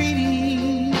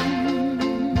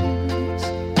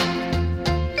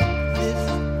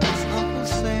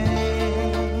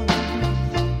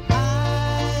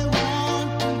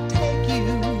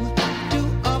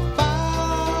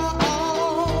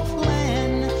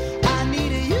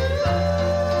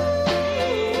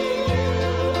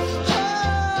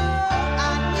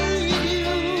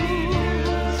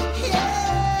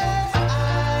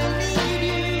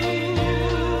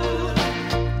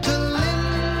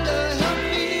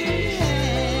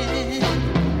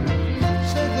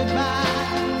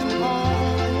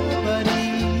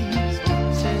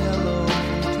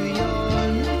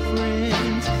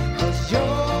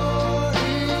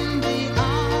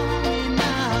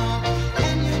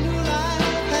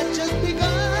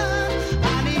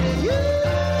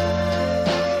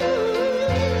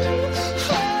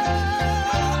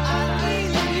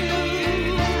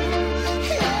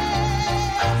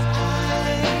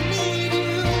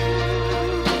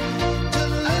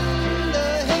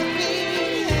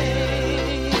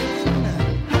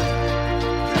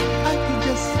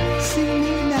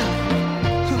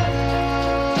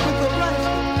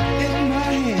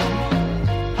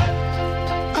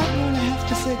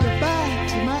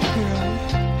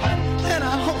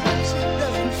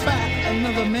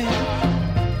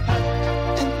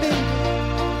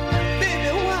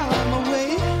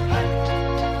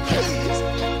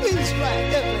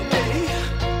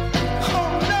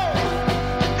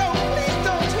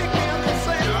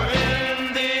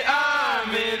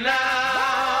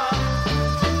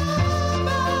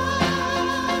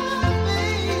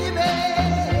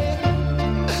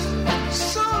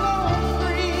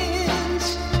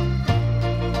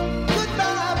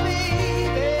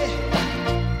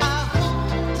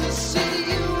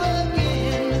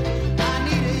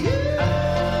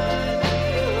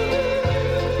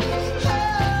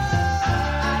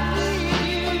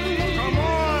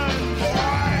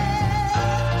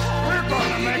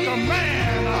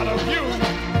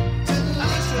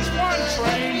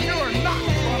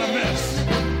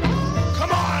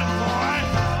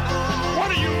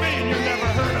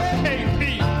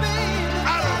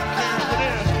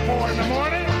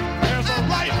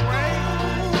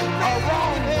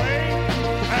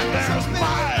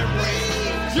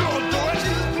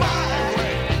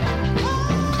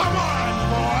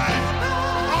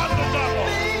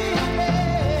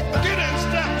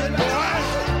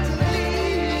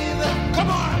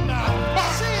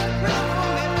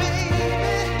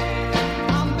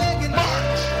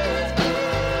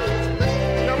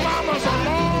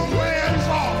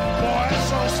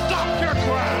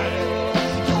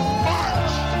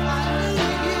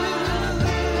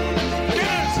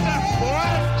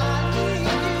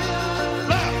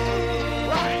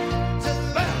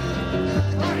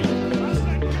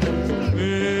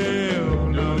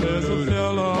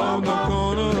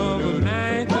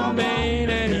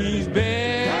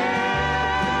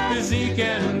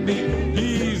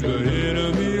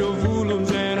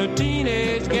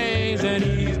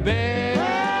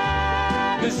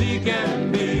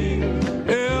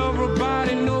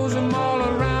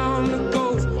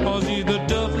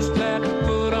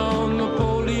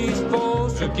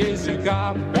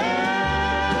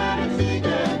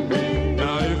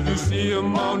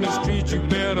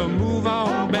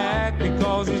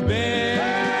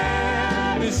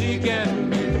 as he can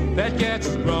be. That cat's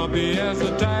as grumpy as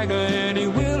a tiger, and he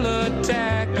will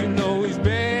attack. You know he's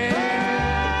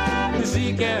bad as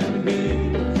he can be.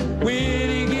 When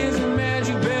he gets mad,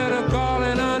 you better call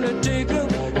an undertaker,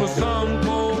 'cause some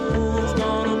poor fool's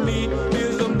gonna meet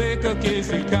his maker,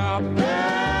 Casey Cop.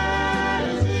 Bad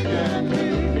as he can be.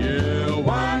 Yeah,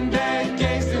 one day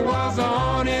Casey was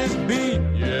on his beat.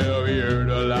 Yeah, he heard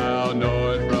a loud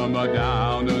noise from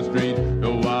down the street.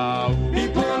 Wow. He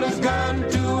pulled his gun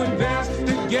to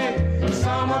investigate.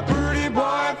 Some pretty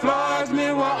boy Floyd's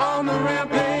men were on the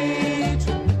rampage.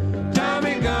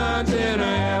 Tommy guns in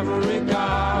every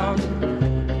car,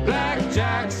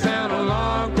 blackjacks and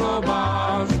long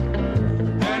crowbars,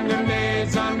 and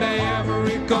grenades under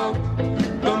every coat.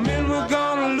 The men were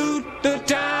gonna loot the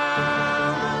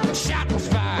town. A shot was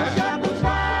fired. A shot was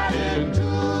fired into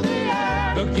the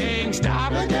air. The gang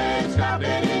stopped. The gang stopped.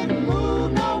 They didn't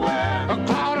move nowhere. A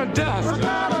cloud of dust. A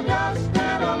cloud of dust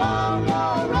and a long,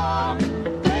 long rock.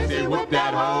 Casey whipped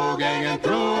that whole gang and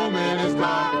threw him in his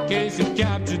car. Casey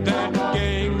captured that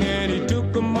gang and he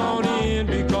took them on in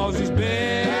because he's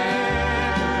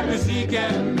bad as he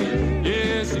can be.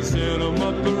 Yes, he sent them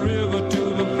up the river to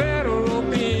the federal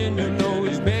pen. You know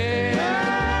he's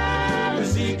bad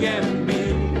as he can be.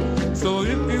 So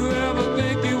if you ever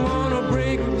think you wanna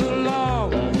break the law,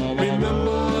 remember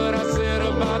what I said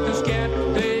about this cat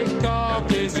they call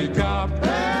Casey Cop.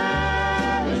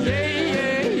 Yeah,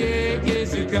 yeah, yeah,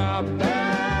 Casey Cop.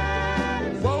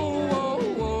 Whoa, whoa,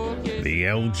 whoa, Casey. The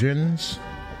Elgins,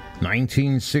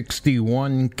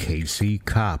 1961, Casey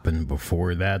Cop. And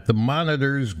before that, the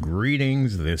Monitors,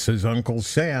 Greetings, This is Uncle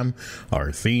Sam,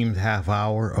 our themed half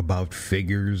hour about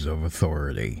figures of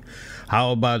authority.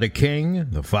 How about a king?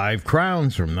 The Five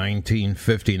Crowns from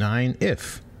 1959,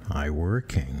 If I Were a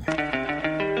King.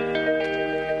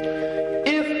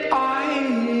 If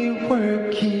I were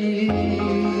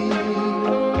king,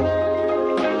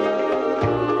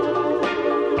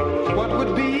 what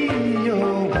would be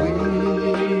your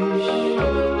wish?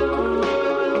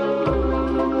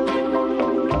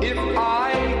 If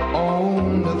I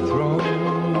owned the throne,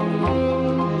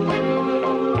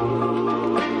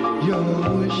 your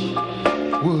wish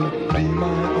would be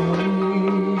my own.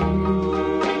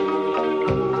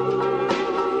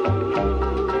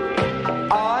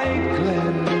 I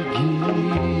gladly give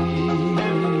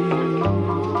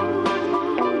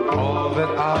all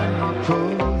that I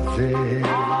possess.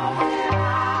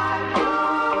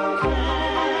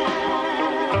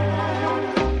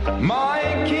 My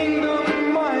kingdom,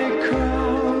 my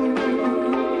crown,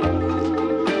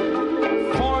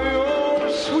 for your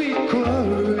sweet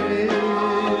caress.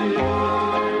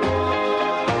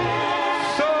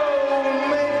 So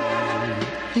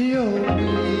make your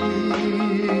wish,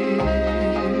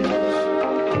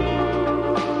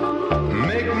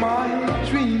 make my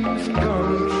dreams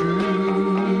come true.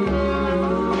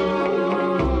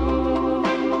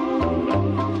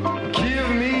 Give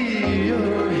me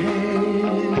your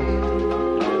hand.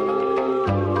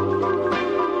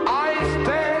 I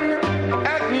stand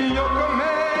at your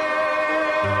command.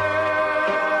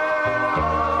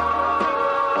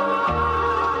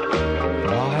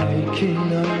 My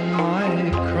kingdom, my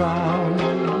crown,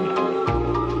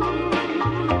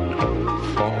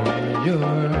 for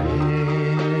your hand.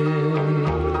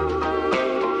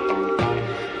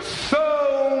 So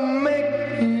make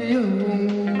your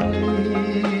wish,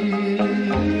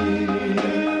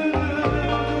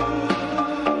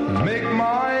 make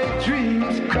my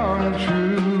dreams come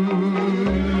true.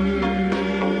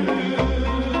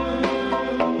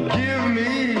 Give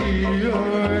me your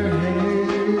hand.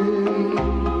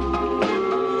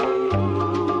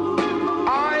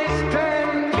 I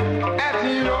stand at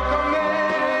your command.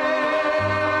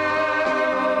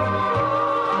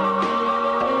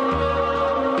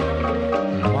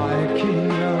 My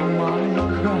kingdom, my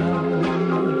crown,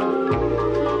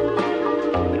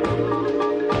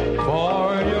 for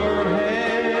your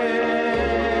hand.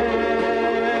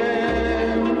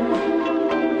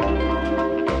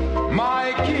 My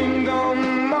kingdom,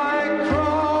 my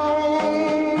crown,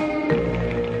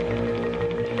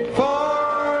 for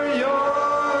your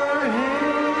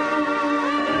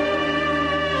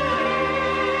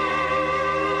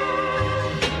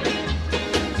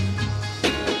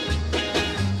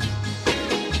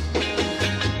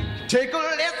Take a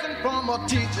lesson from a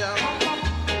teacher.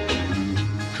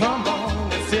 Come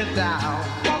on and sit down.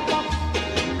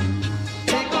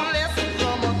 Take a lesson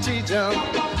from a teacher.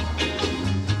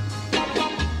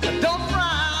 Don't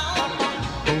frown.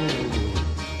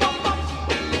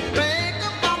 Think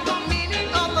about the meaning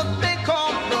of the thing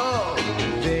called love.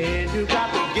 Then you got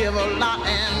to give a lot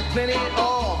and plenty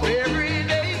of every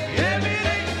day. Every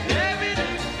day.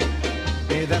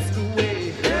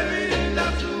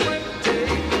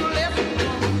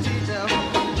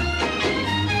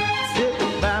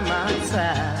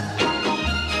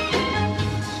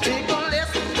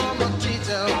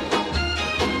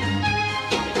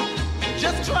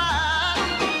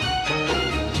 try.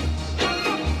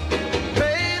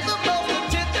 Pay the most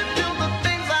attention to the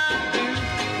things I do.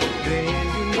 Then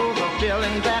you know the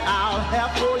feeling that I'll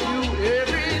have for you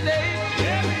every day.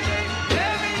 Every day,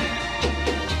 every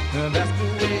day. That's the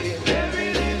way. Every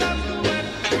day, that's the way.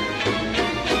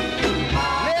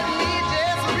 Let me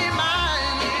just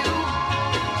remind you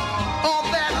of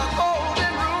that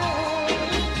golden rule.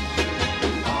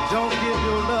 Don't give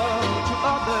your love to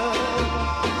others.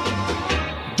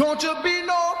 Don't you be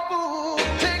no fool.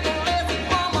 Take a lesson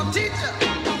from a teacher.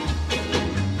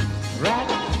 Right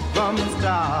from the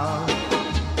start.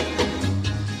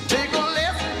 Take a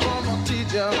lesson from a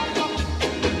teacher.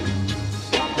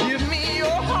 Give me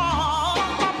your heart.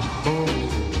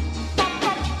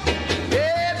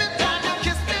 Every time you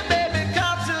kiss me, baby,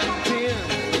 count to 10.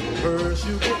 First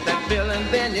you get that feeling,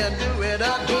 then you do it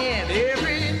again.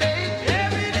 Every day,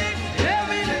 every day,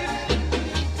 every day.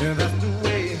 And that's the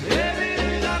way. Every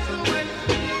day, that's the way.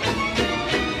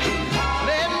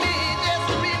 Let me just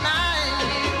remind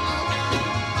you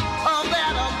of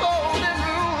that golden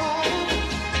rule.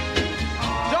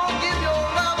 Don't give your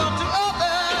love to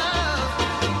others.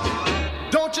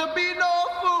 Don't you be no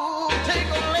fool. Take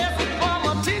a lesson from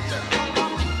a teacher.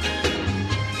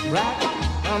 Right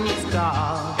from the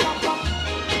start.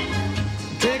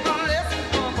 Take a lesson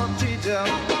from a teacher.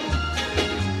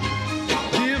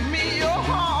 Give me your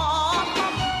heart.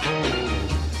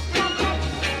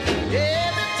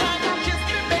 Every time you kiss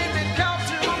me, baby, count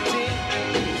to 10.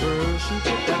 First you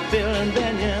get that feeling,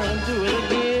 then you do it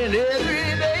again. Every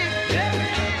day,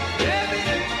 every day, every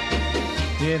day.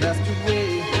 Yeah, that's the way.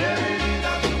 Every day,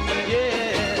 that's the way.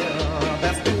 Yeah,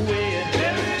 that's the way.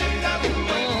 Every day, that's the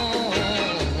way.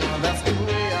 That's the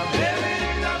way. Every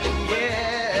day, that's the way.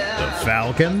 The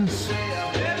Falcons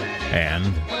and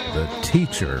The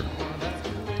Teacher.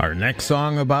 Our next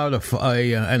song about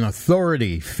an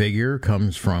authority figure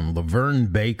comes from Laverne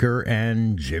Baker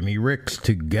and Jimmy Ricks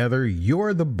together.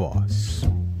 You're the Boss.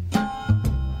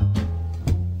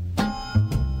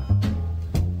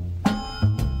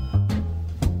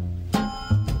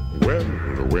 Well,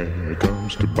 when it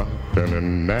comes to bopping a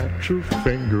natural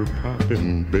finger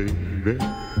popping, baby,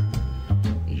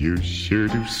 you sure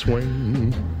do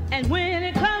swing. And when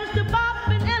it comes to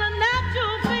bopping and a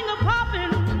natural finger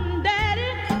popping,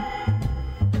 Daddy,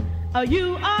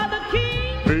 you are the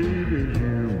king. Baby,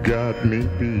 you got me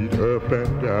beat up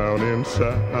and down,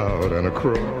 inside out and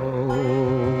across.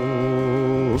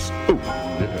 Oh,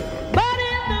 yeah. But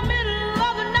in the middle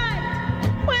of the night,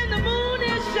 when the moon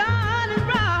is shining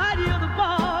bright, you're the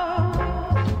boss.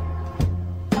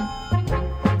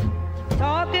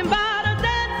 Talking about a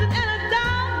dancing and a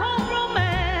down-home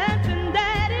romance, and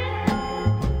Daddy,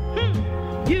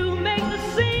 you make the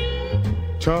scene.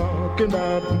 Talking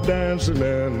about dancing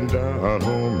and down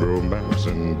home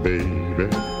romancing, baby,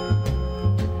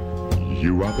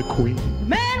 you are the queen.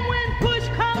 Man, when push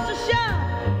comes to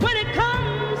shove, when it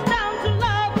comes down to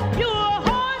love, you're a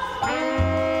horse.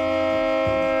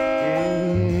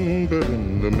 But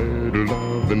in the middle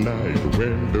of the night,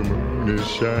 when the moon is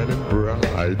shining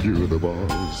bright, you're the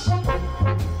boss.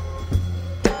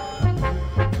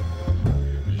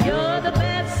 You're the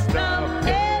best of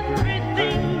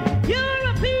everything. You're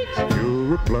a peach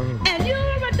You're a plum, and you're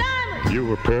a diamond.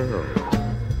 you're a pearl.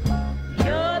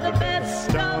 You're the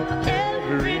best of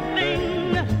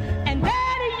everything. And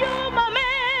Daddy, you're my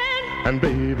man. And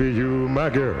baby, you my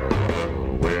girl.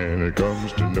 When it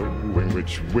comes to knowing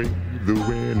which way the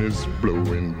wind is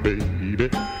blowing, baby,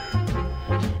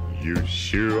 you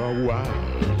sure are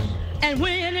wise. And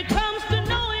when it comes to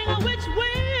knowing which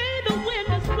way the wind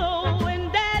is blowing,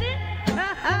 Daddy,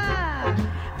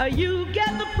 you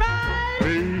get the prize.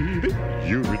 Baby,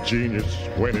 you're a genius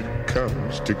when it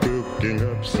comes to cooking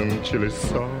up some chili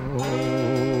sauce.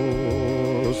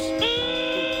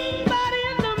 But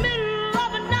in the middle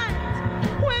of the night,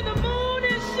 when the moon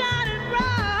is shining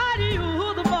bright,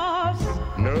 you're the boss.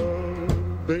 No,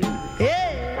 baby,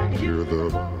 Yeah, you're the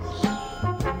boss.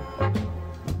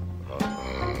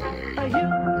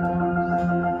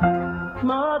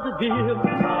 Mother dear,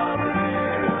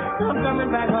 I'm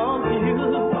coming back home to you.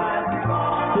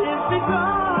 It's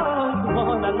because the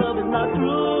one I love is not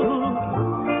true.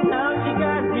 Now she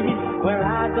got me where I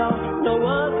don't know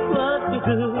what to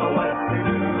do.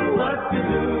 What to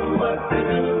do.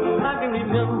 I can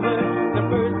remember the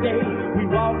first day we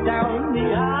walked down the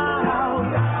aisle.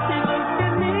 She looked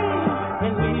at me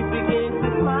and we began to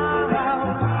smile.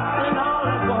 And all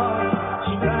at once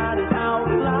she cried it out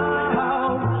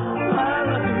loud. I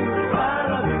love you, I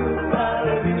love you, I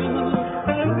love you.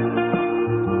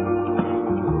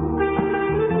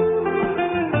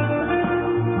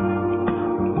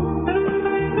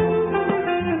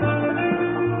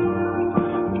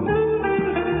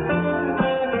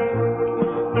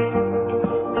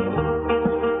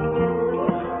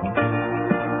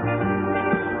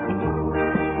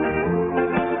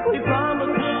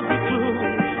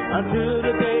 until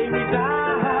the day we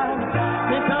die.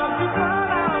 Then comes the sun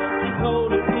out, she's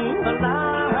holding me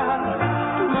alive.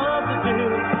 Mother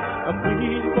dear,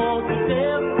 please won't you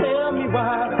tell me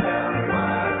why?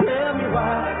 Tell me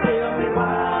why, tell me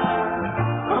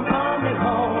why. I'm coming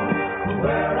home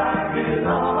where I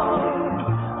belong.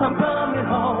 I'm coming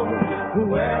home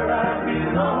where I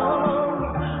belong.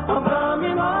 I'm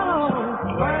coming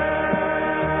home where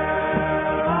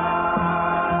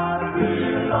I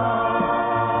belong.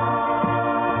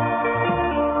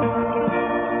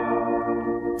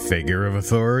 Figure of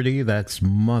authority, that's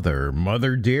Mother.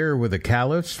 Mother Dear with a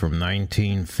Callous from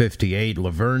 1958.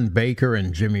 Laverne Baker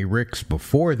and Jimmy Ricks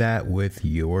before that with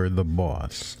You're the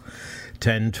Boss.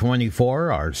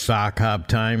 10:24, our Sock Hop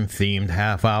Time themed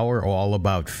half hour, all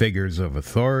about figures of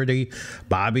authority.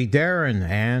 Bobby Darin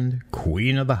and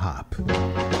Queen of the Hop. Well,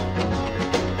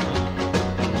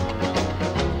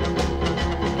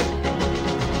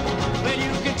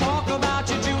 you can talk about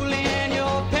your Julie and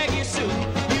your Peggy Sue.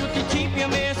 You can keep your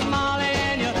Miss Molly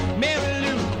and your Mary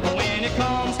Lou. But when it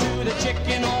comes to the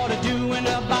chicken or the doing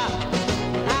the bop,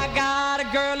 I got a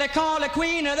girl they call the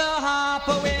Queen of the Hop.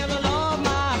 Well, I love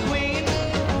my queen.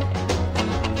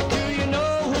 Do you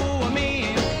know who I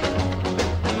mean?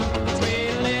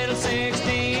 Sweet little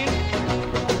 16.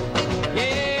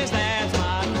 Yes, that's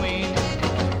my queen.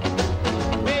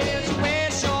 Well, she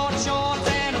wears short shorts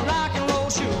and rock and roll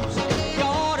shoes. You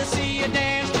ought to see her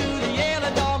dance to the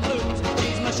Yellow Dog Blues.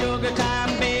 She's my sugar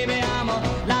time baby, I'm a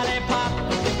lollipop.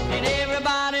 And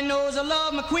everybody knows I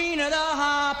love my Queen of the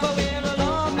Hop. Well, I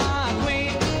love my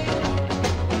queen.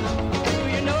 Do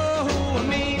you know who I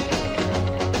mean?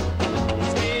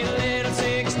 Sweet little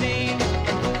 16.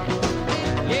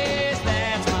 Yes,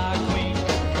 that's my queen.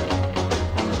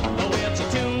 Oh, well, she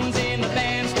tunes in the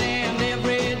bandstand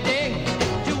every day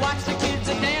to watch the kids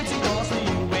a dancing across the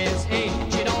USA.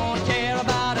 She don't care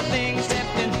about a thing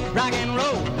except in rock and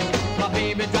roll. My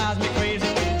baby drives me crazy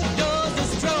when she does the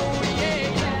stroll. Yeah,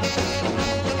 yeah.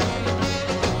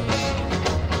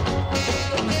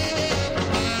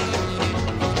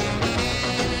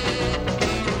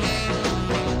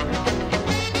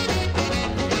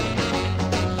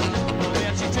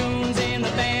 Well, she tunes in the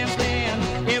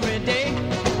bandstand every day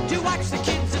to watch the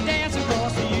kids a dance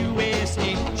across the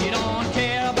USA. She don't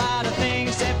care about a thing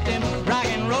except in rock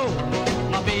and roll.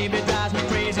 My baby drives me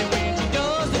crazy when she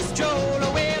does the stroll.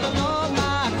 Oh, well, I love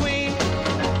my queen.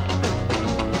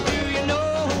 Do you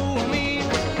know who I mean?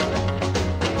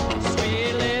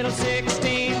 Sweet little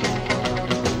 16.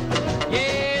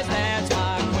 Yes, that's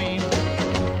my queen.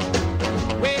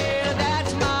 Well,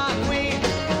 that's my queen.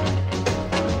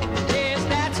 Yes,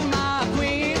 that's my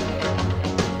queen.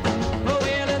 Oh,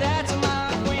 well, that's my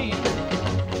queen.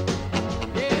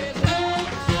 Yes,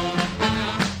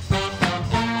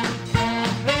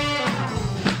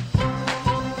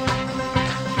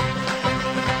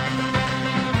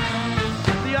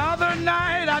 The other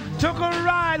night I took a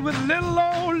ride with little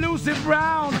old Lucy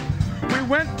Brown. We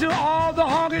went to all the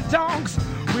honky tonks.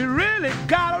 We really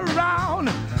got around.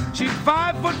 She's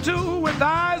 5'2" with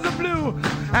eyes of blue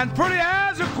and pretty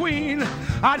as a queen.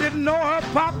 I didn't know her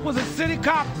pop was a city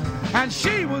cop and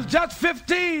she was just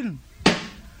 15.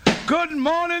 Good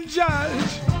morning, Judge.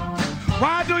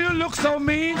 Why do you look so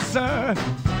mean, sir?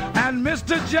 And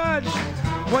Mr. Judge,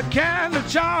 what can the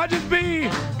charges be?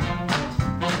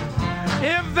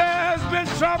 If there's been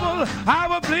trouble, I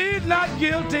will plead not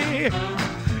guilty.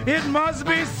 It must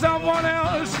be someone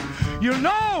else. You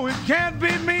know it can't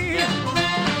be me.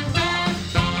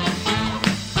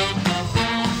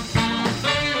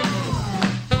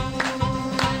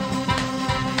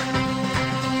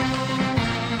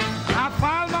 I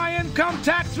filed my income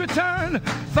tax return,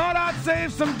 thought I'd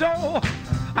save some dough.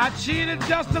 I cheated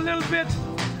just a little bit.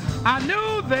 I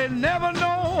knew they'd never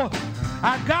know.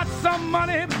 I got some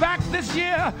money back this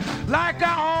year, like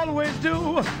I always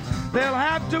do. They'll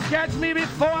have to catch me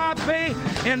before I pay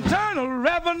Internal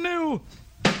Revenue.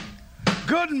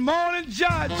 Good morning,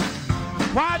 Judge.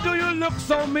 Why do you look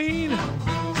so mean,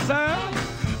 sir?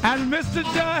 And Mr.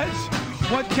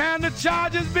 Judge, what can the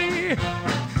charges be?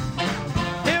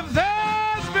 If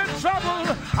there's been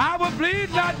trouble, I will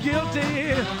plead not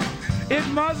guilty. It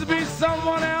must be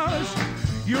someone else.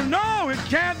 You know it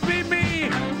can't be me.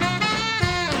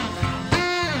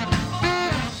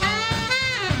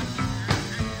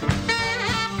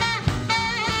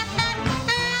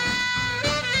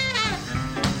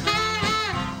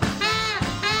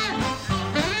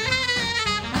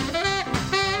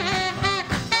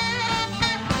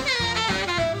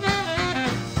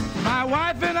 My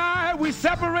wife and I, we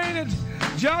separated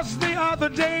just the other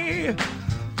day.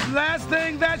 last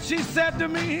thing that she said to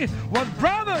me was,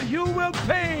 brother, you will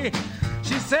pay.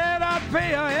 She said I'd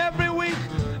pay her every week.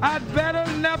 I'd better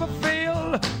never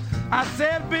fail. I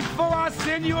said before I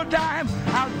send you a dime,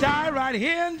 I'll die right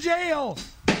here in jail.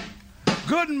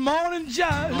 Good morning,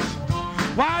 Judge.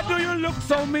 Why do you look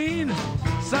so mean,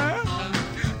 sir?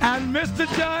 And Mr.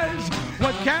 Judge,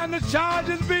 what can the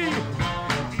charges be?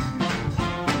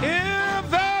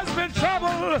 If there's been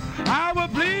trouble, I will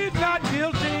plead not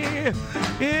guilty.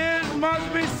 It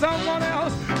must be someone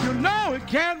else. You know it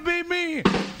can't be me.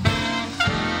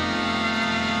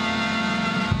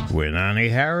 With Annie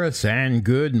Harris and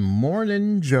Good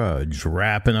Morning Judge,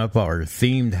 wrapping up our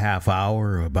themed half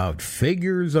hour about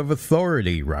figures of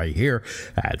authority right here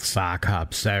at Sock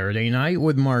Hop Saturday Night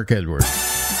with Mark Edwards.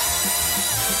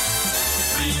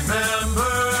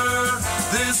 Remember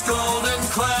this golden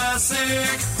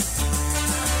classic.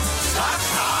 Sock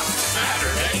Hop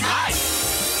Saturday Night.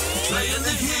 Playing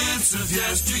the hits of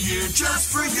yesteryear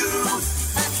just for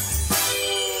you.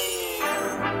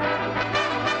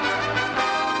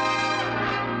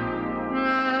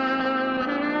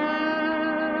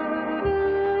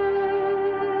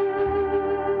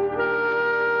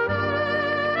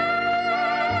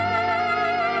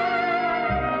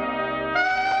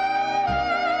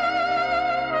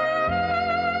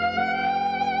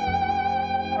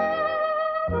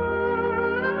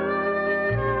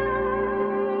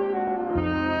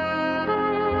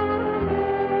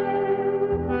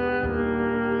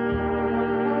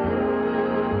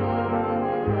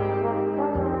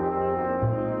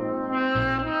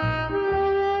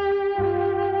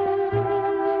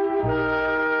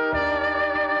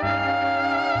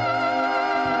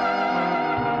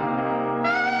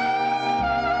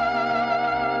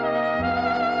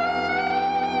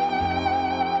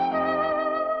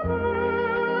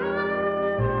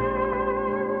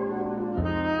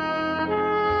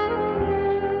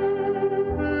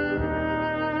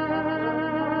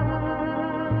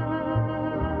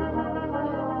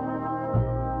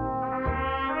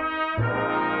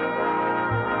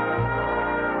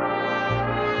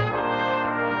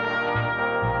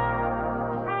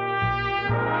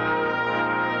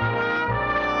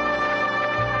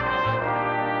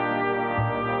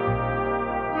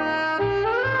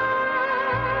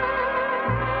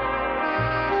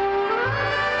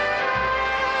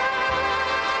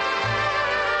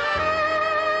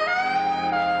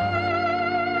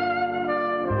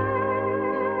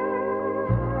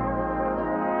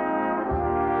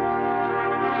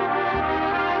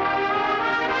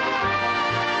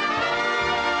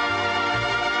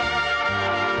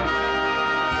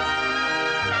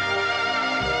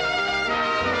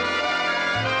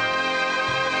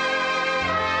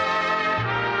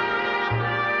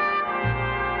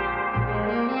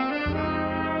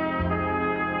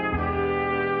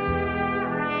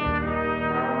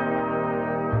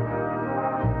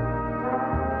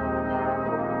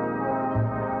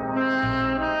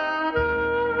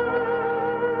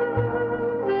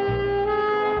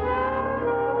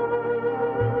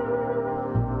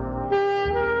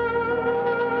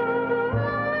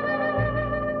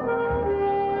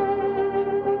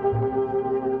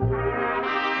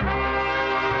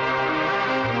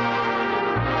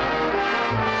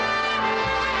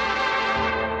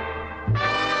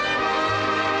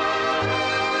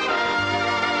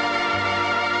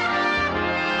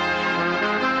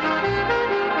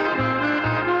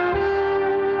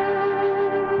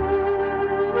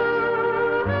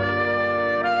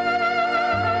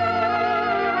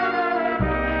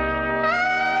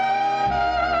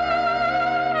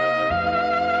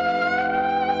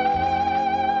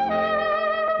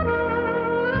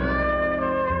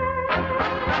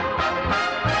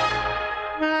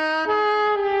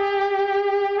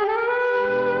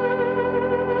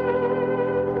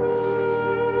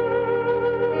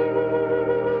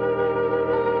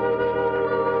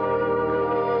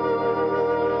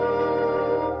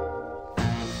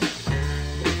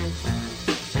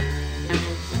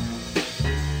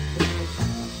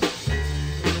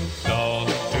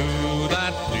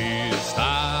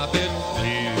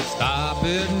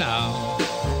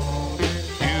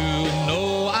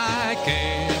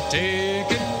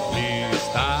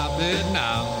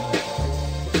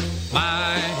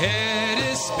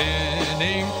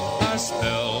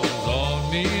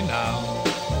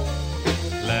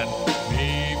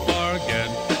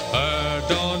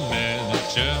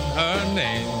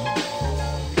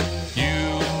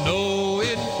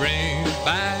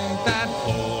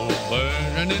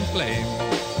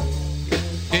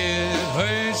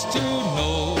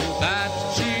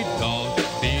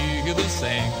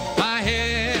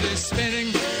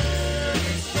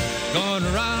 Going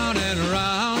round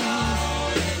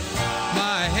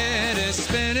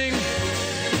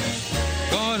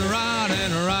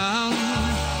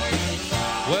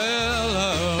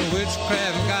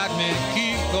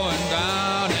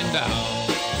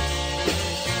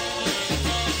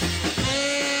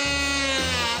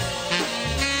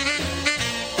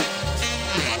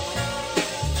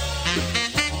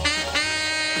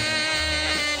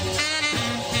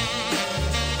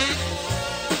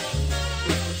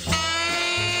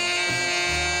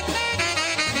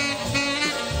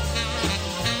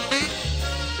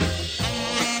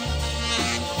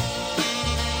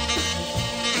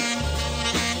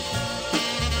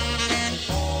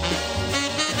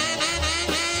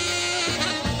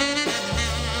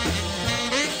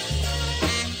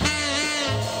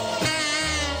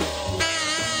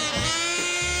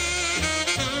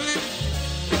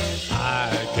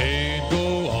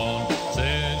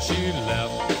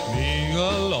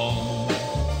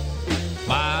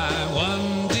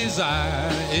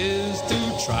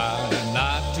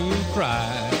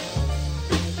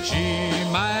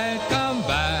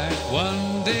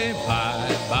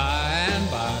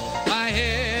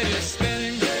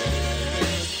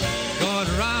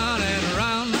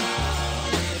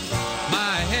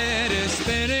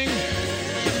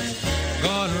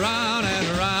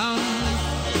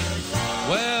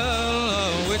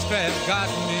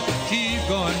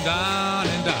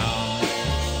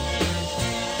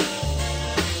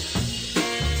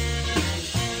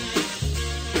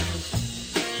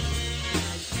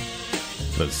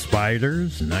The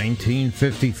Spiders,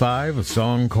 1955, a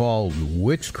song called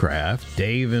Witchcraft.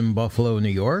 Dave in Buffalo, New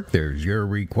York, there's your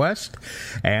request.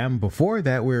 And before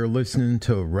that, we were listening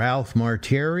to Ralph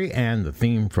Martieri and the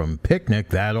theme from Picnic,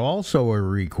 that also a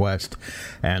request.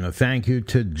 And a thank you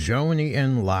to Joni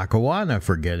in Lackawanna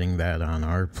for getting that on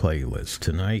our playlist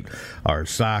tonight. Our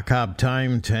sock hop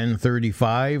time,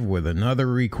 10:35, with another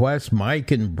request.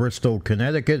 Mike in Bristol,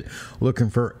 Connecticut, looking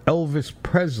for Elvis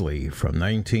Presley from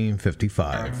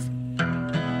 1955.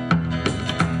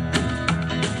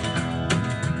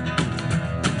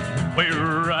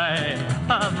 We're right,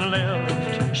 I'm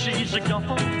left, she's gone.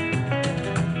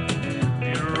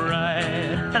 You're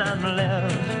right, and I'm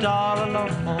left all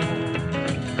alone.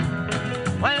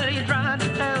 Well, you tried to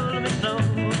tell me so,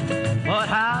 but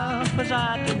how was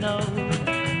I to know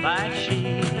that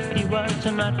she was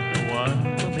not the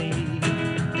one for me?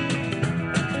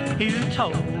 You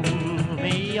told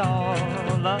me all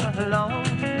along.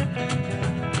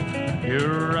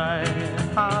 You're right,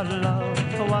 our love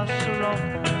was wrong.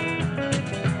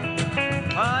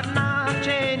 But now I've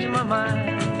changed my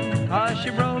mind, 'cause she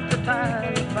broke the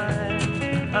tie of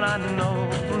mine, and I know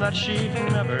that she'd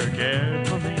never cared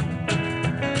for me.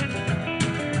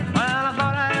 Well, I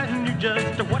thought I knew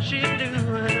just what she'd do.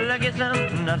 I guess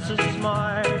I'm not so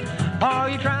smart. Oh,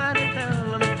 you tried to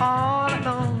tell me all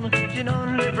alone, you'd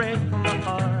only break my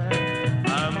heart.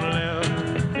 I'm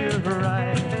left, you're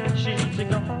right, she's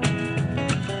gone.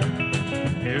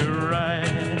 You're right,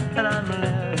 and I'm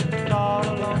left all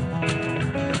alone.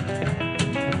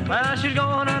 Well, she's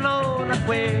gone, I know not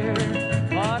where,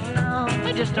 but now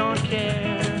I just don't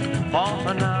care.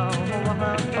 For now, I'm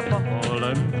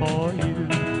falling for you.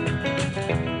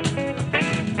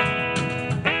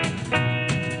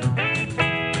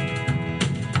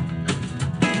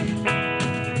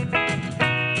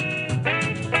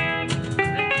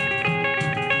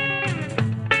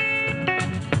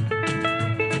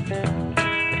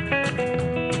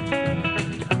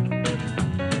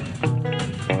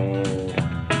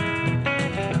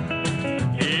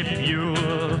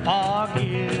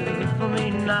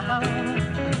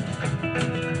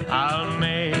 I'll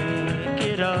make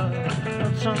it up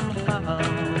somehow.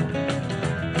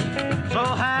 So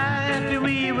happy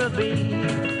we will be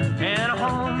in a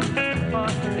home for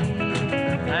three,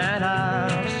 and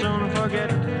I'll soon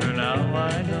forget her now,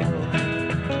 I know.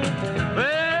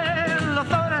 Well, I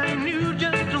thought I knew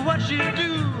just what she'd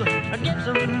do. I guess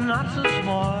I'm not so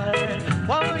smart.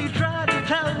 While you tried to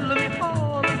tell me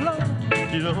all along,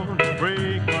 you don't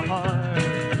break my heart.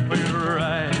 Well, you're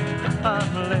right,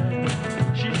 I'm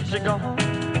left, she's gone.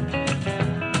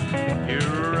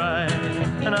 You're right,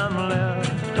 and I'm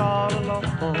left all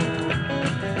alone.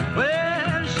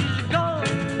 Well, she's gone,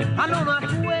 I know not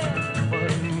where,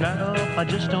 but now I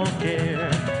just don't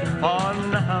care. For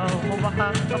now,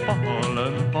 I'm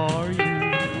falling for you.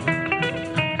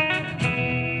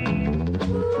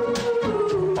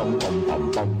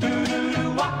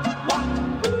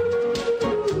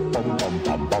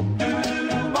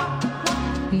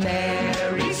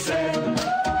 Mary said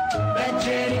that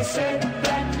Jenny said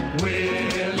that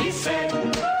Willie said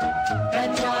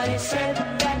that Johnny said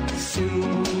that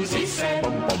Susie said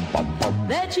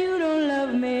that you don't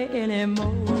love me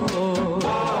anymore.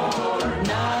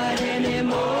 Not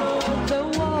anymore. The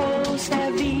walls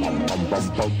have ears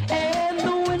and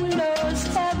the windows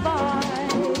have eyes.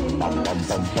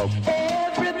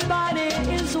 Everybody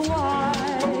is wise.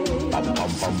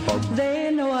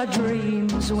 They know our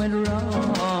dreams went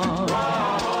wrong.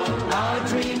 Our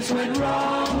dreams went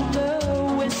wrong. The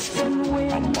western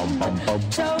wind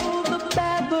told the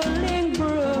babbling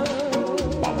brook,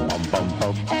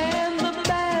 and the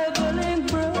babbling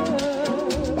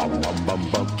brook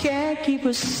can't keep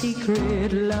a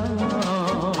secret long,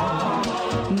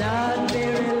 not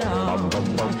very long.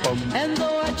 And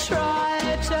though I try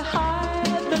to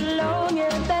hide the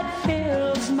longing that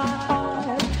fills my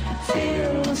heart,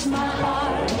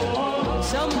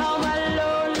 somehow my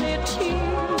lonely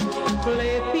tears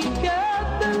play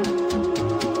peekaboo.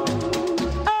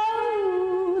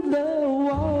 Oh, the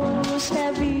walls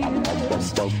have ears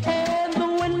and the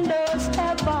windows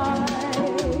have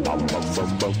eyes.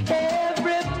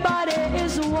 Everybody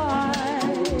is wise.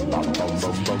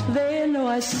 They know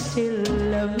I still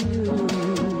love you.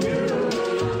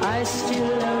 I still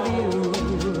love you.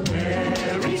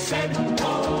 Mary said,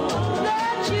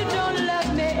 that you don't love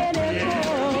me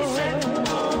anymore.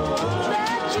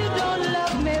 That you don't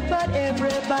love me, but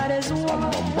everybody's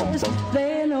wise.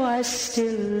 They know I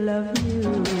still love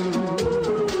you.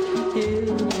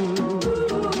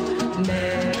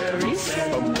 Mary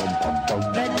said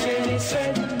that Jenny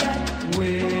said that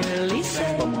Willie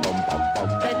said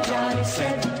that Johnny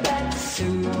said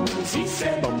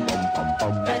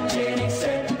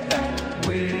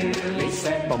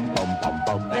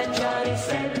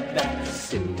that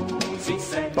Susie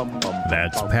said.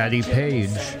 That's Patty Page.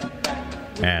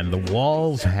 And the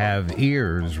Walls Have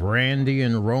Ears, Randy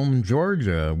in Rome,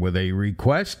 Georgia, with a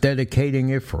request dedicating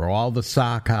it for all the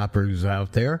sock hoppers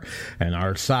out there. And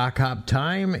our sock hop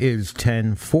time is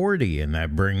 10:40, and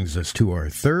that brings us to our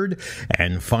third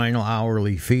and final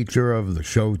hourly feature of the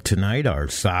show tonight, our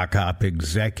sock hop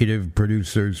executive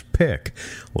producer's pick.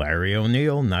 Larry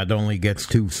O'Neill not only gets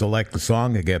to select the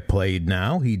song to get played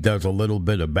now, he does a little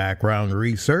bit of background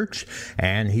research,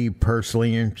 and he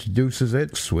personally introduces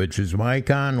it, switches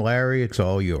mic on. Larry, it's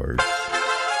all yours.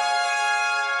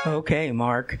 Okay,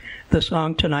 Mark. The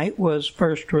song tonight was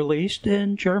first released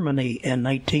in Germany in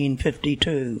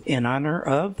 1952 in honor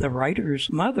of the writer's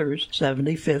mother's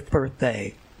 75th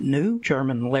birthday. New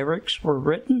German lyrics were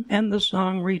written and the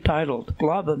song retitled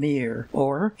Glaube mir,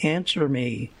 or Answer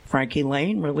Me. Frankie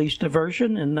Lane released a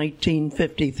version in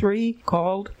 1953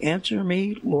 called Answer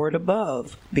Me, Lord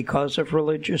Above. Because of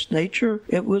religious nature,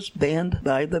 it was banned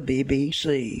by the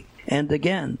BBC. And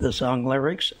again, the song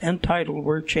lyrics and title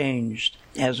were changed.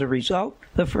 As a result,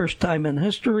 the first time in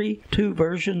history, two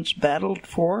versions battled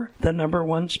for the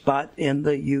 #1 spot in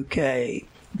the UK.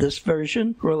 This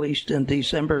version, released in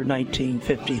December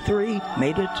 1953,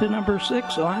 made it to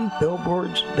 #6 on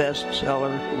Billboard's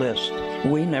bestseller list.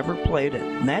 We never played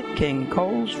it. Nat King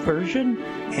Cole's version,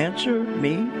 Answer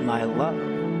Me, My Love.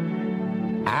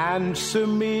 Answer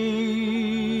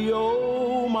me,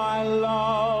 oh my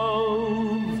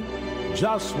love,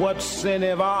 just what sin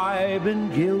have I been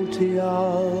guilty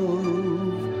of?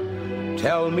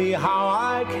 Tell me how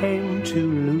I came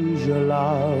to lose your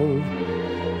love.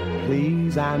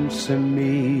 Please answer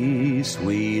me,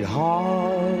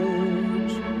 sweetheart.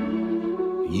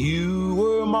 You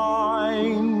were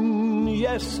mine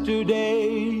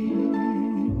yesterday.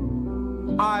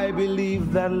 I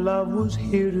believe that love was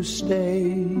here to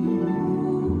stay.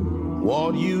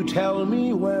 Won't you tell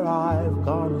me where I've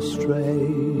gone astray?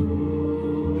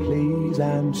 Please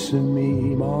answer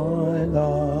me, my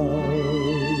love.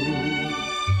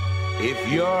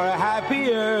 If you're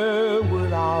happier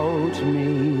without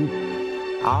me,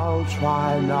 I'll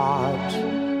try not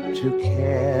to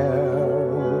care.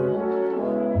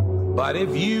 But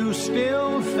if you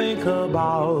still think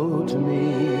about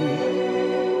me,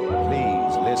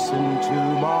 please listen to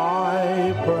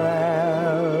my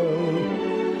prayer.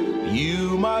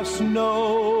 You must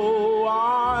know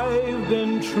I've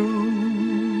been true.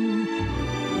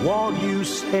 Won't you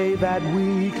say that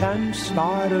we can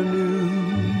start anew?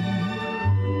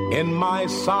 In my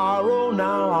sorrow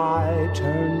now I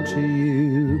turn to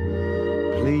you.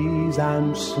 Please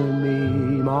answer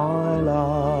me, my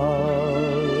love.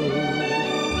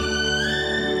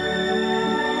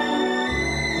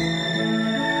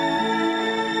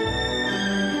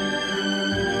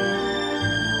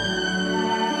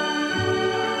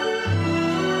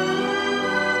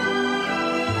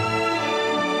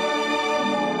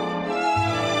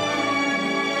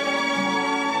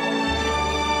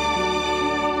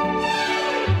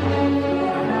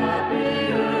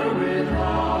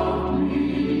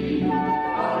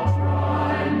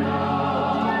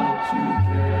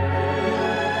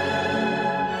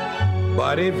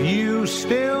 But if you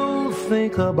still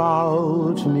think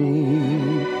about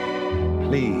me,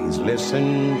 please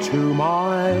listen to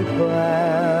my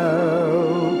prayer.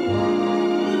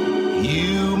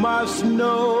 You must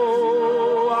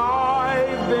know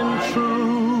I've been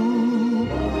true.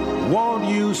 Won't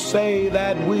you say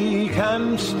that we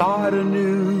can start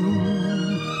anew?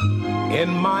 In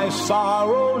my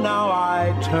sorrow now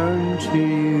I turn to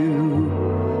you.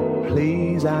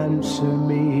 Please answer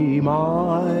me,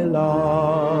 my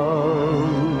love.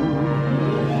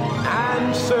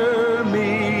 Answer me,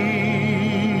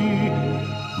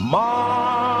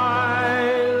 my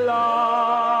love.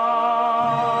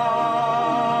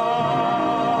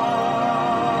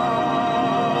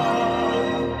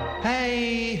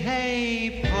 Hey,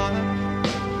 hey, Paula,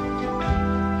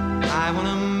 I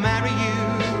wanna marry you.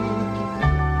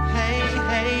 Hey,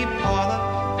 hey, Paula,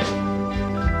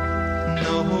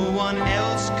 no one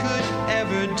else could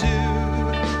ever do.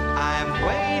 I've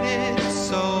waited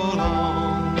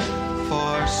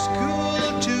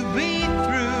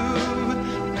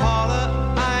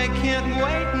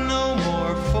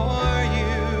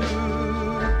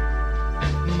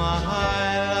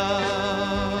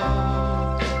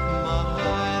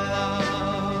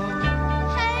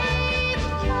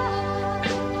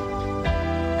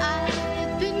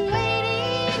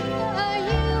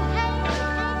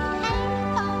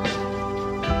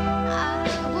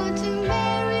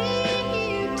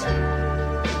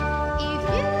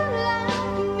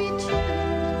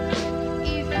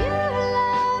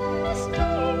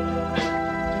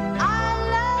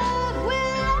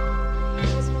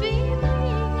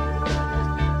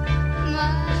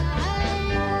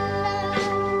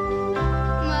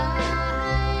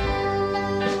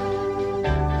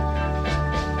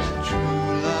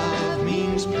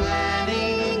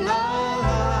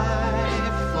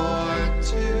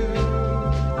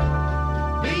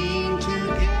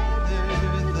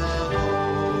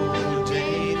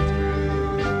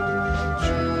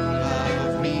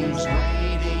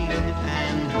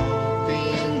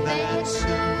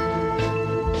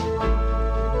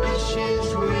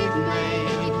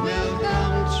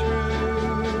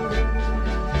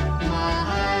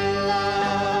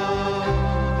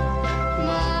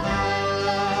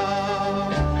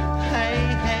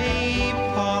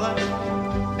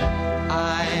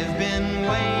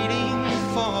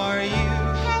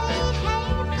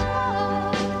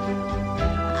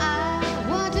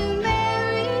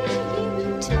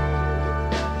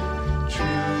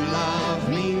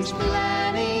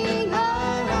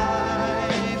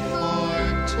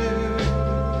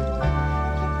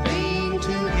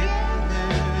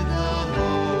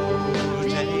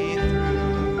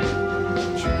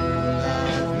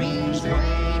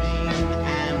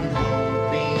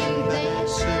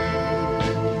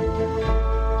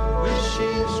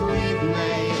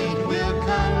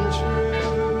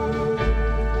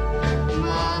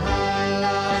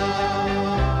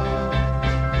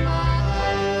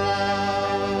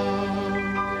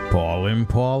Slim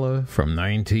Paula from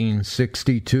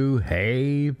 1962,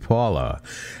 Hey Paula.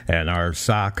 And our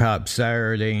Sock Hop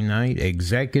Saturday Night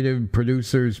executive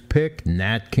producer's pick,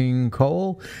 Nat King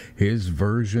Cole, his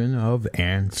version of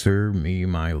Answer Me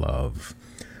My Love.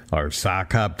 Our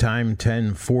Sock Hop time,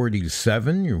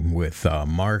 10:47, with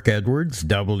Mark Edwards,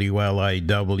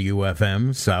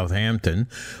 WLIW-FM, Southampton,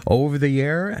 over the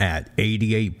air at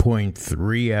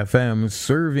 88.3 FM,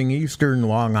 serving eastern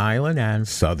Long Island and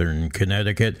southern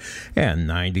Connecticut, and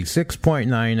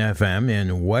 96.9 FM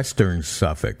in western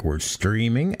Suffolk. We're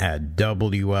streaming at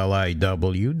WLIW.org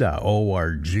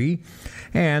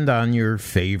and on your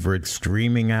favorite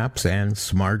streaming apps and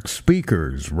smart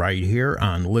speakers, right here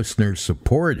on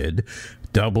listener-supported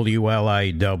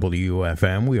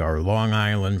WLIW-FM. We are Long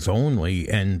Island's only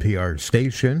NPR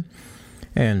station.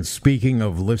 And speaking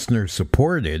of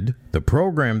listener-supported, the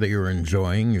program that you're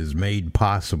enjoying is made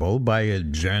possible by a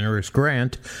generous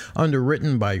grant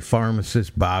underwritten by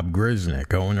pharmacist Bob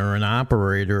Grisnick, owner and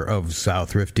operator of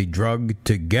South Rifty Drug,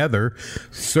 together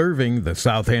serving the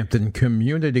Southampton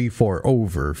community for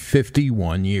over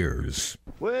 51 years.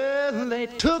 Well, they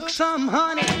took some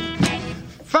honey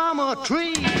from a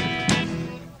tree,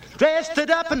 dressed it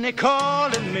up and they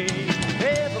called it me.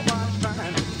 Everybody's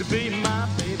trying to be my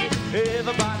baby.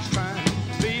 Everybody's trying to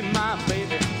be my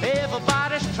baby.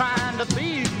 Everybody's trying to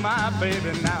be my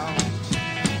baby now.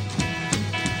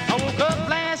 I woke up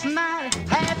last night,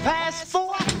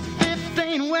 4:30,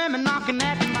 15 women knocking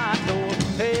at my door.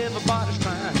 Everybody's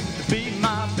trying to be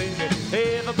my baby.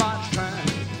 Everybody's trying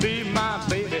to be my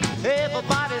baby.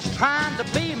 Everybody's trying to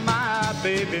be my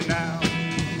baby now.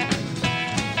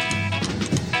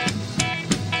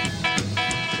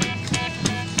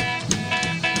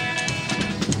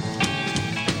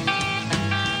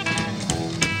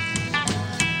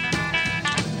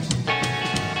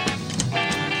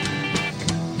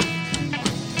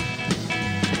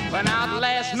 Went out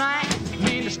last night,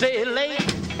 mean to stay late.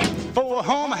 For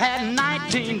home I had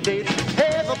 19 dates.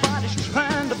 Everybody's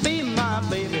trying to be my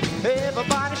baby.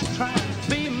 Everybody's trying to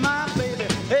be my baby.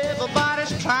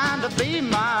 Everybody's trying to be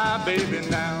my baby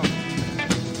now.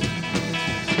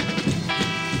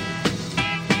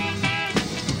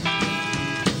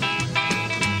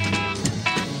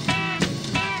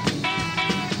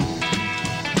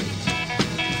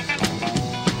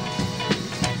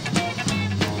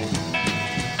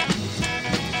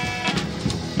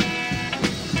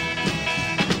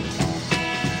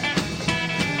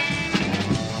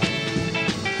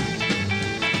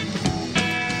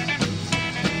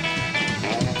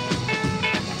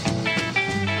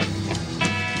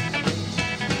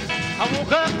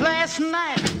 Last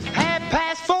night,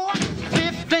 4:30,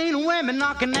 15 women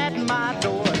knocking at my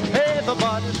door.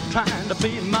 Everybody's trying to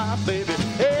be my baby.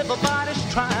 Everybody's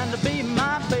trying to be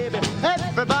my baby.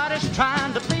 Everybody's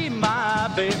trying to be my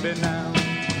baby now.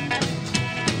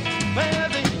 Well,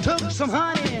 they took some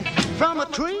honey from a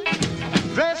tree,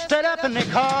 dressed it up and they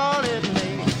called it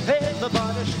me.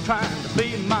 Everybody's trying to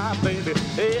be my baby.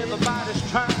 Everybody's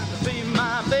trying to be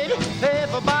my baby.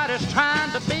 Everybody's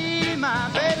trying to be my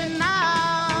baby now.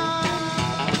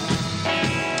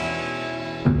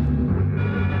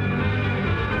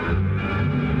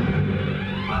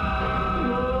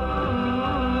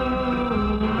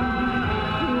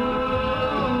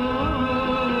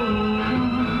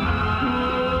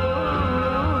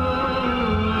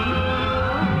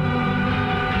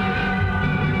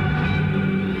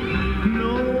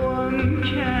 No one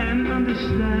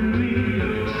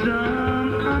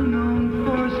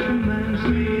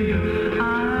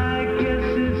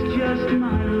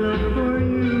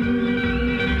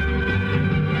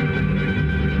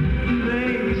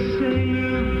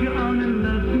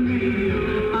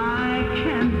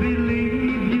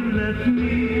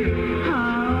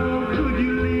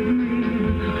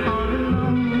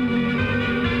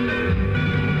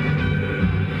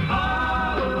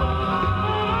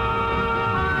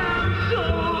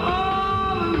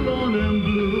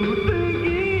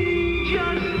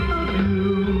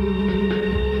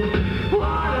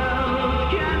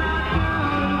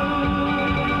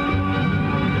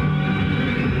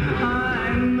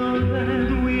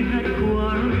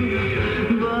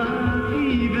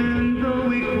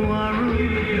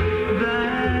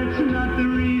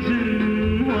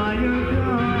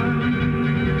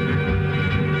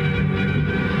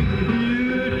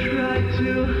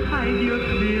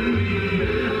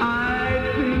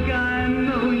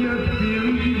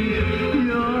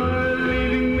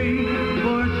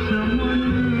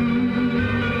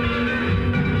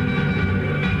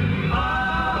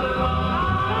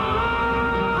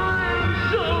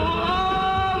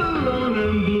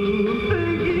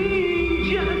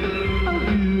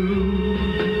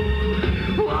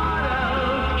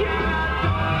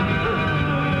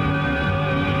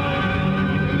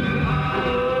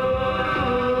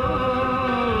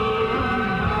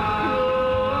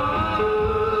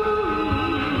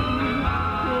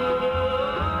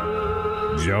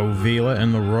Joe Vila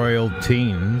and the Royal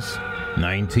Teens,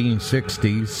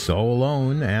 1960s, So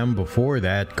Alone, and before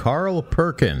that, Carl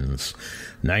Perkins,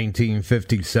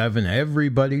 1957,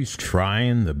 Everybody's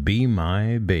Trying to Be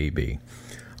My Baby.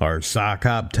 Our sock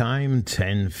hop time,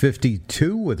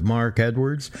 10:52 with Mark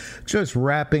Edwards. Just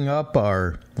wrapping up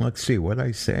our, let's see, what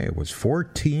I say, it was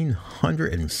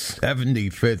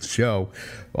 1475th show.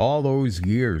 All those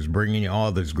years bringing you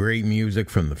all this great music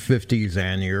from the 50s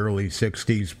and the early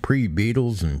 60s,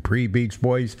 pre-Beatles and pre-Beach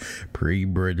Boys,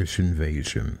 pre-British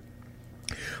invasion.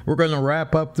 We're going to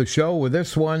wrap up the show with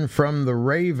this one from the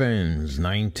Ravens,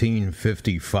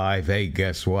 1955. Hey,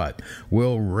 guess what?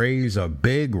 We'll raise a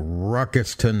big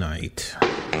ruckus tonight.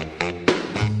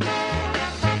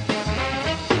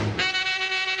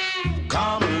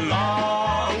 Come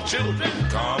along, children,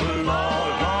 come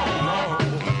along,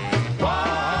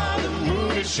 while the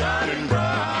moon is shining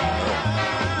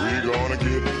bright. We're gonna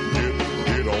get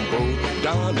on boat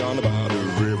down by the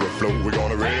river flow. We're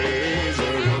gonna raise a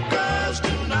ruckus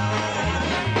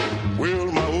tonight.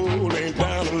 Well, my old ain't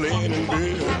down the lane and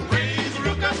bill. Raise a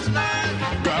ruckus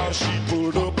tonight. God, she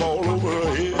pulled up all over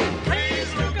her head.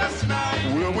 Raise a ruckus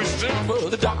tonight. Well, we sent for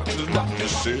the doctor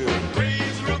said.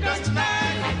 Raise a ruckus tonight.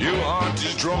 Your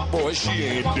auntie's drunk, boy, she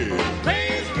ain't dead.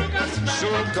 Raise a ruckus tonight. So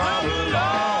come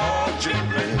along,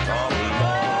 children, come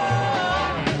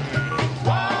along,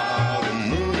 while the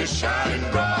moon is shining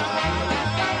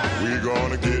bright. We're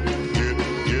gonna get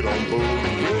on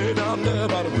board way down there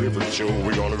by the river shore.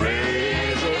 We're gonna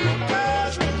raise a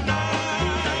ruckus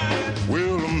tonight.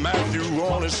 Well, Matthew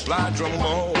on his slide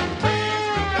trombone. Raise a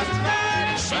ruckus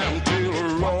tonight. Sam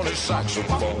Taylor on his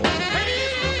saxophone.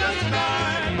 Raise a ruckus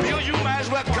tonight. Bill, you might as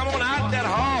well come on out that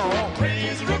hall.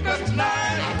 Raise a ruckus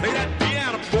tonight. Play that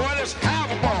piano, boy, let's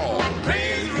have a ball.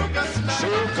 Raise a ruckus tonight. So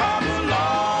come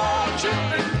along,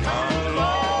 children, come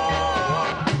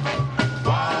along,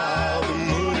 while the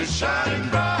moon is shining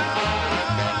bright.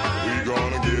 We're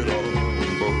gonna get on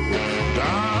board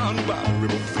down by the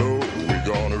river flow. We're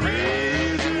gonna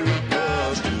raise a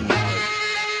ruckus tonight.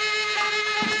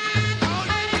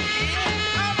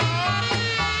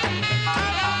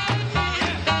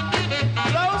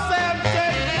 Hello, Sam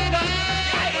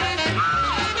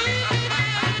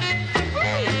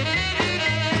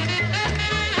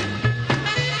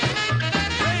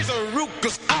Raise a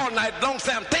ruckus all night long.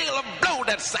 Sam Taylor, blow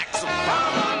that saxophone.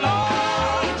 Come along,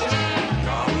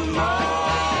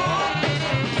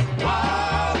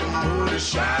 while the moon is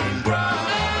shining bright.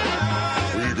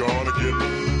 We're gonna get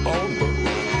on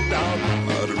board down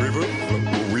by the river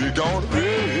flow. We're gonna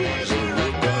raise a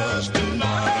ruckus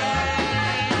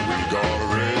tonight. We're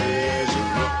gonna raise a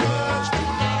ruckus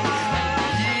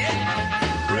tonight.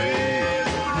 Yeah, raise a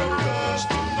ruckus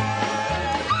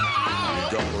tonight.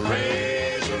 We're gonna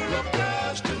raise a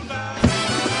ruckus tonight.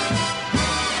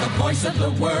 The voice of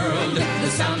the world, the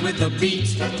sound with the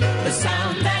beat, the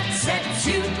sound that sets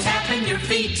you tapping your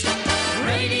feet.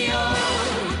 Radio,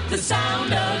 the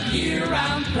sound of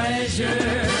year-round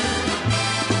pleasure.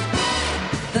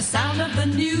 The sound of the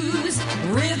news,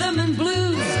 rhythm and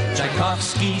blues.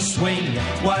 Tchaikovsky swing,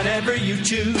 whatever you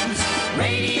choose.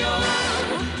 Radio,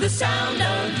 the sound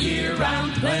of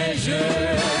year-round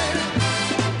pleasure.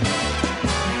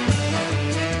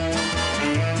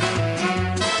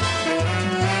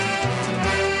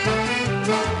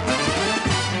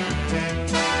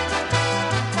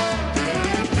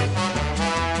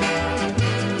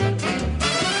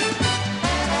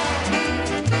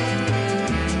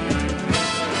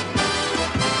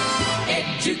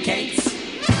 Educates,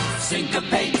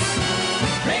 syncopates,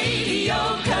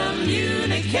 radio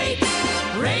communicates.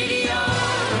 Radio,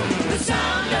 the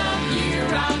sound of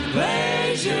year-round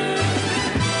pleasure.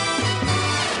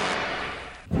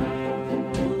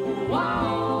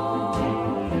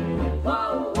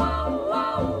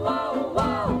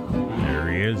 There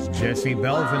he is, Jesse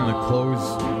Belvin, to close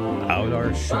out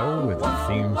our show with the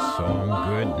theme song,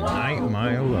 Good Night,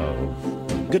 My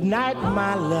Love. Good night,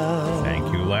 my love.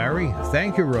 Thank you, Larry.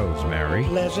 Thank you, Rosemary.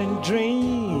 Pleasant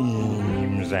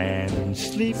dreams and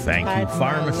sleep. Thank you, at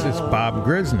pharmacist night. Bob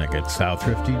Grisnick at South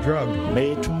 50 Drug.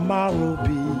 May tomorrow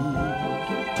be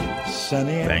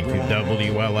sunny and Thank you, bright,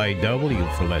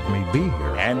 WLIW, for letting me be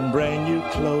here. and bring you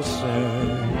closer to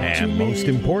And most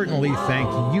me. importantly, thank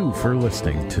you for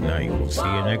listening tonight. We'll see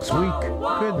you next week.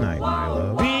 Good night, my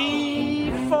love.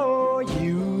 Before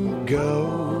you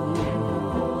go,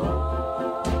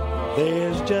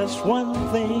 there's just one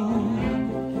thing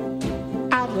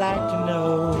I'd like to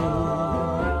know.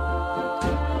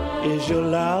 Is your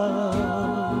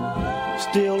love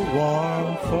still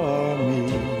warm for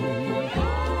me?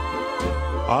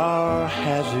 Or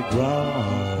has it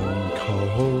grown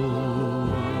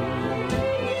cold?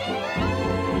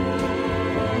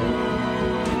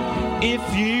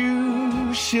 If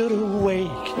you should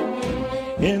awake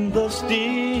in the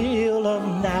still of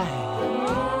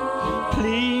night,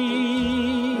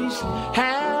 please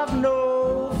have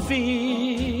no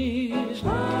fears, for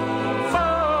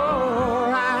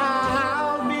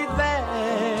I'll be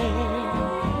there.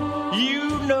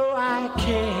 You know I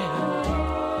care.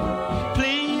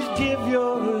 Please give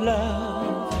your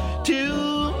love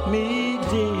to me,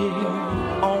 dear,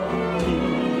 only.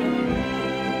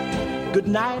 Good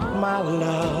night, my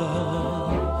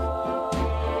love.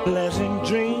 Pleasant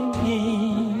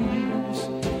dreams.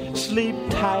 Sleep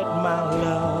tight, my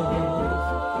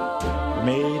love.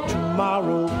 May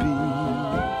tomorrow be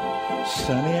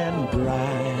sunny and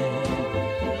bright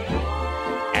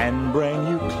and bring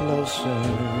you closer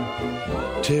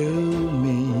to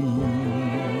me.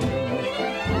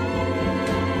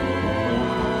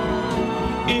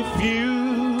 If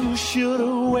you should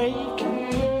awake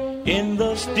in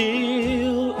the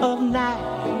still of night,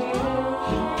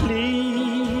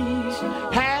 please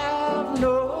have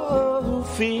no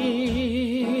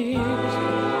fears,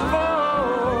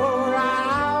 for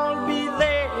I'll be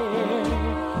there.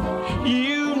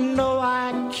 You know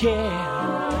I care.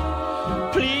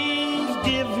 Please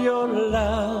give your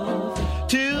love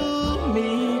to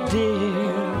me,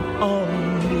 dear,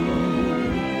 only.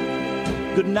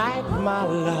 Good night, my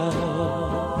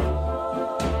love.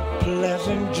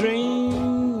 Pleasant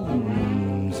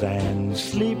dreams and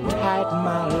sleep tight,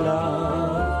 my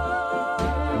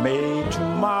love. May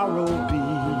tomorrow be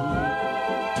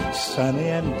sunny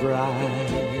and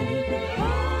bright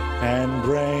and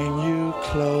bring you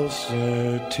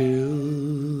closer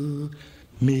to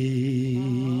me.